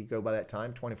soldier. We go by that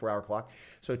time, 24-hour clock.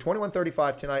 So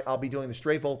 21:35 tonight, I'll be doing the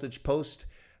Stray Voltage post.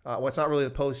 Well, it's not really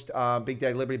the post Big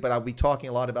Daddy Liberty, but I'll be talking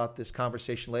a lot about this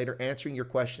conversation later, answering your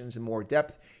questions in more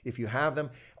depth if you have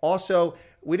them. Also,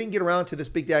 we didn't get around to this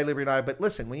Big Daddy Liberty and I, but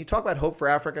listen, when you talk about hope for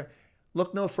Africa,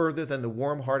 look no further than the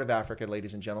warm heart of Africa,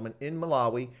 ladies and gentlemen, in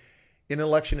Malawi, in an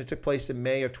election that took place in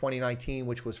May of 2019,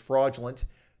 which was fraudulent.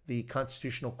 The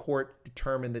Constitutional Court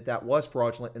determined that that was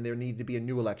fraudulent and there needed to be a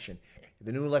new election.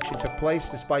 The new election took place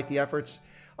despite the efforts.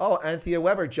 Oh, Anthea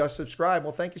Weber just subscribed.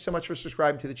 Well, thank you so much for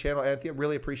subscribing to the channel, Anthea.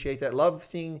 Really appreciate that. Love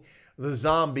seeing the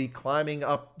zombie climbing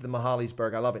up the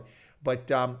Mahalisberg. I love it. But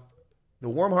the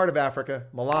warm heart of Africa,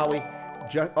 Malawi.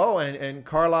 And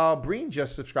Carlisle Breen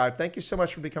just subscribed. Thank you so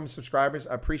much for becoming subscribers.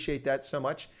 I appreciate that so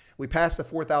much. We passed the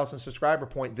 4,000 subscriber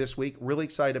point this week. Really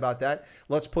excited about that.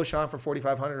 Let's push on for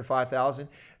 4,500 or 5,000.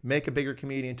 Make a bigger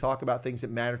community and talk about things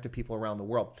that matter to people around the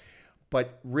world.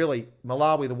 But really,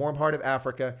 Malawi, the warm heart of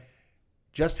Africa,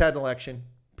 just had an election,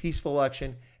 peaceful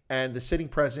election, and the sitting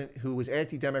president, who was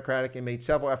anti-democratic and made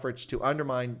several efforts to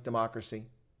undermine democracy,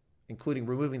 including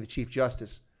removing the Chief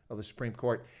Justice of the Supreme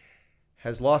Court,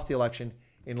 has lost the election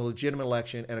in a legitimate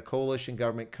election, and a coalition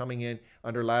government coming in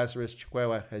under Lazarus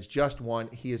Chakwera has just won.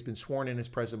 He has been sworn in as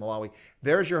president of Malawi.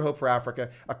 There's your hope for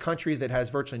Africa, a country that has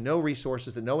virtually no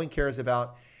resources, that no one cares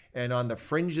about, and on the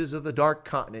fringes of the dark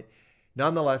continent,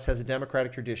 nonetheless has a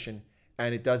democratic tradition,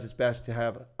 and it does its best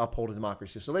to uphold a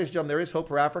democracy. So, ladies and gentlemen, there is hope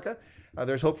for Africa.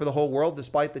 There's hope for the whole world,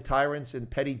 despite the tyrants and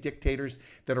petty dictators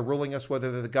that are ruling us,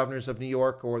 whether they're the governors of New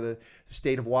York or the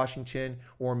state of Washington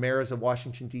or mayors of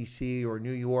Washington, D.C. or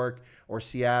New York or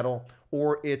Seattle,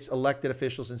 or its elected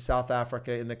officials in South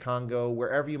Africa, in the Congo,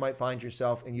 wherever you might find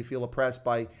yourself and you feel oppressed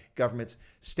by governments.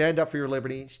 Stand up for your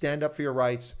liberty. Stand up for your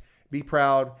rights. Be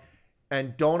proud.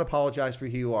 And don't apologize for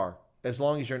who you are. As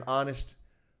long as you're an honest,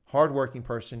 hardworking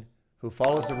person who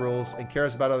follows the rules and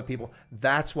cares about other people,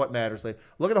 that's what matters.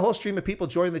 Look at a whole stream of people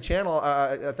joining the channel.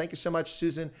 Thank you so much.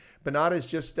 Susan Benata has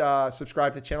just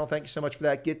subscribed to the channel. Thank you so much for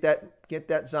that. Get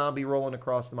that zombie rolling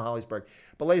across the Mahalisberg.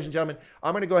 But ladies and gentlemen,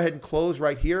 I'm going to go ahead and close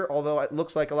right here, although it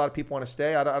looks like a lot of people want to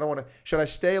stay. I don't want to. Should I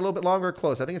stay a little bit longer or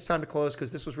close? I think it's time to close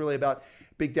because this was really about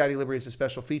Big Daddy Liberty as a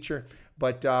special feature.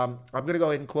 But I'm going to go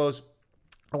ahead and close.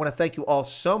 I want to thank you all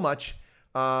so much.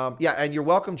 And you're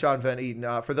welcome, John Van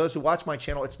Eden. For those who watch my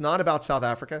channel, it's not about South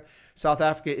Africa. South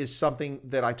Africa is something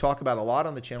that I talk about a lot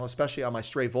on the channel, especially on my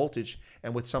Stray Voltage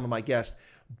and with some of my guests.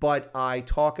 But I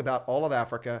talk about all of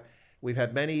Africa. We've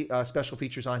had many special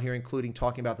features on here, including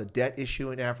talking about the debt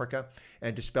issue in Africa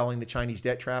and dispelling the Chinese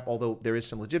debt trap, although there is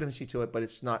some legitimacy to it, but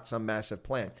it's not some massive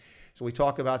plan. So we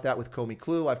talk about that with Komi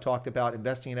Klu. I've talked about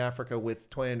investing in Africa with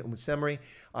Toyin Umsemri.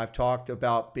 I've talked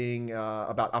about being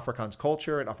about Afrikaans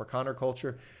culture and Afrikaner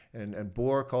culture and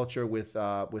Boer culture with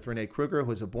Renee Kruger,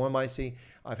 who's a Boermeisie.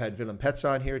 I've had Willem Petz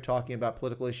on here talking about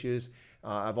political issues.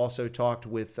 I've also talked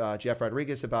with Jeff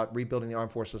Rodriguez about rebuilding the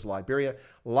armed forces of Liberia.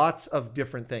 Lots of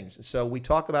different things. So we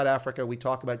talk about Africa. We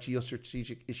talk about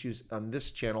geostrategic issues on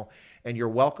this channel, and you're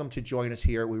welcome to join us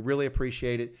here. We really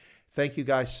appreciate it. Thank you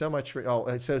guys so much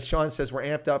for, so Sean says we're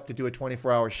amped up to do a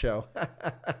 24-hour show.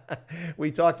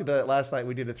 We talked about it last night.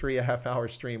 We did a 3.5-hour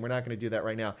stream. We're not going to do that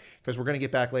right now because we're going to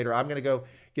get back later. I'm going to go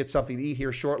get something to eat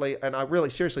here shortly. And I really,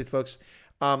 seriously, folks,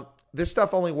 this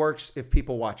stuff only works if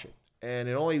people watch it. And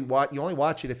you only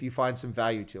watch it if you find some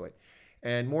value to it.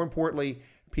 And more importantly,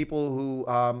 people who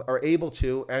are able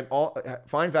to and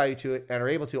find value to it and are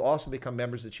able to also become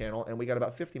members of the channel. And we got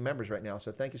about 50 members right now.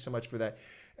 So thank you so much for that.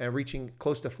 And reaching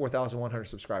close to 4,100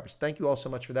 subscribers. Thank you all so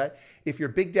much for that. If you're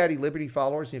Big Daddy Liberty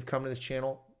followers and you've come to this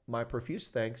channel, my profuse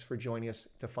thanks for joining us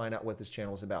to find out what this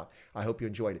channel is about. I hope you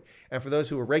enjoyed it. And for those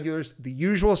who are regulars, the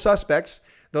usual suspects,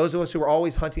 those of us who are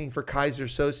always hunting for Kaiser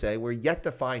Sose, we're yet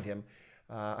to find him,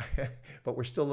 but we're still